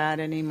doing that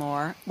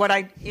anymore.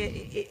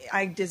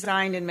 I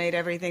designed and made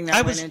everything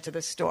that went into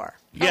the store.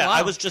 Yeah, Oh, wow.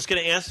 I was just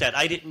going to ask that.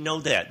 I didn't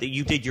know that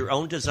you did your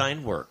own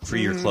design work for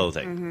your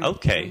clothing.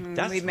 Okay,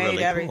 that's we made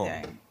really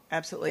everything, cool.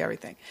 Absolutely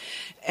everything.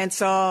 And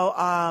so,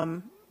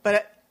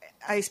 but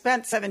I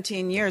spent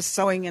 17 years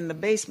sewing in the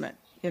basement.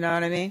 You know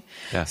what I mean?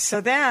 Yeah.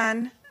 So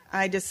then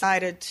I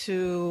decided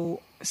to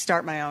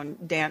start my own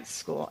dance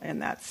school in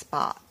that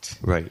spot.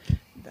 Right.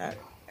 That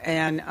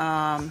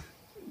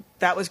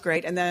was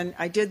great. And then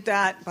I did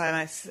that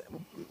by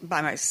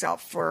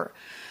myself for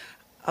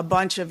a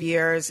bunch of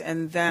years.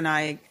 And then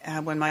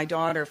when my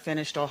daughter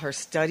finished all her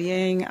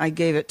studying, I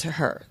gave it to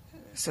her.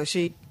 So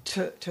she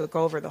took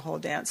over the whole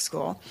dance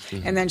school.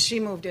 And then she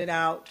moved it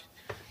out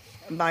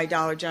by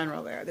Dollar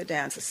General there, the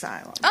Dance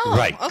Asylum. Oh,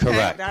 Right, okay.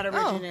 correct. That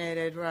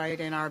originated right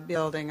in our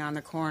building on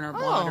the corner of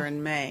Water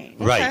and Main.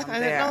 Right. Okay, I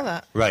didn't know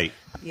that. Right.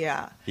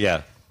 Yeah.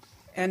 Yeah.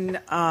 And,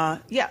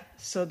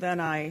 so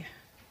then I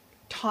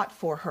taught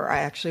for her. I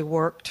actually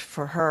worked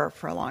for her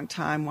for a long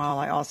time while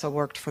I also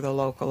worked for the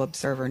local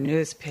Observer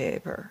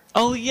newspaper.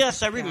 Oh,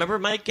 yes, I remember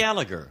Mike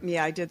Gallagher.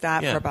 Yeah, I did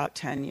that Yeah. for about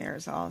 10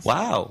 years also.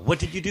 Wow. What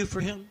did you do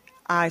for him?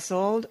 I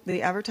sold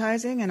the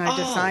advertising and I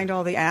designed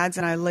all the ads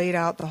and I laid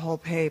out the whole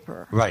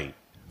paper. Right.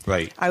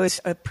 I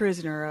was a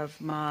prisoner of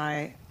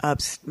my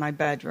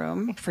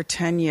bedroom for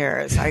 10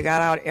 years. I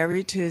got out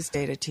every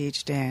Tuesday to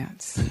teach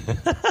dance.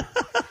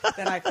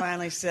 Then I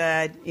finally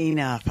said,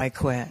 enough, I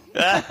quit.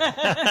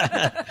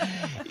 I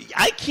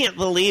can't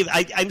believe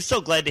I'm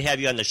so glad to have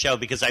you on the show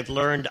because I've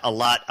learned a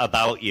lot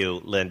about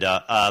you,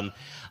 Linda.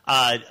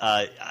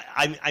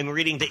 I'm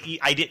reading that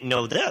I didn't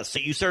know this,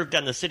 that you served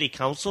on the city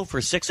council for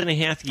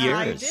 6.5 years.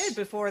 I did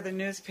before the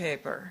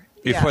newspaper.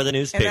 Before the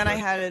newspaper. And then I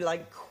had to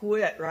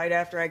quit right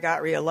after I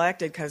got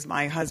reelected because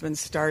my husband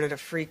started a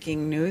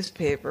freaking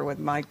newspaper with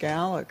Mike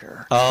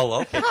Gallagher.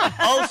 Oh, okay.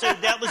 Oh, so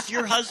that was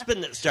your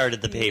husband that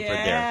started the paper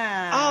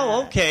there.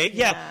 Oh, okay.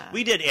 Yeah.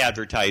 We did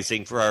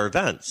advertising for our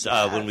events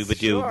when we would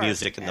do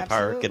music in the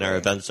park and our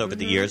events over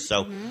the years.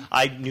 So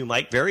I knew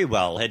Mike very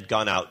well, had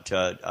gone out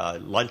to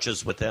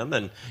lunches with him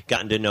and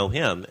gotten to know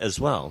him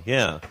as well.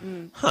 Yeah.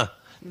 Huh.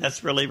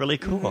 That's really, really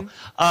cool.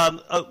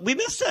 We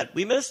missed it.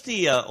 We missed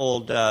the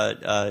old.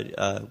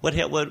 What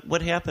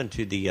happened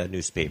to the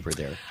newspaper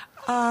there?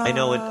 I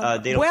know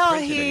they don't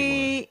print it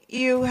anymore.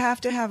 You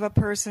have to have a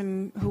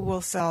person who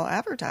will sell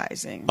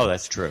advertising. Oh,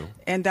 that's true.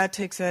 And that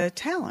takes a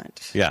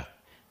talent. Yeah.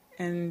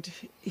 And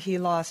he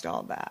lost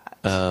all that.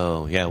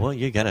 Oh, yeah. Well,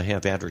 you got to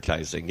have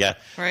advertising. Yeah.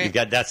 Right.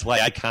 That's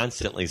why I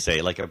constantly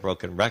say, like a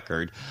broken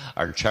record,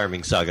 our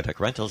charming Saugatuck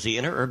Rentals, the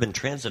Interurban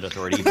Transit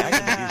Authority, back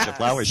in the Fuchsia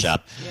Flower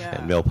Shop,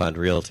 and Mill Pond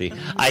Realty.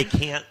 I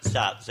can't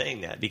stop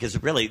saying that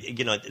because really,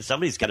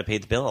 somebody's got to pay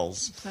the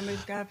bills.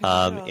 Somebody's got to pay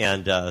the bills.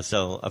 And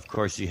so, of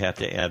course, you have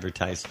to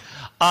advertise.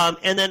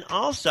 And then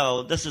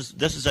also, this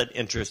is an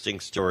interesting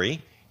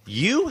story.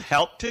 You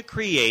helped to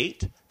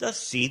create the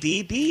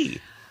CVB.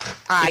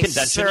 I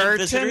Convention and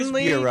Visitors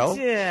certainly Bureau.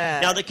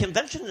 did. Now, the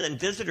Convention and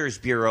Visitors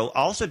Bureau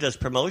also does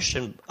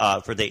promotion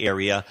for the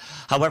area.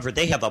 However,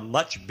 they have a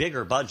much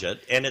bigger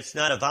budget, and it's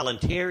not a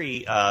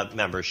voluntary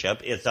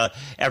membership. It's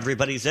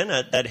everybody's in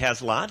it that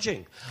has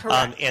lodging.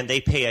 And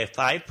they pay a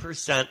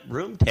 5%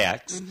 room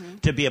tax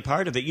to be a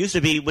part of it. Used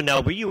to be,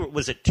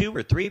 was it 2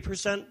 or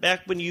 3%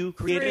 back when you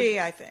created it? 3,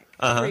 I think.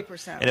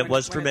 3%. And it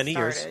was for when many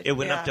years. started. It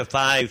went up to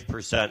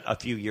 5% a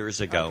few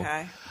years ago.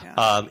 Okay.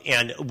 Yeah.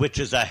 And which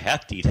is a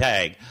hefty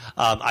tag.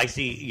 I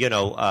see,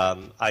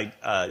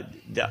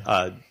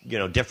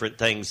 different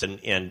things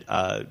in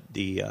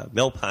the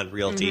Mill Pond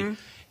Realty,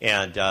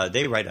 and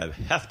they write a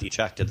hefty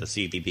check to the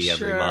CVB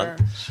every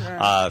month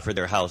for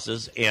their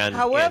houses.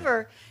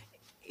 However,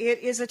 it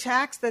is a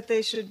tax that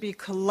they should be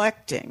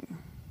collecting.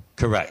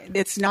 Correct.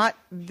 It's not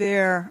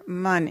their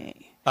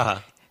money. Uh-huh.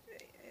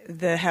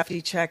 The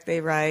hefty check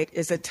they write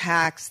is a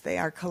tax they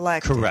are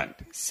collecting.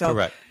 Correct. So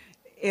Correct.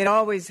 It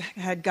always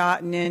had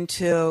gotten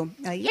into,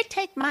 you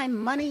take my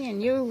money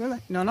and you...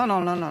 No.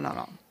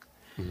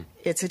 Mm-hmm.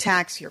 It's a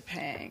tax you're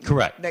paying.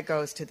 Correct. That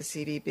goes to the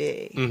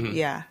CVB. Mm-hmm.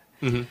 Yeah.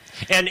 Mm-hmm.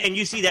 And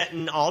you see that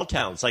in all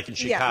towns, like in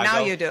Chicago. Yeah,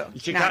 now you do.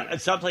 In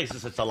some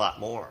places, it's a lot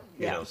more.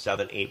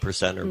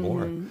 7-8% or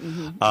more.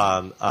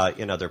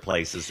 In other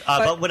places,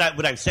 but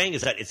what I'm saying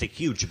is that it's a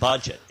huge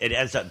budget. It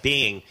ends up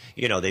being,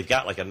 they've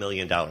got like $1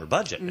 million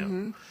budget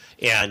now,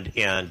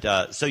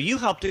 and so you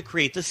helped to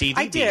create the CVB.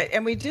 I did,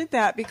 and we did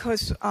that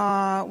because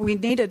we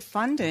needed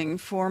funding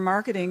for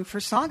marketing for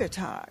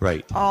Saugatuck.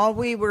 Right. All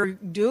we were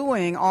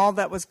doing, all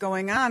that was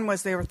going on,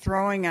 was they were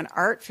throwing an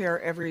art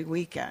fair every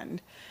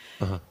weekend.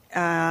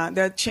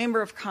 The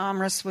Chamber of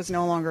Commerce was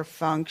no longer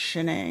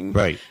functioning.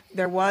 Right.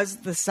 There was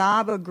the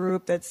Saba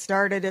group that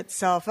started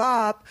itself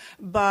up,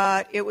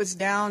 but it was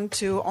down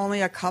to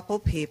only a couple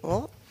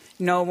people.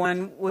 No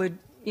one would,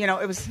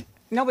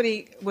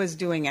 nobody was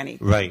doing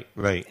anything.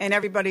 Right. And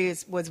everybody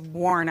was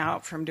worn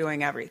out from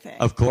doing everything.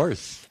 Of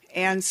course.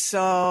 And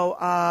so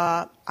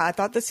I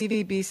thought the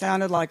CVB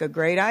sounded like a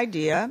great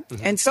idea.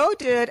 And so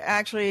did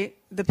actually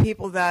the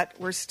people that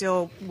were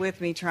still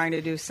with me trying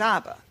to do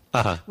Saba.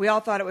 We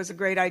all thought it was a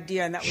great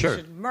idea and that we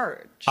should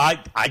merge.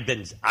 I've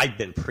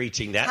been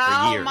preaching that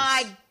for years. Oh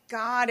my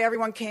God!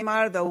 Everyone came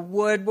out of the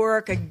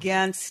woodwork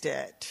against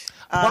it.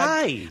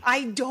 Why?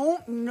 I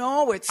don't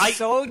know. It's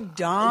so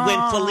dumb.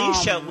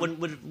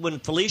 When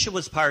Felicia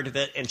was part of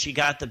it, and she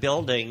got the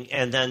building,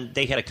 and then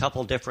they had a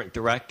couple different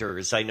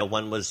directors. I know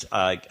one was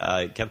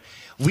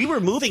we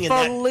were moving in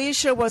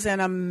Felicia was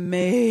an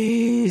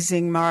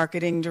amazing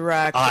marketing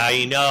director.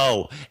 I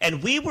know,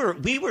 and we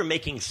were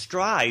making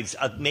strides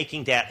of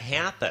making that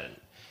happen.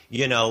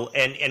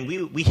 And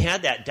we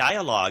had that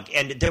dialogue,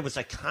 and there was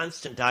a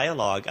constant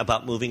dialogue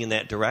about moving in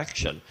that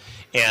direction.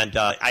 And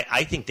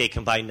I think they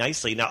combine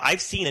nicely. Now,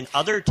 I've seen in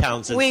other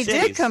towns and cities. We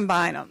did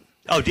combine them.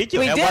 Oh, did you?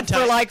 We At did one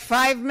time? for like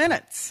 5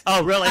 minutes.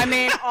 Oh, really? I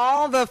mean,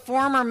 all the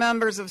former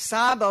members of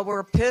Saba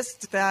were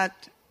pissed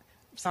that...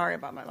 Sorry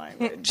about my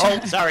language. Oh,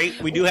 sorry.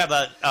 We do have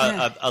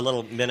a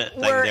little minute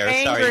thing We're there.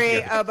 angry Sorry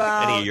if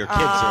about, any of your kids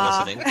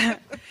are listening. I'm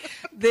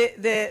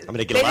going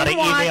to get a lot of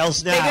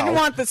emails now. They didn't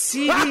want the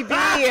CVB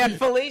and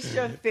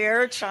Felicia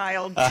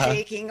Fairchild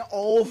taking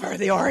over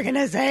the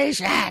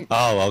organization.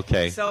 Oh,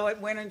 okay. So it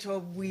went into a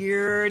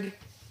weird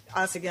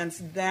us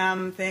against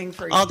them thing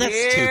for years. Oh,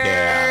 that's too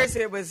bad.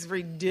 It was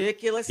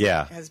ridiculous.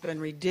 Yeah. It has been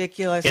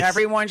ridiculous.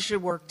 Everyone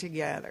should work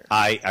together.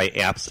 I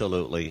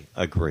absolutely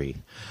agree.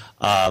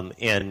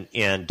 And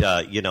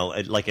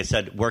like I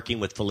said,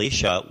 working with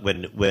Felicia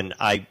when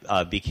I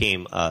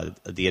became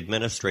the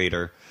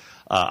administrator,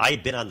 I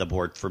had been on the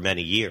board for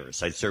many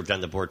years. I served on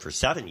the board for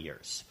 7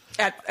 years.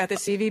 At the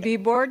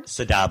CVB board?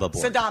 Sadaba board.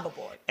 Sadaba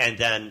board. And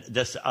then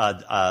this,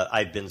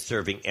 I've been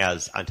serving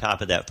on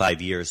top of that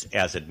 5 years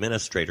as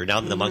administrator. Now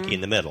I'm the monkey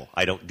in the middle.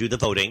 I don't do the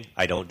voting.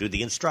 I don't do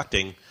the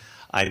instructing.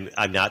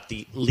 I'm not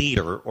the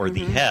leader or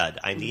the head.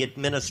 I'm the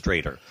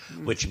administrator,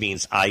 which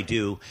means I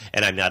do,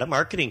 and I'm not a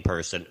marketing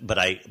person, but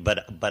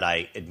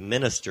I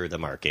administer the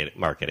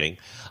marketing.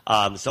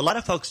 So a lot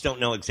of folks don't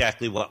know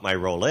exactly what my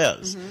role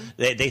is.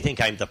 They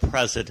think I'm the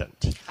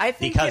president.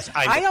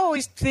 I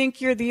always think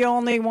you're the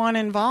only one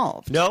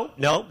involved. No.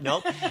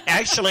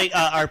 Actually,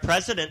 our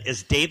president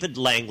is David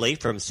Langley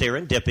from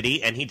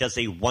Serendipity, and he does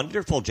a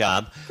wonderful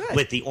job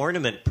with the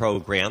ornament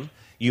program.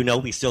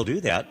 We still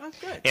do that. Oh,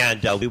 good.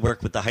 And we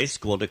work with the high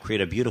school to create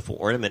a beautiful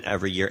ornament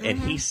every year, and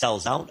he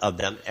sells out of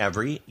them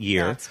every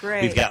year. That's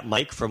great. We've got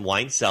Mike from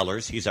Wine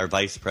Cellars. He's our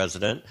vice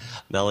president.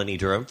 Melanie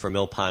Durham from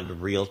Mill Pond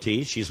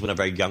Realty. She's one of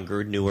our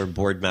younger, newer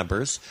board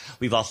members.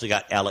 We've also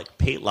got Alec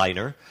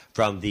Pateliner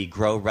from the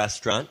Grow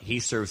Restaurant. He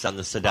serves on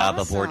the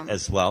Sadaba board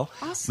as well.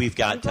 Awesome. We've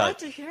got I'm glad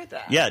to hear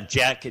that. Yeah,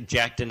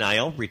 Jack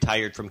Denial,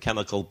 retired from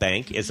Chemical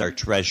Bank, is our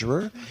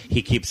treasurer.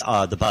 He keeps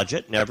the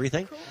budget and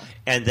everything. Cool.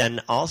 And then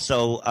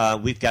also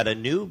we've we've got a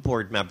new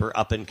board member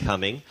up and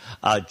coming.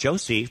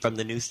 Josie from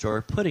the new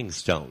store Pudding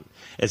Stone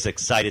is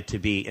excited to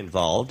be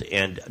involved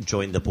and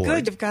join the board.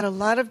 Good. You've got a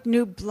lot of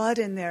new blood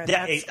in there.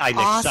 That's I'm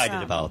awesome.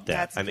 excited about that.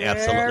 That's I'm very,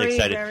 absolutely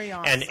excited. Very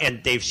awesome.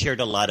 And they've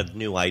shared a lot of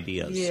new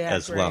ideas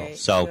as great. well.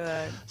 So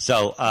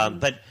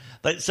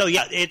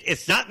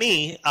it's not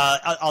me.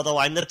 Although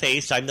I'm the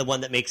face, I'm the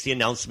one that makes the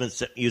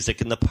announcements at Music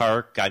in the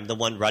Park. I'm the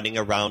one running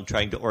around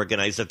trying to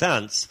organize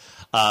events.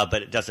 But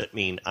it doesn't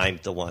mean I'm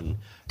the one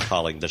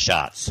calling the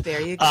shots.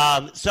 There you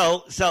go.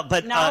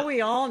 But now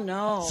we all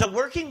know. So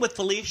working with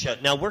Felicia,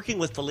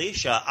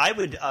 I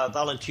would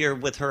volunteer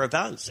with her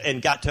events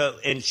and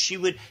she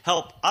would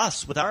help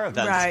us with our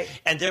events. Right.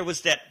 And there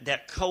was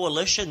that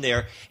coalition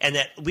there, and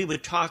that we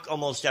would talk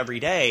almost every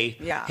day.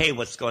 Yeah. Hey,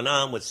 what's going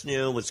on? What's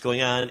new? What's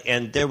going on?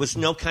 And there was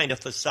no kind of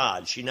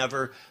facade. She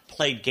never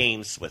played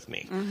games with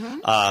me.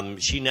 Mm-hmm.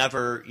 She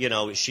never,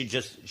 she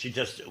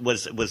just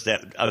was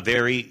that a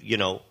very,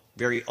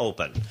 very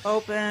open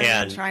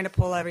and trying to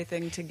pull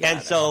everything together.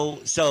 And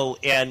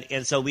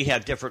so we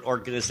have different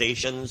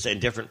organizations and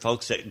different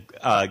folks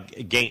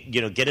that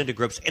get into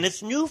groups, and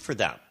it's new for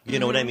them. You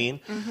know what I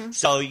mean? Mm-hmm.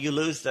 So you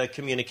lose the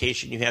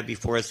communication you had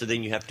before, so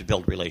then you have to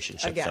build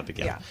relationships up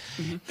again. Yeah.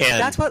 Mm-hmm. And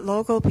that's what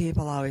local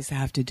people always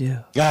have to do.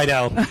 I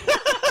know.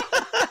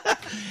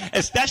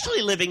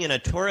 Especially living in a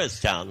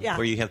tourist town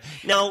where you have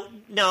now.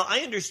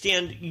 I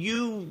understand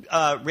you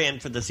ran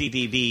for the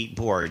CVB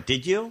board.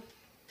 Did you?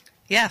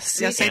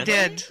 Yes, I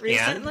did.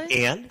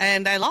 Recently?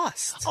 And I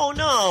lost. Oh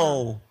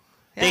no!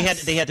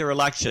 Yes. They had their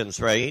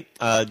elections, right?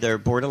 Their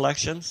board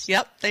elections.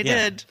 Yep, they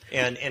did.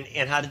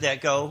 And how did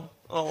that go?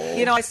 Oh,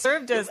 I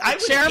served as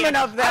the chairman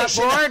of that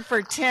board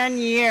for 10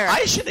 years.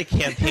 I should have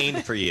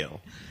campaigned for you.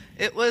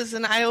 It was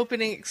an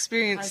eye-opening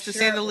experience, to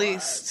say the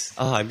least.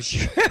 Oh, I'm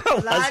sure it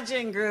was.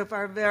 Lodging group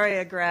are very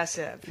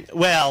aggressive.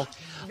 Well,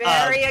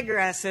 very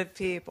aggressive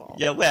people.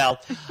 Yeah,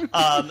 well,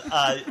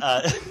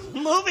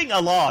 moving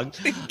along,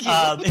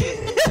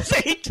 it's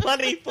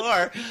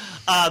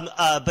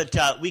 8:24,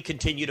 but we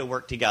continue to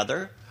work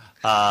together.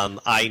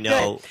 I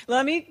know. Good.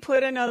 Let me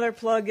put another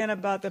plug in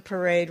about the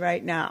parade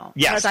right now.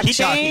 Yes, keep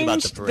talking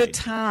about the parade. The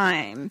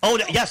time. Oh,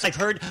 yes, I've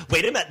heard.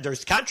 Wait a minute.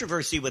 There's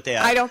controversy with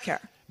that. I don't care.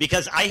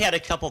 Because I had a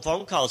couple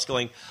phone calls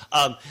going,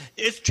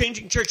 it's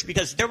changing church,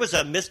 because there was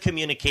a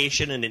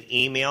miscommunication in an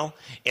email.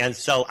 And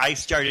so I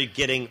started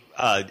getting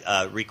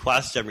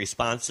requests and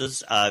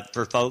responses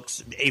for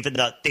folks, even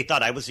though they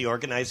thought I was the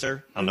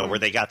organizer. I don't know where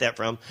they got that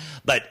from.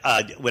 But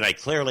when I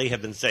clearly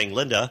have been saying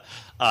Linda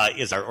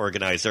is our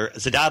organizer,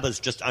 Zadaba's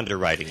just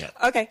underwriting it.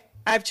 Okay.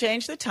 I've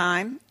changed the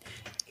time.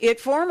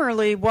 It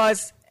formerly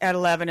was at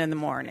 11 in the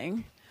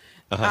morning.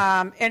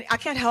 And I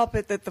can't help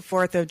it that the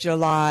 4th of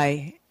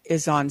July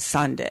is on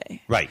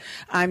Sunday. Right.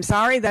 I'm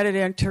sorry that it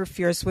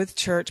interferes with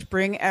church.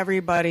 Bring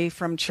everybody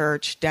from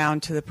church down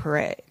to the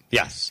parade.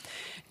 Yes.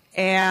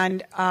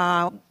 And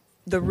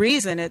the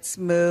reason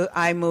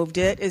I moved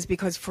it is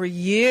because for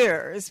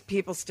years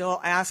people still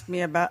ask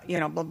me about,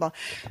 blah, blah.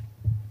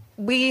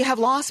 We have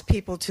lost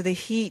people to the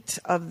heat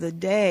of the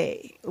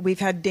day. We've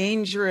had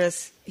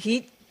dangerous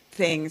heat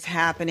things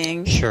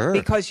happening. Sure.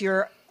 Because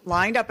you're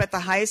lined up at the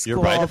high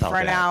school for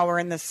an hour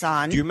in the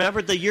sun. Do you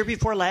remember the year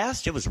before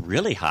last? It was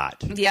really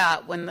hot. Yeah,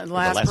 when the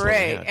last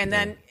parade. And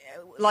then,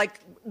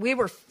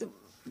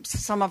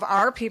 some of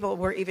our people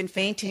were even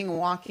fainting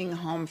walking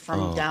home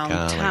from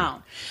downtown.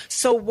 Golly.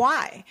 So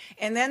why?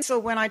 And then, so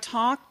when I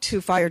talked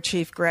to Fire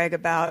Chief Greg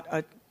about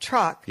a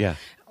truck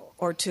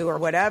or two or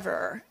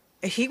whatever,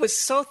 he was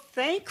so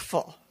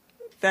thankful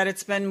that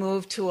it's been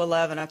moved to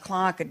 11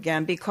 o'clock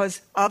again,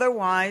 because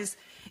otherwise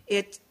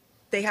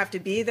they have to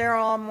be there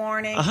all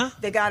morning.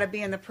 They got to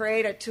be in the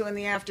parade at 2 in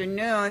the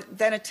afternoon.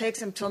 Then it takes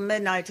them till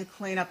midnight to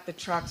clean up the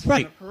trucks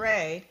from the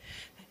parade.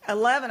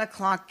 11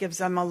 o'clock gives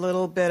them a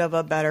little bit of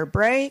a better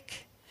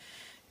break.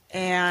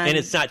 And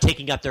it's not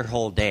taking up their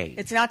whole day.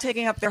 It's not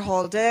taking up their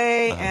whole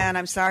day. And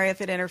I'm sorry if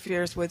it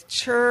interferes with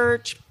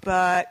church,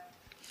 but...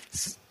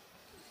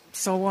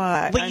 So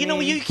what? But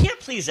you can't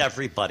please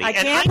everybody. I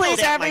can't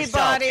please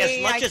everybody.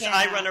 As much as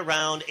I run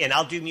around and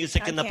I'll do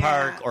music in the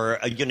park, or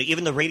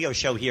even the radio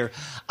show here,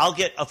 I'll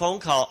get a phone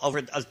call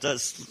over the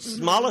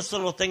smallest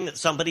little thing that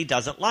somebody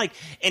doesn't like,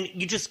 and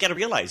you just got to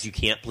realize you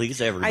can't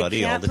please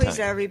everybody all the time. I can't please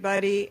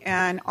everybody,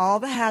 and all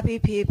the happy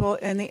people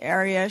in the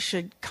area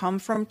should come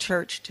from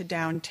church to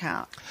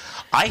downtown.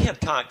 I have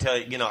talked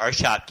to our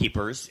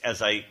shopkeepers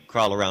as I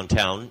crawl around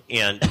town,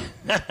 and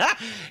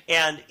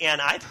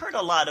and I've heard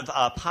a lot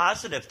of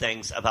positive things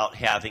about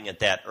having it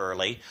that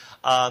early.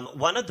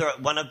 One of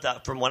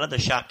the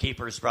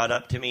shopkeepers brought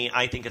up to me,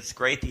 I think it's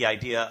great, the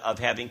idea of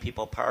having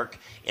people park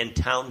in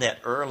town that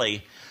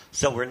early,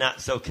 so we're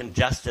not so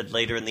congested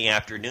later in the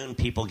afternoon,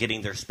 people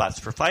getting their spots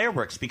for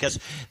fireworks, because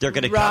they're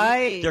going to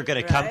come. They're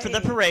going to come for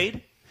the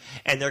parade.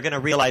 And they're going to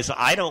realize,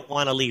 I don't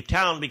want to leave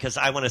town because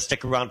I want to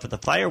stick around for the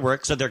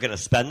fireworks. So they're going to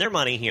spend their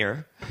money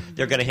here.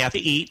 They're going to have to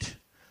eat.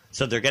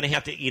 So they're going to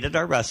have to eat at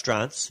our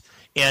restaurants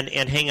and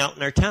hang out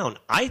in our town.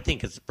 I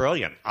think it's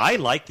brilliant. I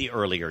like the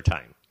earlier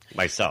time.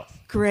 myself.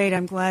 Great.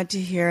 I'm glad to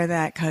hear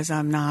that because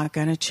I'm not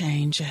going to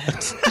change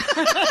it.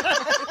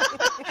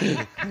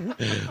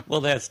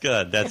 Well, that's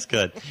good. That's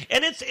good.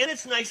 And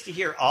it's nice to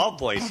hear all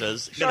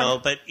voices, you know,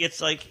 but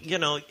it's like, you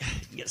know,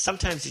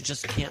 sometimes you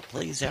just can't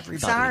please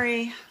everybody.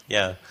 Sorry.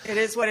 Yeah. It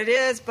is what it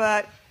is,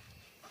 but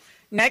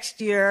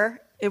next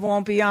year it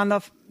won't be on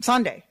the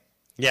Sunday.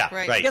 Yeah,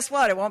 right. Guess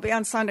what? It won't be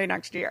on Sunday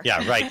next year.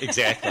 Yeah, right,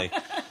 exactly.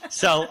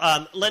 So,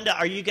 Linda,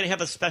 are you going to have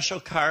a special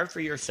car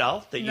for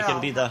yourself that you can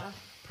be the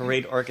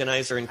parade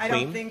organizer and queen?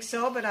 I don't think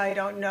so, but I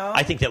don't know.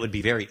 I think that would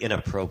be very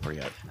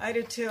inappropriate. I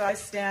do too. I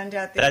stand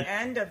at the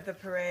end of the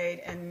parade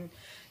and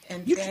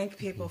thank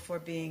people for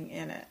being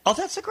in it. Oh,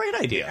 that's a great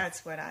idea.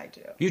 That's what I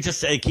do. You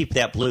just keep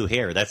that blue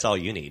hair. That's all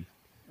you need.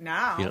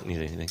 Now. You don't need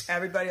anything.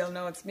 Everybody will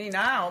know it's me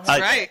now.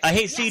 Right.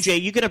 Hey,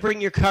 CJ, you going to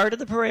bring your car to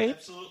the parade?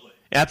 Absolutely.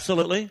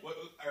 Absolutely. What,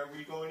 are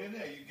we going in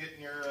there? Are you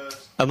getting your...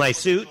 My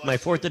suit, my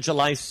 4th of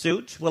July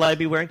suit, will I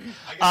be wearing?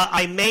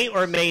 I may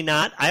or may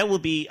not. I will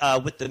be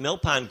with the Mill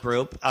Pond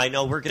group. I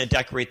know we're going to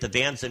decorate the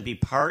vans and be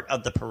part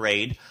of the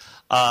parade.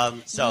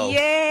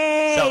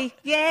 Yay!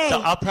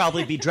 So I'll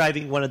probably be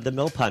driving one of the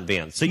Mill Pond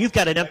vans. So you've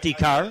got an empty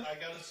car. I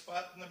got a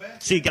spot in the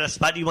back. So you got a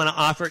spot. Do you want to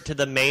offer it to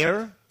the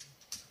mayor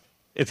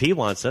if he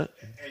wants it?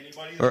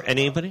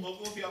 Anybody?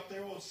 We'll be up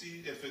there. We'll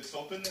see if it's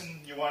open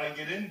and you want to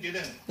get in, get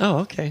in. Oh,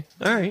 okay.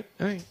 All right.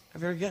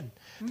 Very good.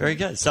 Very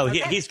good. So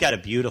he's got a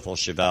beautiful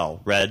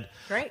Chevelle, red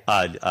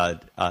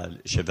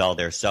Chevelle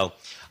there. So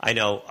I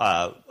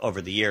know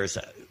over the years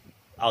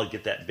I'll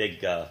get that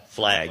big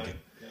flag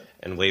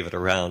and wave it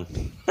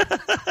around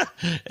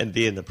and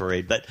be in the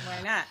parade. But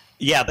why not?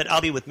 Yeah, but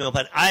I'll be with Mill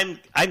Pond.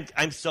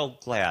 I'm so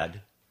glad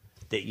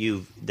that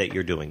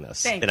you're doing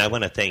this, and I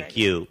want to thank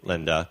you,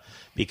 Linda,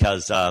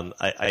 because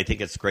I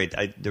think it's great.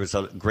 There's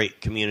a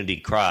great community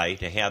cry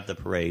to have the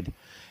parade.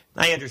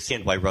 I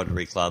understand why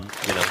Rotary Club,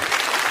 you know.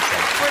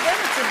 For them,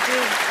 it's a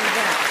big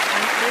event.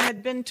 And they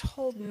had been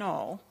told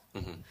no.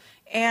 Mm-hmm.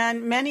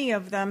 And many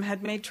of them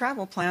had made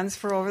travel plans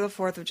for over the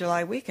 4th of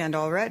July weekend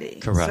already.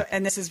 Correct.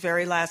 And this is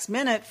very last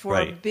minute for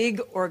a big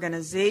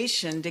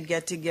organization to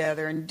get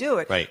together and do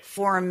it. Right.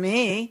 For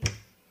me,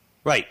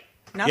 nothing.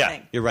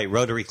 Yeah, you're right.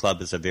 Rotary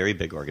Club is a very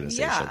big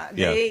organization.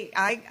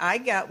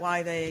 I get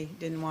why they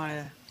didn't want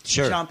to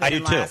jump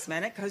in last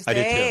minute because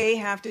they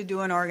have to do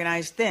an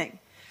organized thing.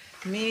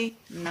 Me,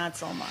 not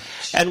so much.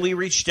 And we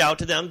reached out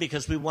to them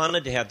because we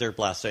wanted to have their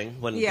blessing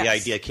when the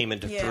idea came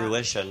into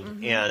fruition.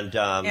 Mm-hmm.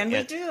 And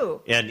we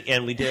do.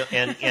 And we do.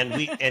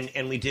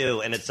 And we do.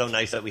 And it's so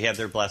nice that we have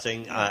their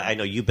blessing. I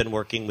know you've been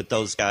working with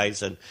those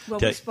guys and to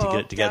get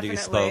it together. Definitely. You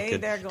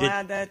spoke. They're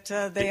glad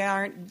that they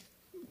aren't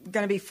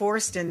going to be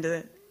forced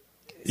into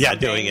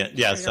doing it.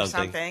 Yeah,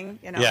 something.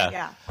 You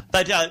know,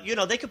 But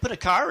they could put a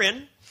car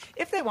in.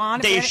 If they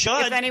want. They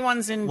should. If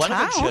anyone's in One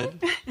town. Of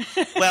them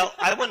should. Well,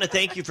 I want to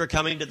thank you for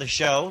coming to the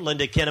show,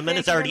 Linda Kinnaman.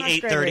 It's already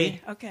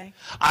 8:30. Okay.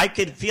 I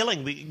could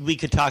feeling we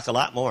could talk a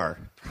lot more.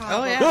 Probably.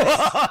 Oh,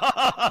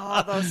 yeah.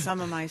 Although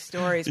some of my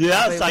stories.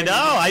 Yes, I know.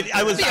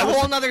 I was. It'd be a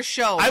whole nother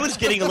show. I was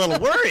getting a little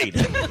worried.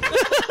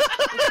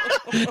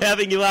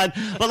 Having you on.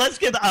 Well, let's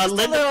give Linda a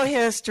little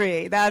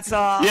history. That's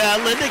all. Yeah,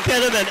 Linda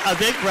Kinnaman, a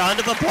big round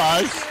of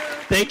applause.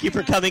 Thank you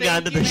for coming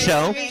on to the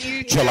show.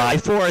 July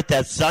 4th,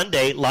 that's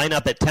Sunday. Line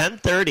up at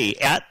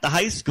 10:30 at the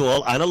high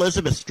school on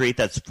Elizabeth Street.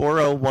 That's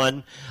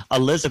 401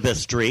 Elizabeth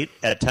Street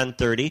at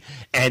 10:30.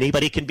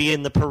 Anybody can be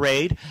in the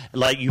parade.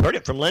 Like you heard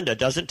it from Linda,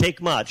 doesn't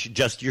take much,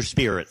 just your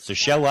spirit. So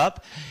show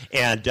up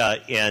and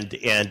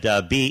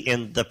be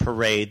in the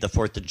parade. The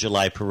 4th of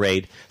July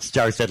parade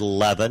starts at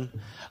 11.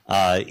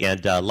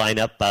 And line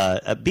up,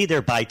 be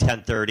there by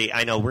 10:30.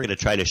 I know we're going to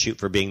try to shoot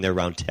for being there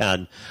around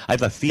 10. I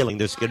have a feeling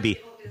there's going to be...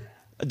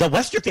 The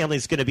Wester family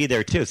is going to be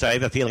there, too, so I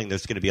have a feeling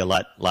there's going to be a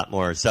lot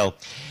more. So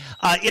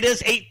it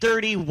is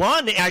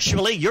 8:31,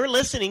 actually. You're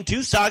listening to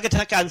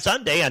Saugatuck on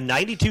Sunday on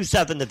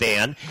 92.7 The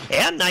Van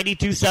and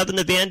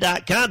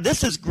 92.7thevan.com.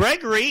 This is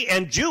Gregory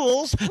and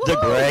Jules, the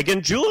Greg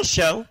and Jules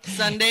Show.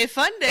 Sunday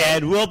Fun Day.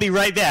 And we'll be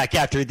right back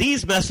after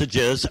these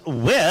messages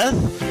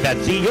with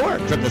Betsy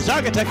York from the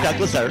Saugatuck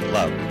Douglas Art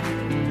Club.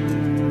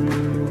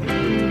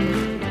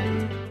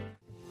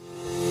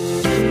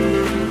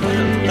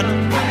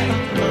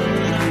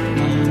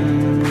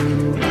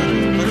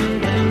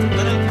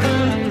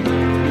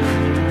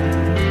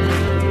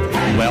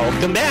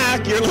 Welcome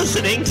back. You're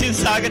listening to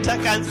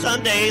Saugatuck on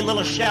Sunday. A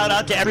little shout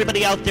out to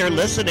everybody out there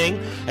listening.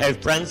 I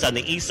have friends on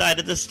the east side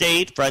of the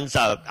state, friends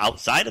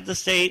outside of the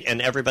state, and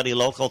everybody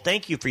local.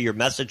 Thank you for your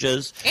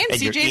messages. And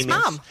CJ's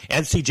mom.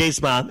 And CJ's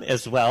mom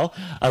as well.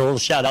 A little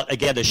shout out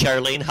again to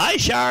Charlene. Hi,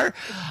 Char.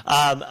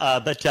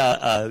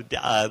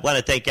 I want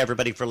to thank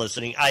everybody for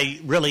listening. I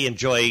really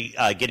enjoy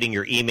getting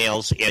your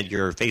emails and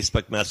your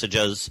Facebook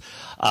messages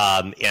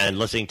and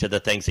listening to the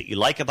things that you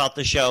like about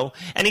the show.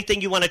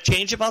 Anything you want to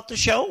change about the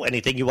show?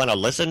 Anything you want to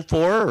listen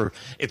for, or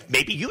if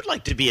maybe you'd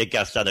like to be a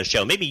guest on the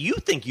show, maybe you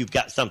think you've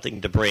got something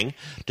to bring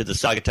to the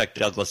Saugatuck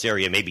Douglas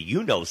area, maybe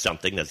you know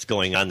something that's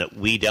going on that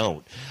we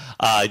don't.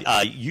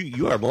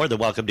 you are more than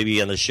welcome to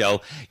be on the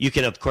show. You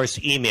can, of course,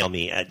 email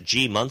me at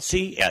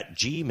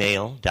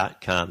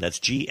gmuncey@gmail.com. That's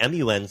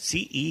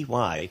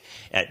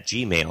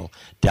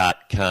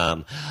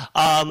gmuncey@gmail.com.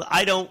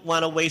 I don't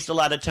want to waste a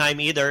lot of time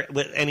either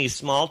with any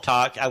small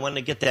talk. I want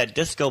to get that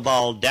disco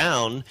ball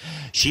down.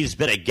 She's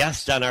been a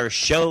guest on our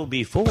show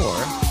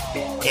before,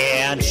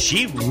 and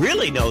she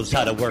really knows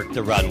how to work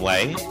the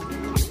runway.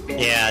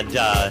 And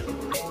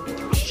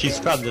she's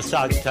from the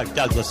Saugatuck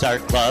Douglas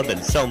Art Club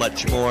and so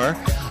much more.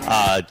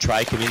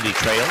 Tri-Community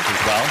Trails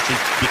as well. She's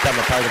become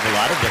a part of a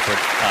lot of different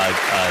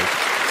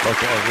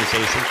local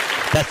organizations.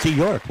 Betsy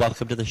York,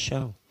 welcome to the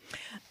show.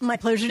 My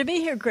pleasure to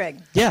be here,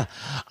 Greg. Yeah.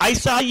 I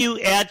saw you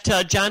at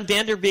John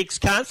Vanderbeek's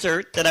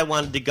concert that I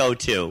wanted to go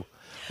to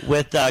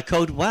with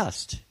Code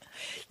West.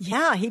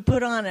 Yeah, he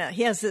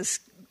has this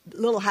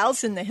little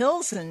house in the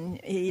hills, and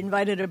he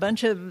invited a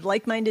bunch of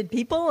like-minded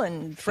people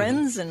and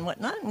friends and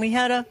whatnot, and we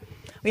had a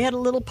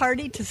little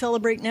party to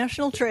celebrate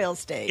National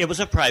Trails Day. It was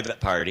a private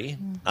party.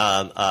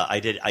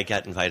 I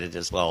got invited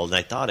as well, and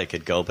I thought I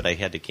could go, but I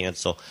had to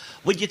cancel.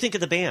 What did you think of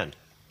the band?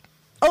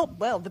 Oh,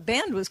 well, the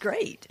band was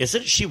great.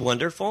 Isn't she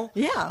wonderful?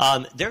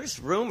 Yeah. There's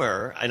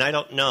rumor, and I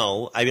don't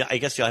know. I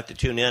guess you'll have to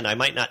tune in. I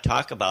might not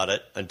talk about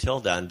it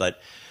until then,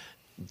 but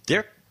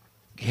there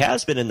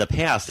has been in the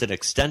past an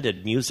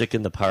extended music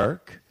in the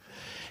park,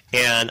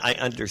 and I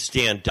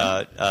understand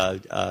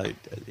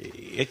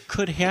it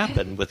could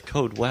happen with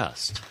Code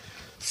West.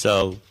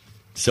 So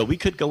we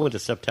could go into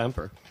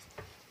September.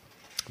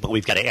 But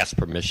we've got to ask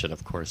permission,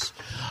 of course.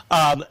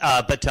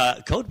 But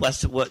Code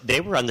West,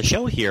 they were on the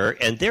show here,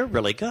 and they're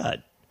really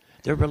good.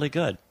 They're really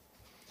good.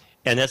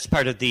 And that's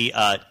part of the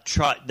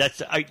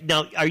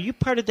now, are you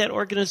part of that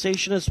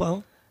organization as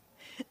well?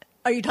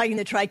 Are you talking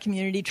the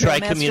Tri-Community Trail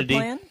Master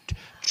Plan?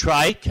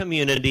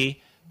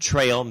 Tri-Community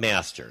Trail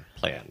Master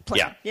Plan.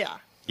 Yeah.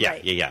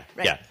 Right. Yeah.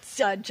 It's,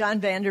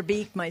 John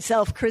Vanderbeek,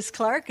 myself, Chris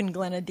Clark, and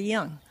Glenna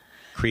DeYoung.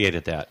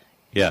 Created that.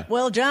 Yeah.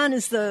 Well,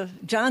 John's the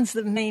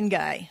main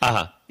guy.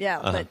 Uh-huh. Yeah,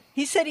 but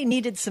he said he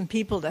needed some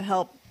people to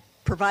help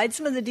provide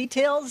some of the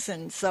details,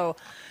 and so,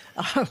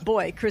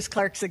 Chris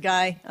Clark's a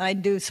guy. I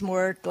do some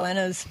work.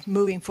 Glenna's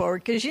moving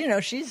forward because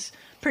she's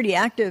pretty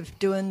active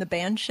doing the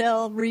band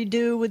shell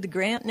redo with the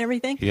grant and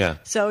everything. Yeah.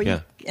 So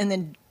and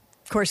then,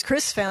 of course,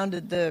 Chris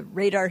founded the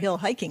Radar Hill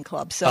Hiking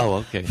Club.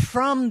 So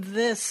from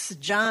this,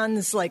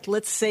 John's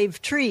let's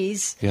save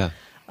trees. Yeah.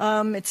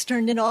 It's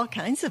turned into all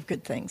kinds of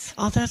good things.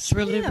 Oh, that's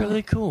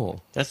really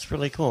cool. That's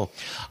really cool.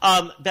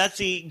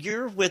 Betsy,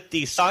 you're with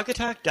the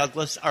Saugatuck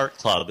Douglas Art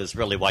Club is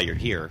really why you're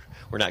here.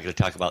 We're not going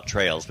to talk about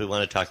trails. We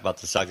want to talk about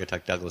the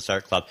Saugatuck Douglas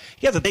Art Club.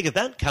 You have a big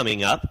event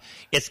coming up.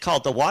 It's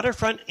called the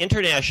Waterfront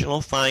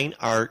International Fine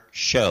Art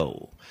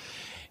Show.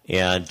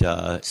 And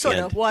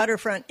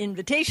Waterfront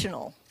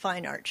Invitational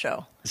Fine Art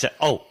Show.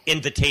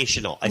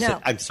 Invitational.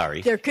 I'm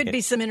sorry. There could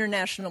be some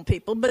international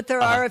people, but there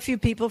are a few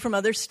people from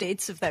other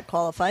states, if that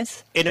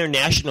qualifies.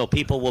 International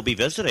people will be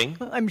visiting.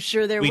 I'm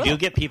sure there will. We do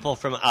get people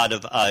from out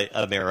of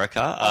America,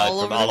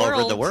 from all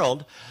over the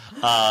world.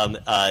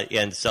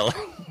 And so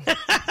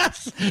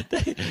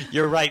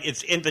you're right.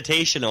 It's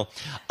invitational.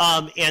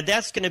 And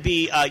that's going to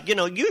be,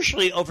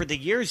 usually over the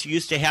years, you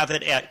used to have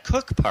it at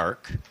Cook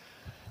Park.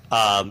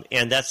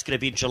 And that's going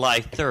to be July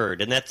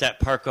 3rd, and that's that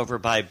park over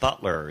by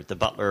Butler, the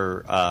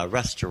Butler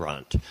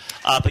restaurant.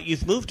 But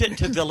you've moved it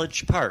to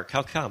Village Park.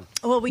 How come?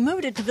 Well, we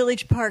moved it to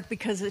Village Park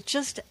because it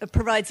just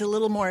provides a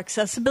little more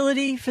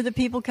accessibility for the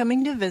people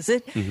coming to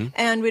visit,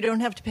 and we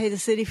don't have to pay the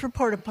city for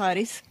porta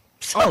potties.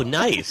 So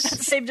nice.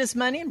 It saved us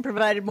money and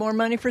provided more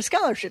money for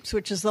scholarships,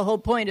 which is the whole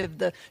point of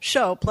the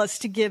show, plus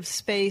to give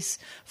space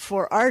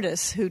for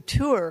artists who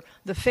tour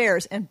the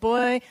fairs. And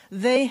boy,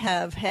 they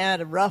have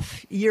had a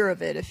rough year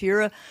of it. If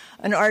you're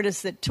an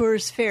artist that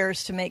tours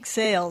fairs to make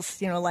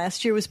sales,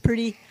 last year was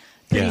pretty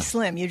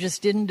slim. You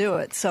just didn't do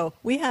it. So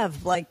we have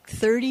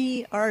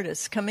 30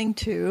 artists coming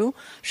to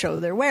show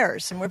their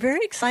wares. And we're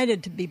very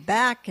excited to be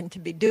back and to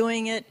be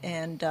doing it.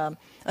 And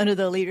under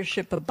the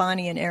leadership of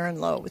Bonnie and Aaron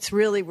Lowe.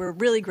 We're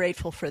really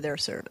grateful for their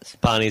service.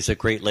 Bonnie's a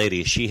great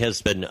lady. She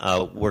has been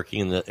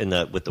working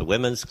with the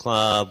women's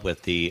club,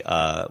 with the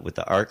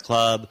art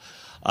club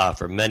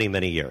for many,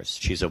 many years.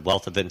 She's a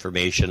wealth of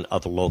information,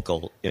 of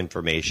local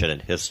information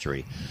and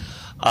history.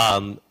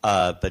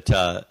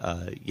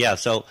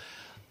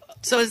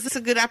 So is this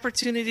a good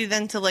opportunity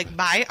then to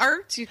buy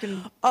art? You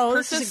can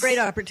this is a great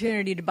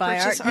opportunity to buy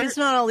art. Because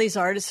not all these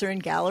artists are in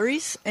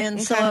galleries,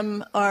 and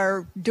some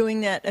are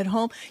doing that at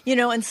home.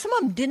 And some of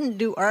them didn't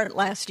do art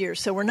last year,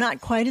 so we're not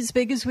quite as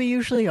big as we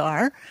usually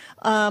are.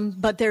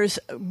 But there's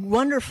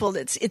wonderful.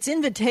 It's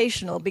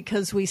invitational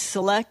because we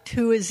select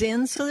who is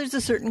in, so there's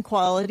a certain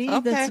quality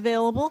that's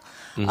available.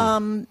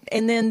 And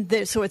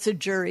then so it's a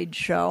juried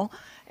show.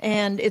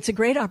 And it's a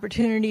great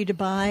opportunity to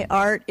buy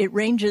art. It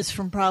ranges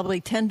from probably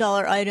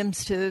 $10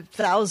 items to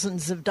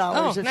thousands of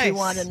dollars if you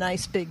want a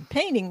nice big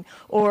painting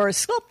or a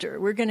sculpture.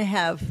 We're going to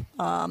have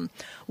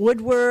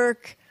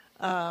woodwork,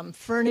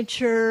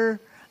 furniture,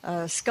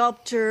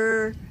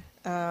 sculpture,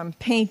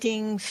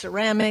 painting,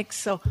 ceramics.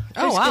 So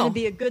there's going to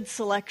be a good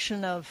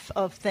selection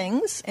of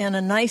things and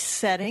a nice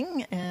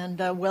setting and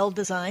well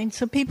designed,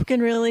 so people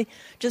can really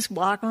just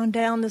walk on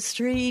down the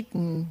street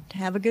and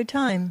have a good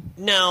time.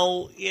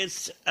 Now,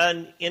 it's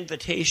an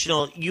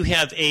invitational. You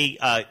have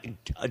a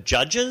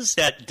judges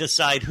that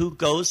decide who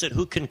goes and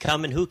who can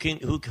come and who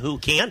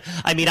can't.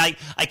 I mean, I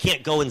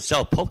can't go and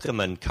sell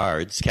Pokemon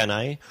cards, can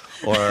I?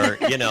 Or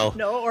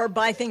no, or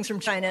buy things from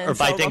China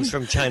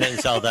and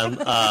sell them.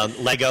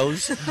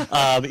 Legos.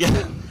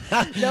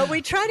 No,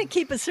 we try to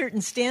keep a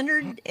certain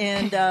standard,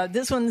 and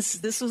this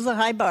was a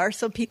high bar,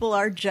 so people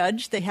are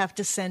judged. They have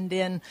to send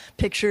in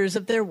pictures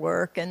of their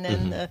work, and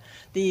then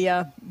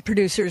the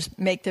producers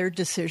make their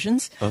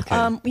decisions.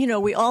 Okay.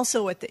 We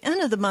also, at the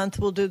end of the month,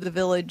 will do the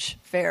village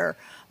fair,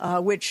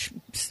 which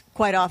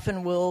quite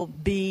often will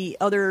be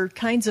other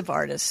kinds of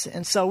artists,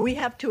 and so we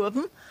have 2 of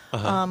them.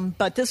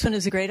 But this one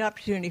is a great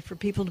opportunity for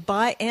people to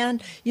buy,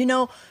 and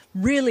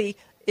really,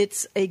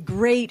 it's a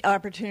great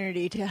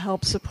opportunity to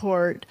help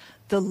support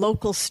the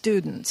local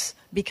students,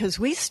 because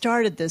we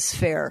started this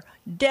fair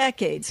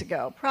decades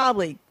ago,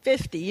 probably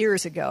 50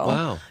 years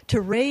ago,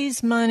 to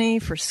raise money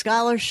for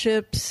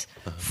scholarships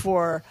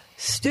for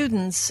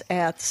students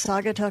at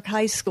Saugatuck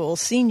High School,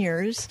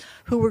 seniors,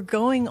 who were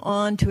going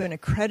on to an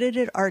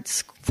accredited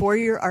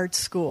 4-year art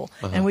school.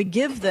 And we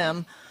give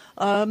them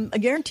a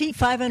guaranteed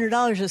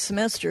 $500 a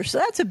semester. So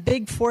that's a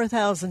big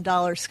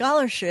 $4,000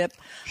 scholarship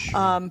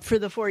for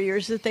the 4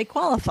 years that they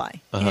qualify.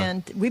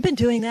 And we've been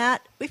doing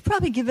that. We've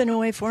probably given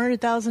away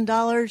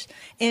 $400,000.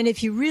 And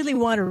if you really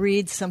want to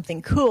read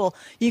something cool,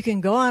 you can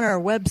go on our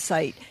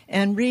website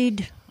and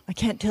read, I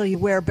can't tell you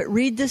where, but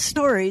read the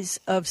stories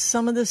of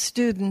some of the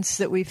students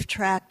that we've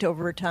tracked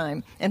over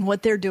time and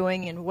what they're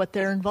doing and what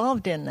they're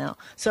involved in now.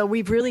 So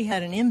we've really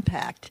had an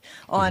impact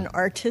on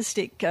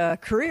artistic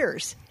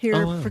careers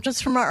here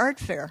just from our art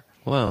fair.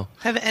 Wow.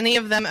 Have any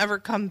of them ever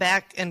come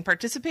back and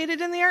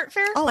participated in the art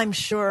fair? Oh, I'm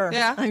sure.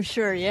 Yeah. I'm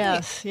sure,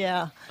 yes.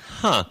 Yeah.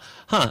 Now,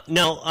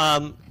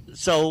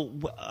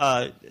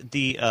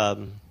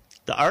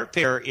 the art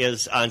fair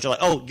is on July.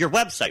 Oh, your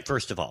website,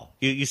 first of all.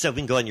 You said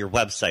we can go on your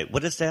website.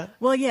 What is that?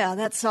 Well, yeah,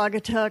 that's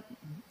Saugatuck.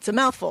 It's a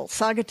mouthful.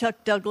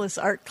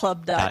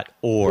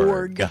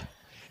 SaugatuckDouglasArtClub.org.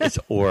 It's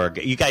org.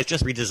 You guys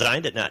just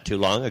redesigned it not too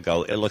long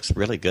ago. It looks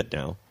really good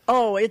now.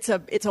 Oh, it's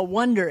a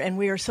wonder, and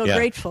we are so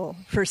grateful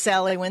for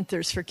Sally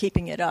Winters for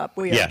keeping it up.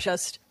 We are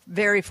just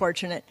very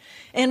fortunate.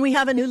 And we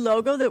have a new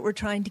logo that we're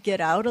trying to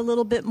get out a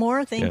little bit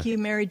more. Thank you,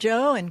 Mary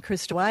Jo and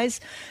Krista Wise,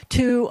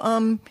 to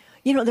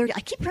I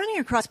keep running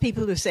across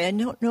people who say, I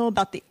don't know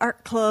about the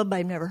art club.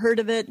 I've never heard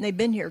of it. And they've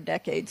been here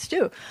decades,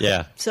 too.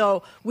 Yeah.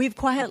 So we've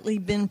quietly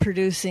been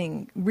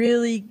producing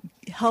really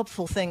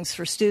helpful things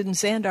for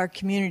students and our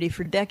community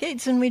for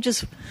decades. And we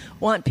just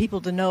want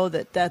people to know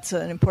that that's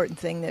an important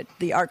thing that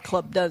the art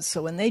club does.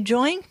 So when they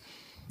join,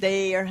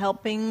 they are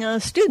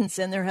helping students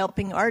and they're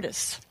helping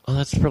artists. Oh,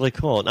 that's really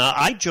cool. Now,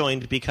 I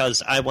joined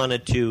because I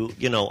wanted to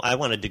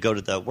go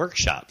to the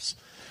workshops.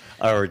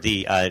 Or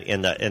the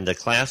in the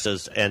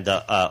classes and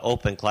the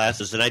open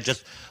classes, and I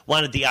just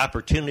wanted the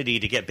opportunity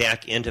to get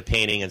back into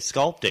painting and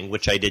sculpting,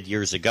 which I did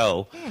years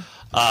ago.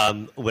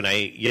 When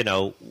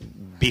I,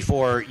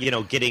 before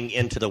getting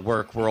into the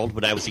work world,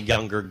 when I was a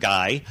younger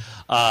guy,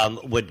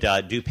 would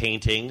do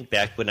painting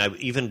back when I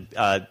even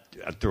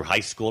through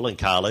high school and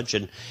college,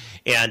 and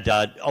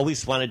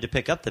always wanted to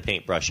pick up the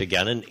paintbrush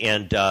again,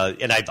 and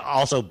I've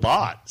also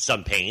bought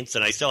some paints,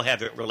 and I still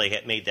haven't really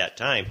made that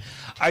time.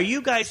 Are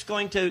you guys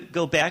going to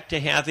go back to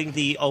having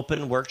the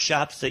open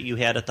workshops that you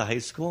had at the high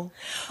school?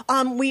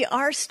 We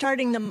are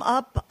starting them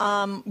up.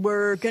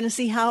 We're going to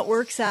see how it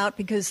works out,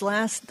 because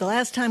the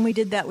last time we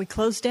did that, we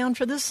closed down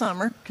for the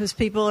summer because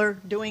people are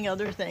doing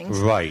other things.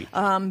 Right.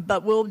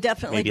 But we'll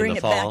definitely Maybe bring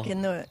it back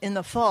in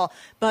the fall.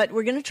 But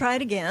we're going to try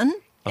it again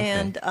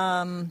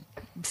and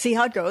see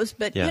how it goes.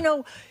 But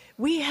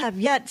we have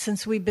yet,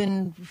 since we've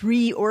been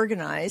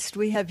reorganized,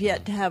 we have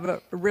yet to have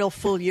a real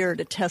full year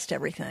to test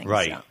everything.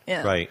 Right,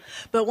 so, right.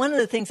 But one of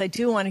the things I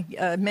do want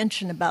to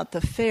mention about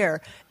the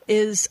fair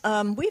is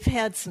we've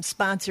had some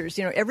sponsors.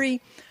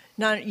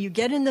 Now, you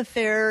get in the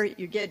fair,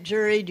 you get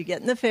juried, you get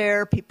in the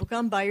fair, people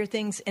come buy your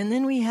things, and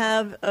then we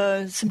have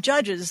some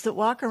judges that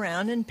walk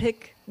around and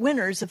pick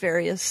winners of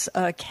various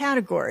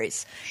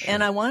categories. Sure.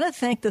 And I want to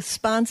thank the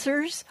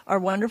sponsors, our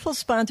wonderful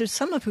sponsors,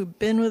 some of who've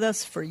been with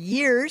us for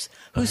years,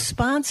 who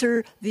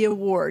sponsor the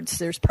awards.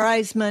 There's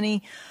prize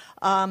money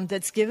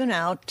that's given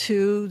out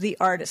to the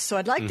artists. So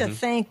I'd like to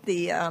thank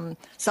the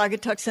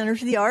Saugatuck Center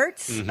for the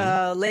Arts,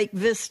 Lake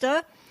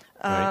Vista,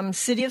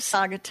 City of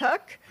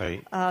Saugatuck,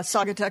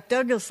 Saugatuck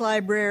Douglas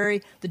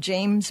Library, the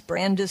James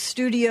Brandis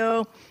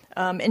Studio,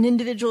 and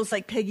individuals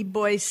like Peggy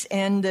Boyce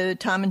and the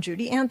Tom and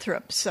Judy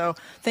Anthrop. So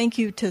thank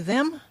you to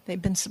them.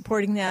 They've been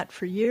supporting that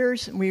for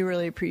years, and we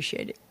really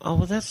appreciate it. Oh,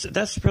 well,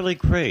 that's really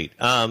great.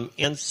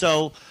 And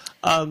so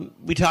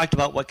we talked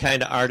about what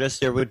kind of artists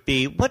there would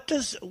be. What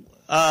does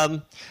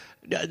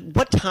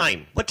what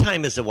time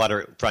is the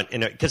waterfront?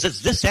 Because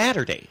it's this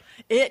Saturday.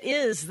 It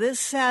is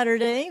this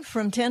Saturday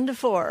from 10 to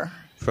 4.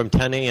 From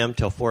 10 a.m.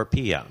 till 4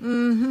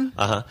 p.m.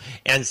 Mm-hmm.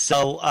 And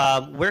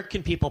so where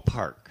can people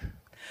park?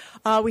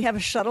 We have a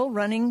shuttle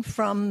running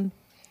from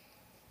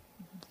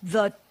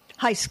the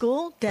high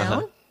school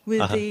down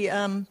with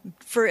the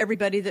for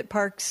everybody that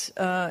parks.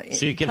 So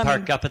you can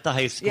park up at the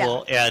high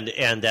school,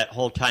 and that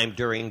whole time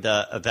during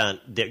the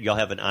event, you'll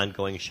have an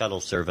ongoing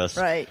shuttle service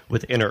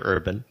with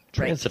Interurban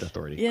Transit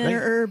Authority.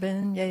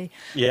 Interurban, yay.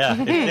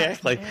 Yeah,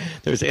 exactly.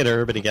 There's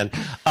Interurban again.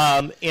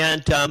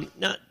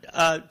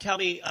 Now, tell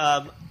me,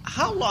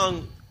 how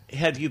long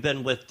have you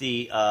been with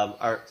the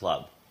art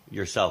club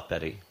yourself,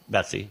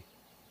 Betsy?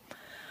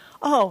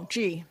 Oh,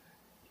 gee.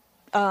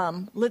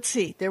 Let's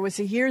see. There was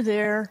a year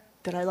there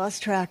that I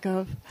lost track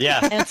of. Yeah.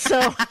 And so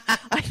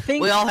I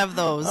think... We all have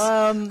those.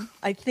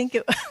 I think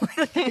it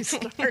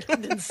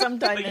started in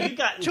sometime in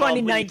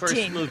 2019. When you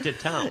first moved to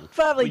town.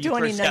 Probably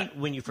 2019.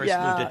 When you first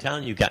moved to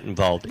town, you got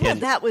involved. Well,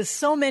 that was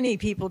so many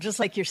people, just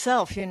like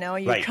yourself, you know.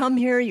 You come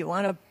here, you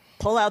want to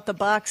pull out the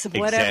box of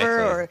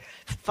whatever or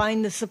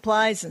find the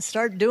supplies and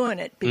start doing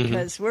it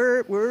because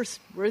we're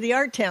the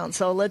art town,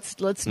 so let's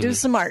do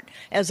some art.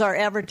 As our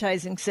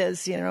advertising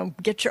says, you know,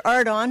 get your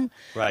art on.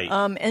 Right.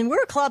 And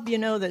we're a club, you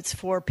know, that's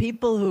for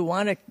people who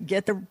want to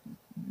get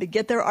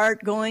their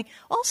art going.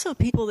 Also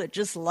people that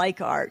just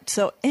like art.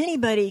 So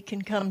anybody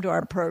can come to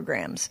our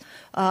programs.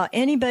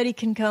 Anybody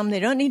can come. They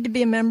don't need to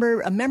be a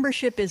member. A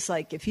membership is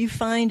like if you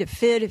find a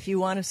fit, if you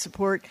want to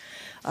support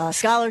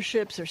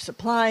scholarships or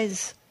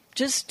supplies,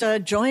 just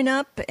join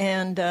up,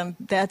 and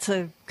that's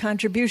a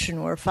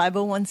contribution. We're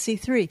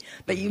 501c3.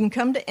 But you can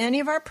come to any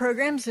of our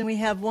programs, and we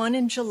have one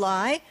in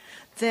July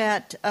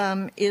that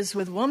is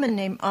with a woman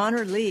named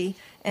Honor Lee,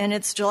 and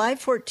it's July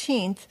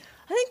 14th.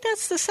 I think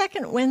that's the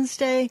second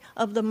Wednesday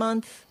of the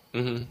month,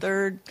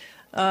 third.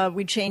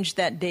 We changed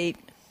that date.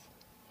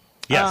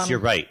 Yes, you're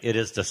right. It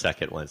is the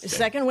second Wednesday.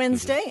 Second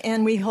Wednesday,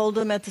 and we hold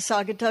them at the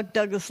Saugatuck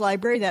Douglas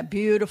Library, that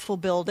beautiful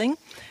building.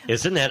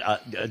 Isn't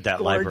that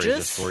that library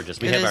just gorgeous?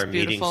 We have our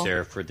meetings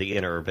there for the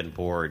Interurban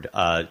Board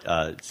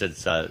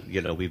since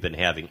we've been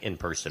having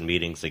in-person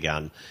meetings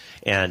again,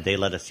 and they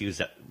let us use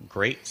that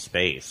great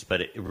space.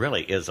 But it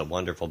really is a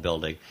wonderful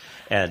building,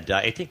 and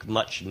I think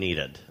much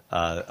needed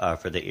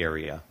for the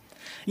area.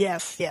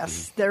 Yes.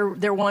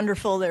 They're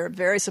wonderful. They're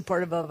very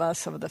supportive of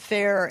us, of the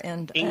fair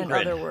and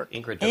other work.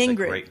 Ingrid does a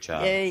great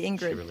job. Yay,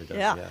 Ingrid. She really does,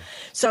 yeah.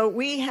 So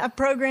we have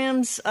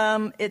programs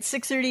at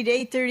 6:30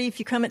 to 8:30. If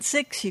you come at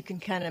 6, you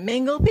can kind of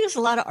mingle because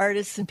a lot of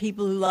artists and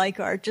people who like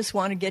art just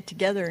want to get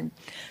together and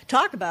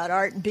talk about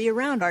art and be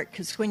around art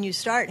because when you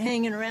start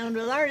hanging around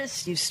with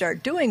artists, you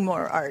start doing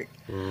more art.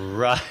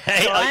 Right.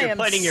 So you're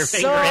pointing your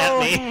finger at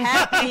me.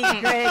 Happy,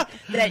 Greg,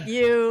 that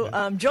you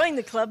joined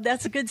the club.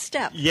 That's a good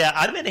step. Yeah,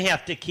 I'm going to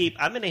have to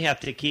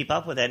keep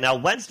up with that. Now,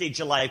 Wednesday,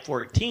 July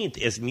 14th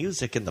is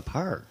Music in the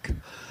Park.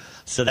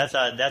 So that's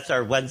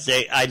our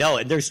Wednesday. I know,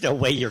 and there's no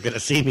way you're going to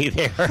see me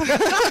there from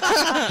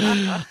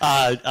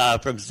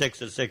 6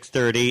 to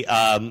 6:30.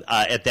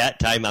 At that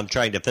time, I'm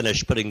trying to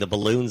finish putting the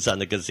balloons on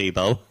the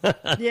gazebo.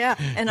 Yeah,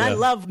 and I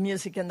love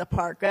Music in the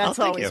Park. That's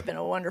always been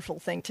a wonderful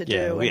thing to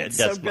do. That's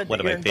so good one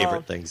of my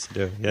favorite things to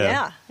do.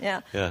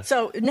 Yeah.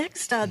 So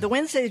next, the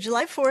Wednesday,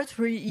 July 4th,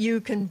 where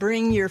you can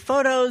bring your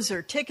photos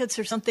or tickets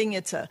or something.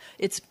 It's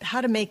how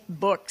to make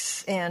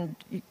books and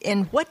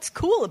what's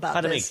cool about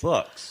how to make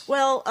books.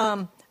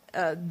 Well.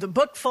 The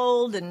book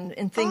fold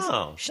and things.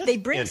 They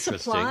bring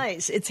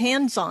supplies. It's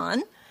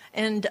hands-on.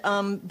 And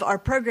our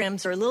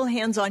programs are a little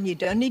hands-on. You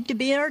don't need to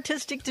be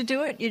artistic to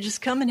do it. You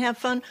just come and have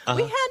fun.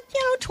 We had,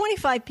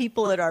 25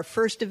 people at our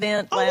first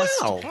event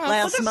last month.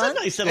 That's a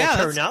nice little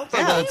turnout for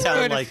a little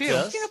town like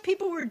this.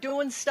 People were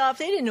doing stuff.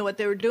 They didn't know what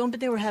they were doing,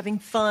 but they were having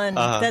fun.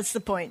 That's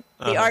the point.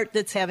 The art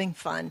that's having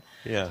fun.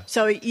 Yeah.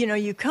 So,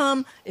 you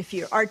come. If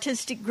you're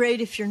artistic,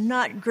 great. If you're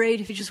not,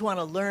 great. If you just want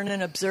to learn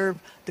and observe,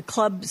 the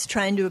club is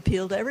trying to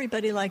appeal to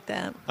everybody like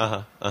that.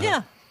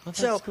 Yeah. Oh,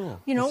 so,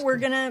 cool. We're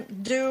going to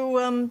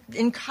do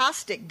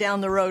Encaustic down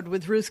the road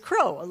with Ruth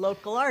Crow, a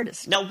local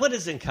artist. Now, what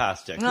is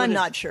Encaustic? I'm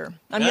not sure.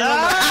 I've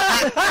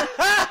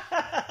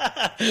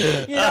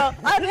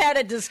had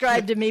it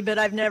described to me, but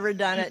I've never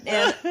done it.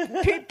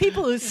 And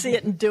people who see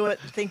it and do it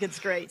think it's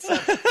great. So,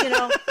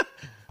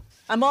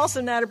 I'm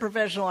also not a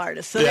professional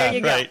artist. So there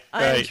you go.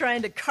 I'm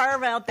trying to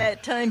carve out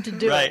that time to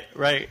do it.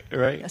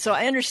 Right. So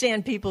I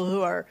understand people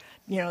who are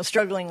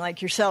struggling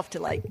like yourself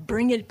to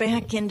bring it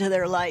back into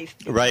their life.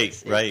 Right.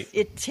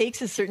 It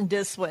takes a certain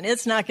discipline.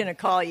 It's not going to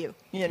call you,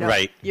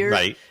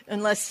 Right.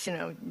 Unless,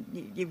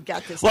 you've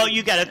got this. Well,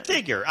 you got to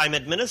figure. I'm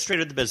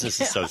administrator of the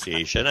Business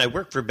Association. I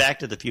work for Back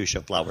to the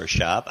Fuchsia Flower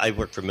Shop. I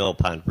work for Mill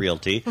Pond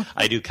Realty.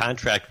 I do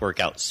contract work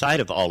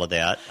outside of all of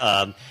that.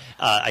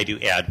 I do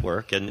ad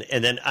work. And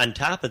then on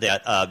top of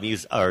that,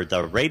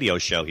 the radio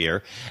show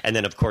here. And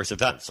then, of course,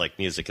 events like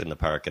Music in the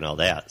Park and all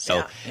that.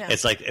 So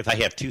it's like if I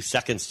have 2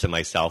 seconds to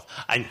myself,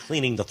 I'm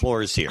cleaning the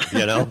floors here,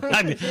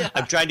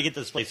 I'm trying to get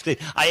this place clean.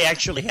 I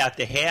actually have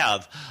to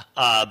have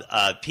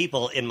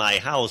people in my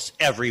house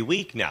every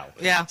week now.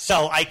 Yeah.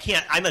 So I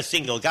can't. I'm a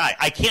single guy.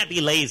 I can't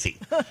be lazy.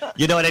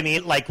 You know what I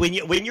mean? Like when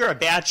you're a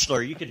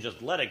bachelor, you can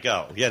just let it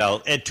go.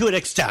 And to an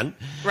extent.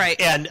 Right.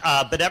 And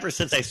but ever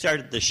since I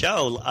started the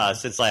show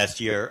since last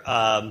year.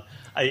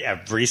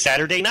 Every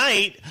Saturday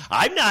night,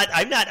 I'm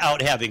not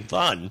out having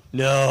fun.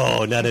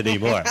 No, not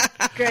anymore.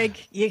 Greg,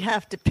 you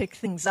have to pick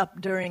things up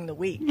during the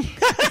week.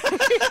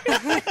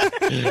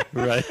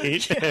 Right.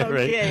 Okay.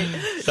 Right.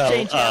 So,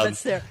 Change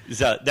habits there.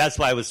 So that's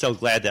why I was so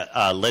glad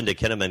that Linda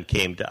Kinnaman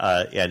came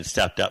and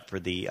stepped up for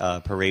the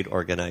parade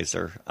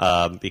organizer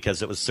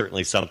because it was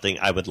certainly something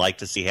I would like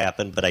to see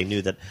happen, but I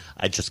knew that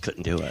I just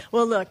couldn't do it.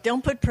 Well, look,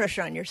 don't put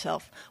pressure on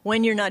yourself.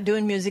 When you're not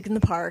doing music in the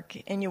park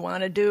and you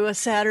want to do a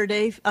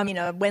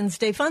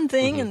Wednesday fun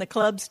thing and the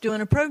club's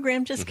doing a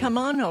program, just come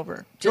on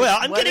over. Well,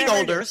 I'm getting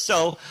older,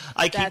 so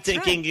I keep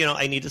thinking,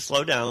 I need to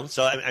slow down.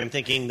 So I'm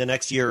thinking the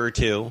next year or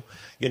two,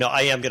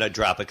 I am going to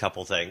drop a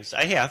couple things.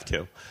 I have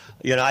to.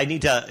 I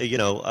need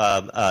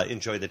to,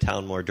 enjoy the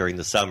town more during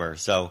the summer.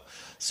 So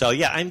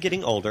yeah, I'm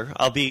getting older.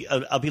 I'll be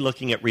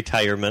looking at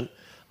retirement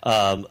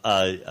in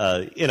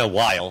a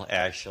while,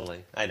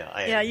 actually. I know.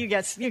 You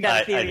got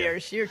a few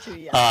years. You're too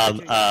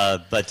young.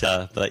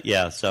 But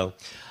yeah, so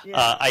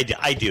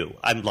I do.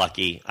 I'm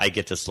lucky. I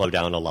get to slow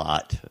down a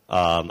lot.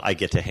 I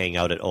get to hang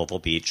out at Oval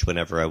Beach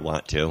whenever I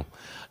want to,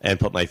 and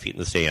put my feet in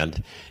the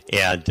sand.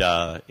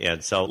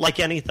 And so, like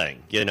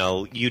anything,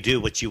 you do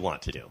what you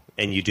want to do,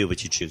 and you do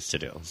what you choose to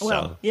do.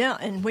 Well, yeah,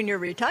 and when you're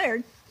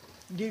retired,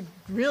 you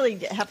really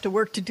have to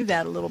work to do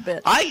that a little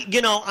bit.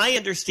 I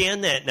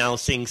understand that now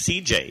seeing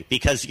CJ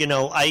because,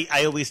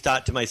 I always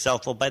thought to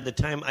myself, well, by the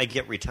time I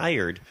get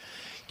retired,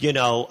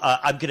 I'm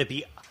going to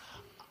be,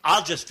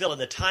 I'll just fill in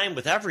the time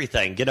with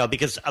everything,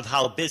 because of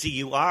how busy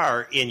you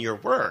are in your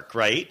work,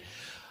 right?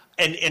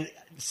 And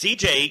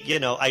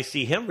CJ, I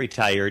see him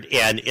retired,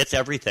 and it's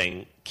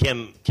everything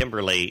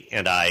Kimberly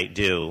and I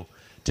do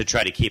to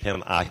try to keep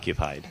him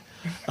occupied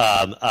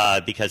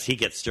because he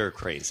gets stir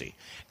crazy.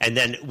 And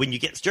then when you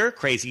get stir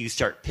crazy, you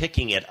start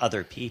picking at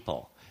other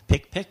people.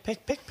 Pick.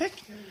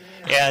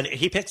 And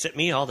he picks at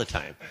me all the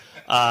time.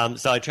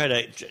 So I try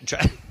to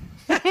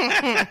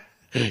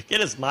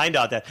get his mind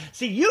out that.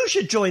 See, you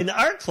should join the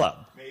art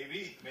club.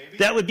 Maybe.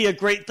 That would be a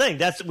great thing.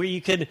 That's where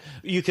you can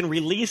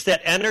release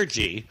that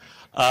energy.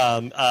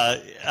 Well,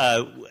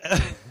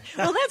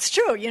 that's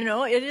true.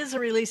 It is a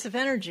release of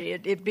energy.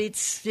 It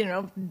beats,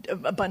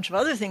 a bunch of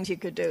other things you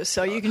could do.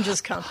 So you can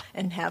just come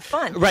and have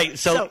fun. Right.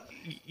 So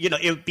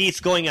it beats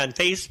going on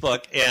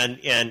Facebook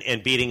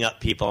and beating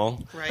up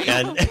people. Right.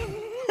 And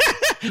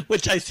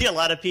which I see a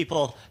lot of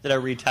people that are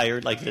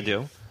retired like to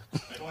do. I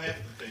don't have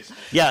Facebook.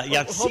 Yeah.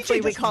 Well,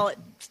 hopefully we call it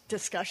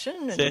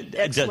discussion and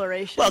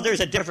exploration. Well, there's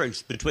a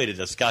difference between a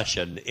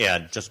discussion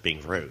and just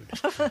being rude.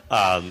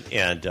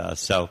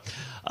 Yeah. So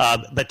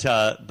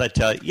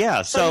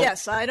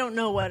yes, I don't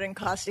know what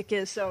encaustic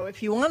is. So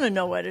if you want to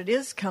know what it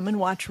is, come and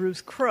watch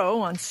Ruth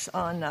Crowe on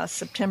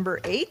September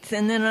 8th,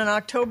 and then on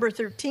October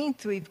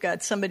 13th we've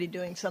got somebody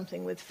doing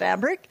something with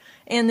fabric,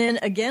 and then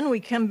again we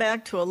come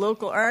back to a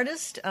local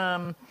artist,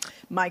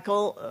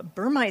 Michael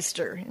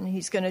Burmeister, and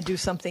he's going to do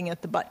something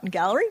at the Button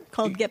Gallery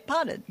called Get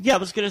Potted. Yeah, I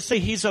was going to say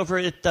he's over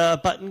at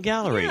the Button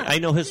Gallery. I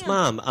know his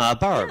mom,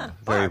 Barb,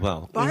 very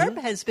well. Barb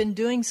has been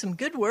doing some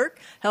good work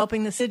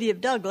helping the city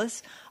of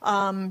Douglas.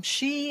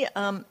 She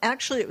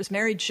actually, it was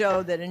Mary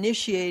Jo that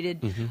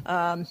initiated,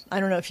 I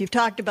don't know if you've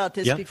talked about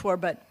this before,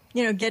 but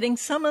getting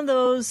some of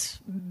those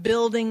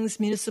buildings,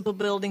 municipal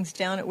buildings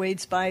down at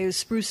Wade's Bayou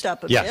spruced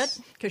up a bit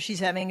because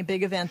she's having a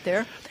big event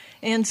there.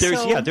 And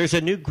there's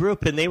a new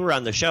group, and they were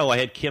on the show. I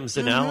had Kim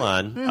Zanell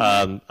on,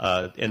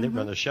 and they were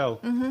on the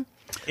show.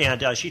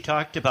 And she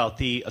talked about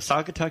the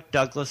Saugatuck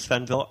Douglas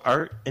Fenville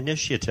Art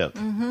Initiative.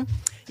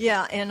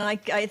 Yeah, and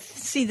I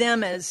see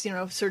them as,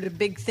 sort of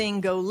big thing,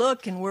 go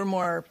look, and we're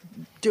more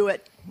do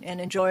it and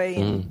enjoy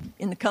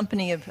in the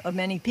company of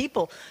many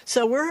people.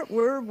 So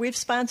we've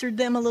sponsored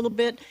them a little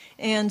bit,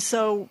 and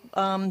so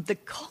the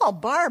call,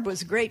 Barb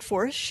was great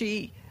for us.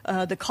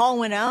 The call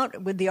went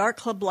out, would the art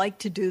club like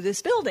to do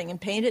this building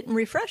and paint it and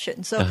refresh it?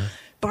 And so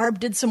Barb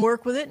did some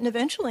work with it, and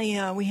eventually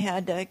we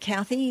had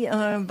Kathy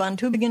Von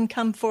Tübingen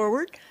come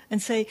forward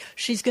and say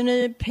she's going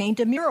to paint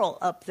a mural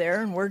up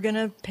there, and we're going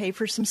to pay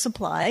for some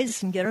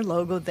supplies and get her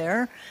logo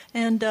there,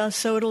 and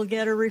so it'll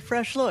get a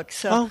refreshed look.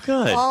 So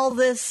all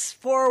this,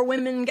 4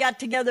 women got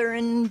together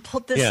and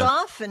put this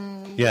off,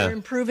 and we're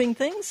improving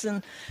things,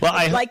 and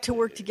I'd like to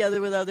work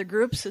together with other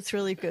groups. It's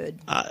really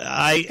good.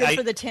 Good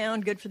for the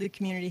town, good for the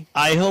community.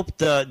 I hope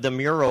the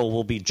mural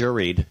will be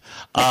juried.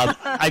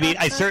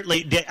 I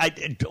certainly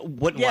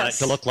wouldn't want it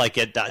to look like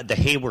at the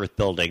Hayworth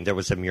building. There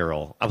was a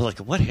mural. I was like,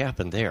 what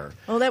happened there?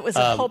 Oh, that was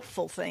a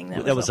hopeful thing.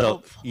 That was a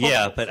hopeful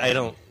but I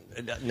don't.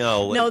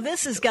 No.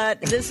 This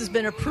has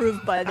been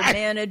approved by the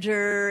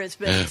manager. It's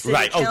been city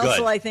right. council,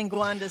 Good. I think,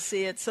 wanted to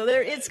see it. So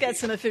it's got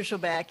some official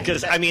backing.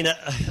 Because I mean,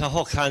 the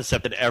whole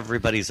concept that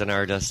everybody's an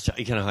artist.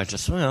 There's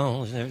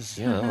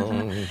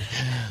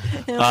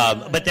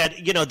but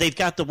that they've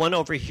got the one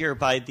over here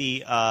by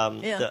the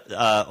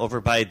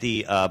over by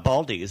the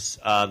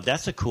Baldies.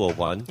 That's a cool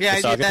one. Yeah,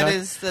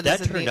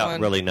 that turned out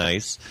one. Really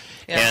nice.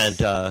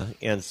 Yes.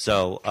 And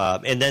so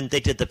then they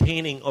did the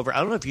painting over. I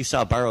don't know if you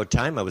saw Borrowed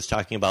Time. I was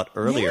talking about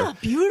earlier. Yeah,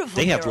 beautiful.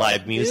 They have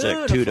live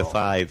music 2 to Beautiful.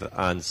 5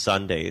 on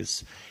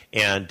Sundays,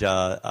 and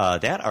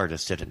that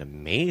artist did an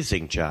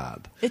amazing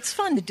job. It's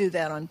fun to do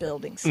that on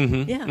buildings.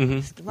 Yeah,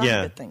 there's a lot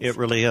of good things. It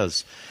really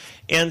is.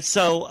 And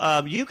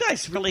so you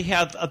guys really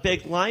have a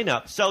big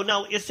lineup. So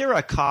now, is there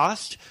a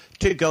cost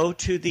to go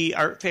to the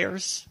art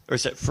fairs, or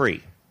is it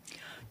free?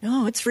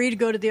 No, it's free to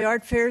go to the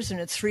art fairs, and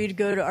it's free to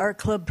go to art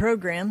club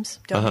programs.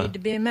 Don't need to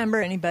be a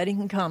member. Anybody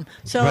can come.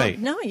 So, Right.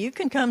 no, you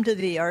can come to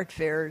the art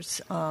fairs.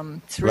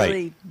 It's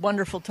really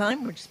wonderful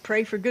time. We just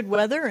pray for good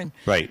weather, and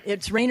Right.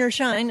 it's rain or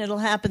shine. It'll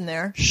happen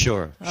there.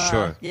 Sure.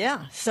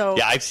 Yeah, so...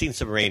 Yeah, I've seen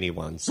some rainy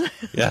ones.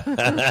 Yeah,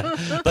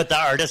 but the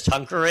artists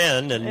hunker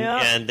in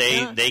and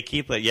they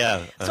keep it.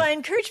 Yeah. So I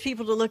encourage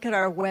people to look at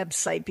our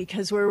website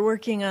because we're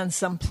working on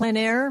some plein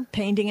air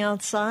painting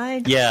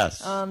outside.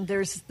 Yes.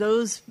 There's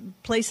those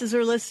places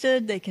are listed.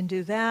 They can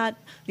do that.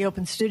 The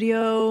Open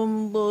Studio,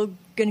 we're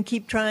going to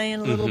keep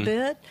trying a little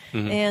bit.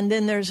 And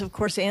then there's, of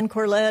course, Ann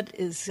Corlett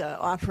is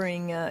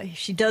offering,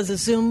 she does a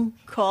Zoom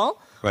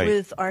call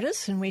with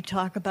artists, and we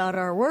talk about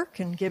our work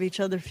and give each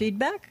other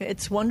feedback.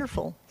 It's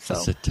wonderful. So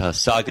It's at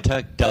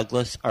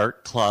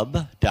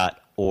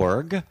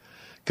SaugatuckDouglasArtClub.org.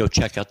 Go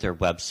check out their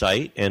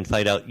website and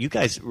find out. You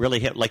guys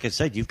really have, like I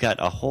said, you've got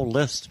a whole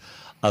list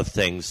of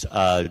things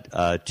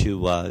to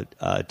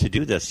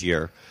do this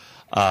year.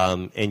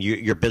 And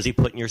you're busy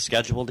putting your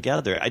schedule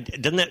together.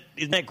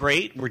 Isn't that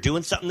great? We're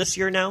doing something this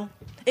year now?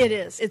 it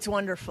is. It's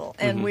wonderful.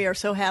 And we are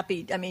so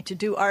happy. I mean, to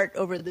do art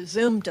over the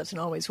Zoom doesn't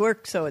always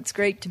work, so it's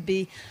great to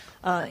be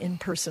in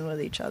person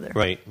with each other.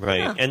 Right.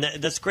 Yeah. And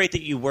that's great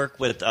that you work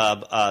with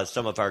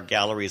some of our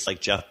galleries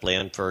like Jeff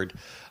Blandford.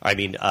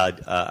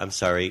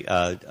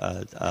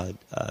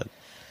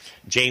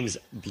 James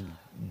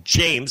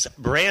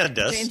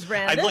Brandis. James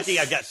Brandis. I'm looking.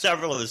 I've got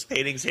several of his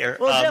paintings here.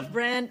 Well,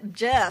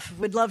 Jeff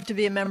would love to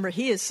be a member.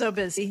 He is so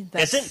busy.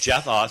 Isn't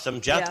Jeff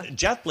awesome?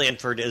 Jeff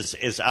Blandford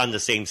is on the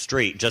same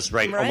street, just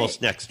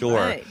almost next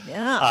door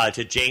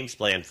to James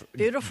Blandford.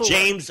 Beautiful.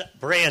 James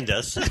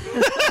Brandis.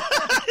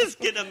 Is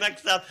getting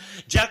mixed up.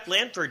 Jeff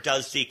Blandford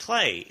does the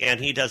clay, and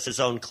he does his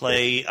own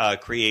clay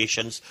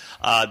creations.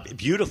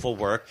 Beautiful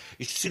work.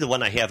 You should see the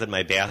one I have in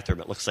my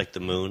bathroom. It looks like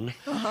the moon.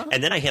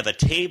 And then I have a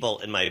table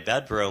in my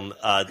bedroom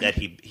that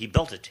he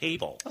built a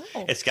table.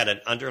 Oh. It's got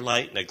an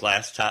underlight and a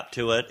glass top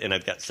to it, and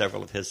I've got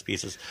several of his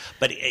pieces.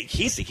 But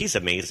he's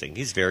amazing.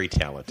 He's very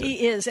talented.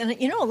 He is. And,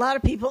 a lot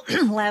of people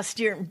last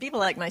year, people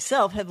like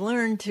myself, have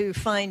learned to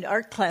find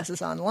art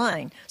classes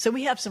online. So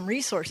we have some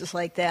resources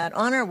like that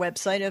on our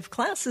website of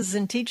classes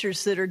and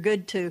teachers that are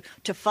good to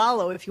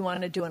follow if you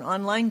want to do an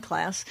online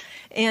class.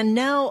 And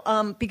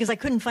now, because I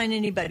couldn't find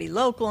anybody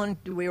local and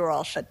we were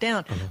all shut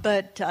down,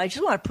 but I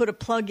just want to put a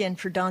plug in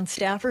for Dawn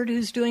Stafford,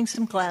 who's doing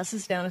some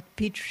classes down at the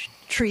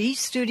Peachtree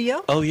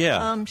Studio. Oh,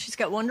 yeah. She's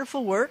got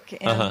wonderful work,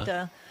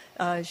 and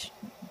I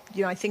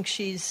think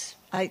she's...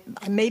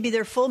 maybe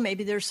they're full,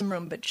 maybe there's some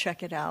room, but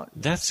check it out.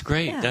 That's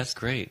great. Yeah. That's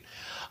great.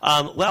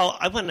 Well,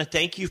 I want to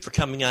thank you for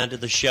coming on to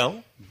the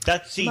show.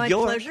 Betsy My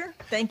York. pleasure.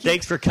 Thank you.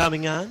 Thanks for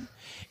coming on.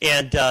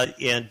 And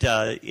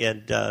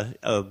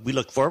we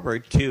look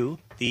forward to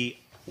the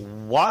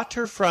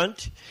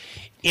Waterfront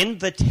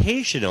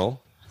Invitational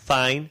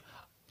Fine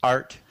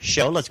Art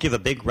Show. Let's give a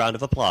big round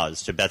of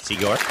applause to Betsy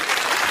York.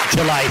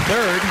 July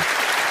 3rd,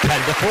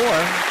 10 to 4.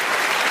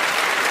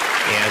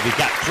 And we've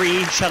got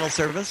free shuttle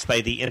service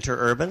by the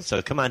Interurban,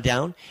 so come on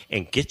down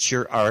and get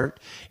your art.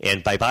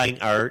 And by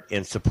buying art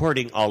and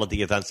supporting all of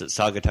the events that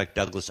Saugatuck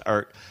Douglas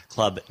Art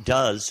Club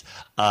does,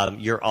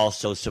 you're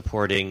also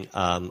supporting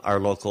our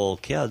local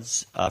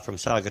kids from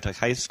Saugatuck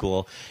High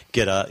School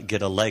get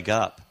a leg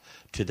up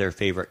to their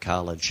favorite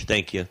college.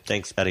 Thank you.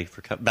 Thanks,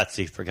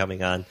 Betsy, for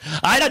coming on.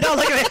 I don't know.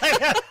 Look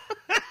at me.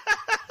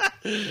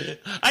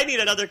 I need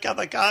another cup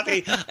of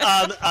coffee.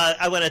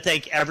 I want to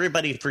thank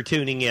everybody for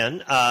tuning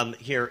in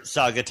here at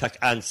Saugatuck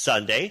on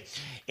Sunday.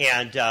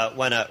 And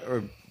want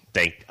to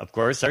thank, of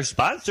course, our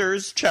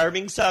sponsors,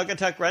 Charming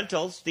Saugatuck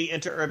Rentals, the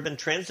Interurban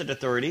Transit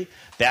Authority,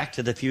 Back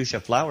to the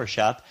Fuchsia Flower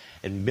Shop,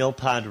 and Mill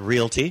Pond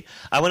Realty.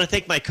 I want to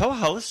thank my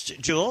co-host,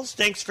 Jules.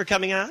 Thanks for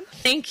coming on.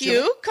 Thank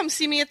you. Come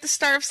see me at the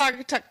Star of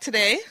Saugatuck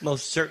today.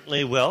 Most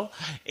certainly will.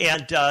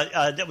 And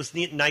that was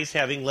nice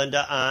having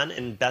Linda on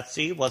and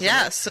Betsy, wasn't it?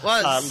 Yes, it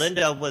was.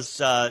 Linda was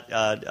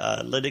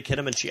Linda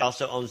Kinnaman. She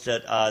also owns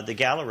the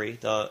gallery,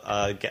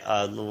 the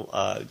little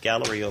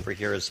gallery over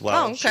here as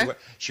well. Oh, okay.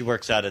 She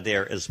works out of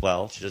there as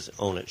well. She doesn't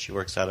own it. She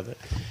works out of it.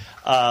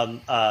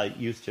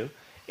 Used to.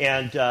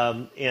 And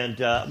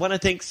I want to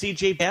thank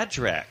C.J.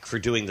 Badgerak for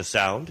doing the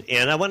sound.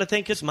 And I want to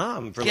thank his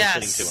mom for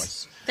listening to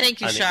us.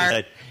 Thank you,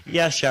 Shar.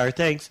 Yeah, Shar,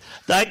 thanks.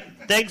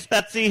 Thanks,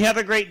 Betsy. Have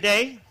a great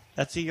day.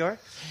 Betsy York.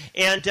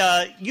 And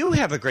you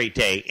have a great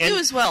day. And you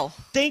as well.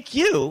 Thank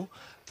you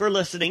for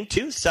listening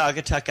to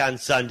Saugatuck on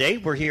Sunday.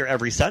 We're here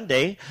every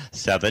Sunday,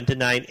 7 to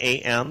 9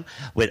 a.m.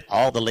 with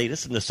all the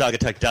latest in the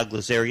Saugatuck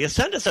Douglas area.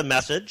 Send us a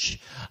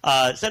message.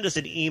 Send us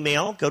an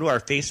email. Go to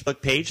our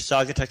Facebook page,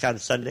 Saugatuck on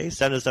Sunday.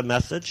 Send us a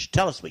message.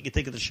 Tell us what you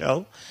think of the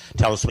show.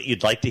 Tell us what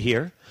you'd like to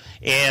hear.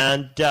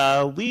 And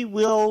we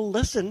will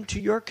listen to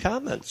your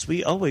comments.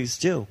 We always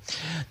do.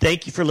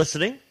 Thank you for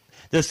listening.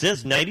 This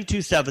is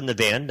 92.7 The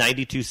Van,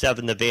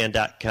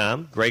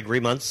 92.7thevan.com.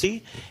 Gregory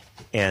Muncie.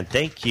 And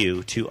thank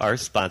you to our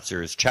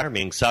sponsors,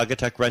 Charming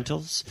Saugatuck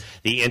Rentals,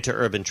 the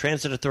Interurban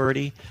Transit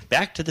Authority,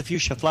 Back to the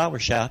Fuchsia Flower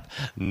Shop,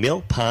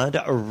 Mill Pond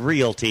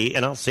Realty,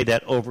 and I'll say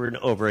that over and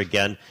over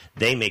again.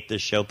 They make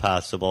this show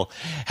possible.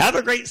 Have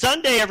a great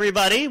Sunday,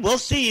 everybody. We'll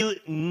see you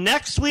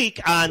next week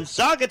on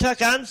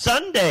Saugatuck on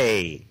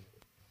Sunday.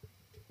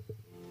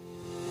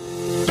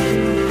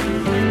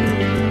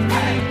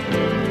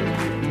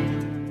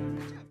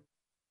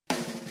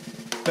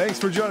 Thanks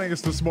for joining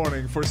us this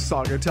morning for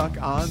Saugatuck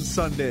on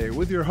Sunday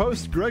with your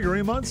host,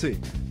 Gregory Muncie.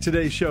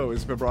 Today's show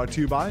has been brought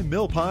to you by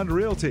Mill Pond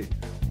Realty,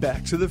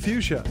 Back to the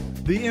Fuchsia,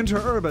 the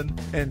Interurban,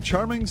 and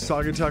Charming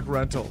Saugatuck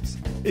Rentals.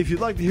 If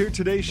you'd like to hear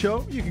today's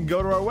show, you can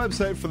go to our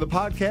website for the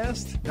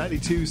podcast,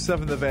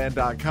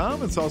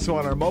 927thevan.com. It's also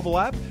on our mobile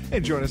app.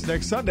 And join us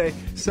next Sunday,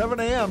 7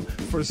 a.m.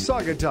 for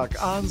Saugatuck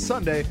on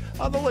Sunday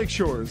on the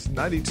Lakeshores,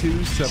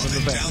 92.7 The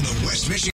Van.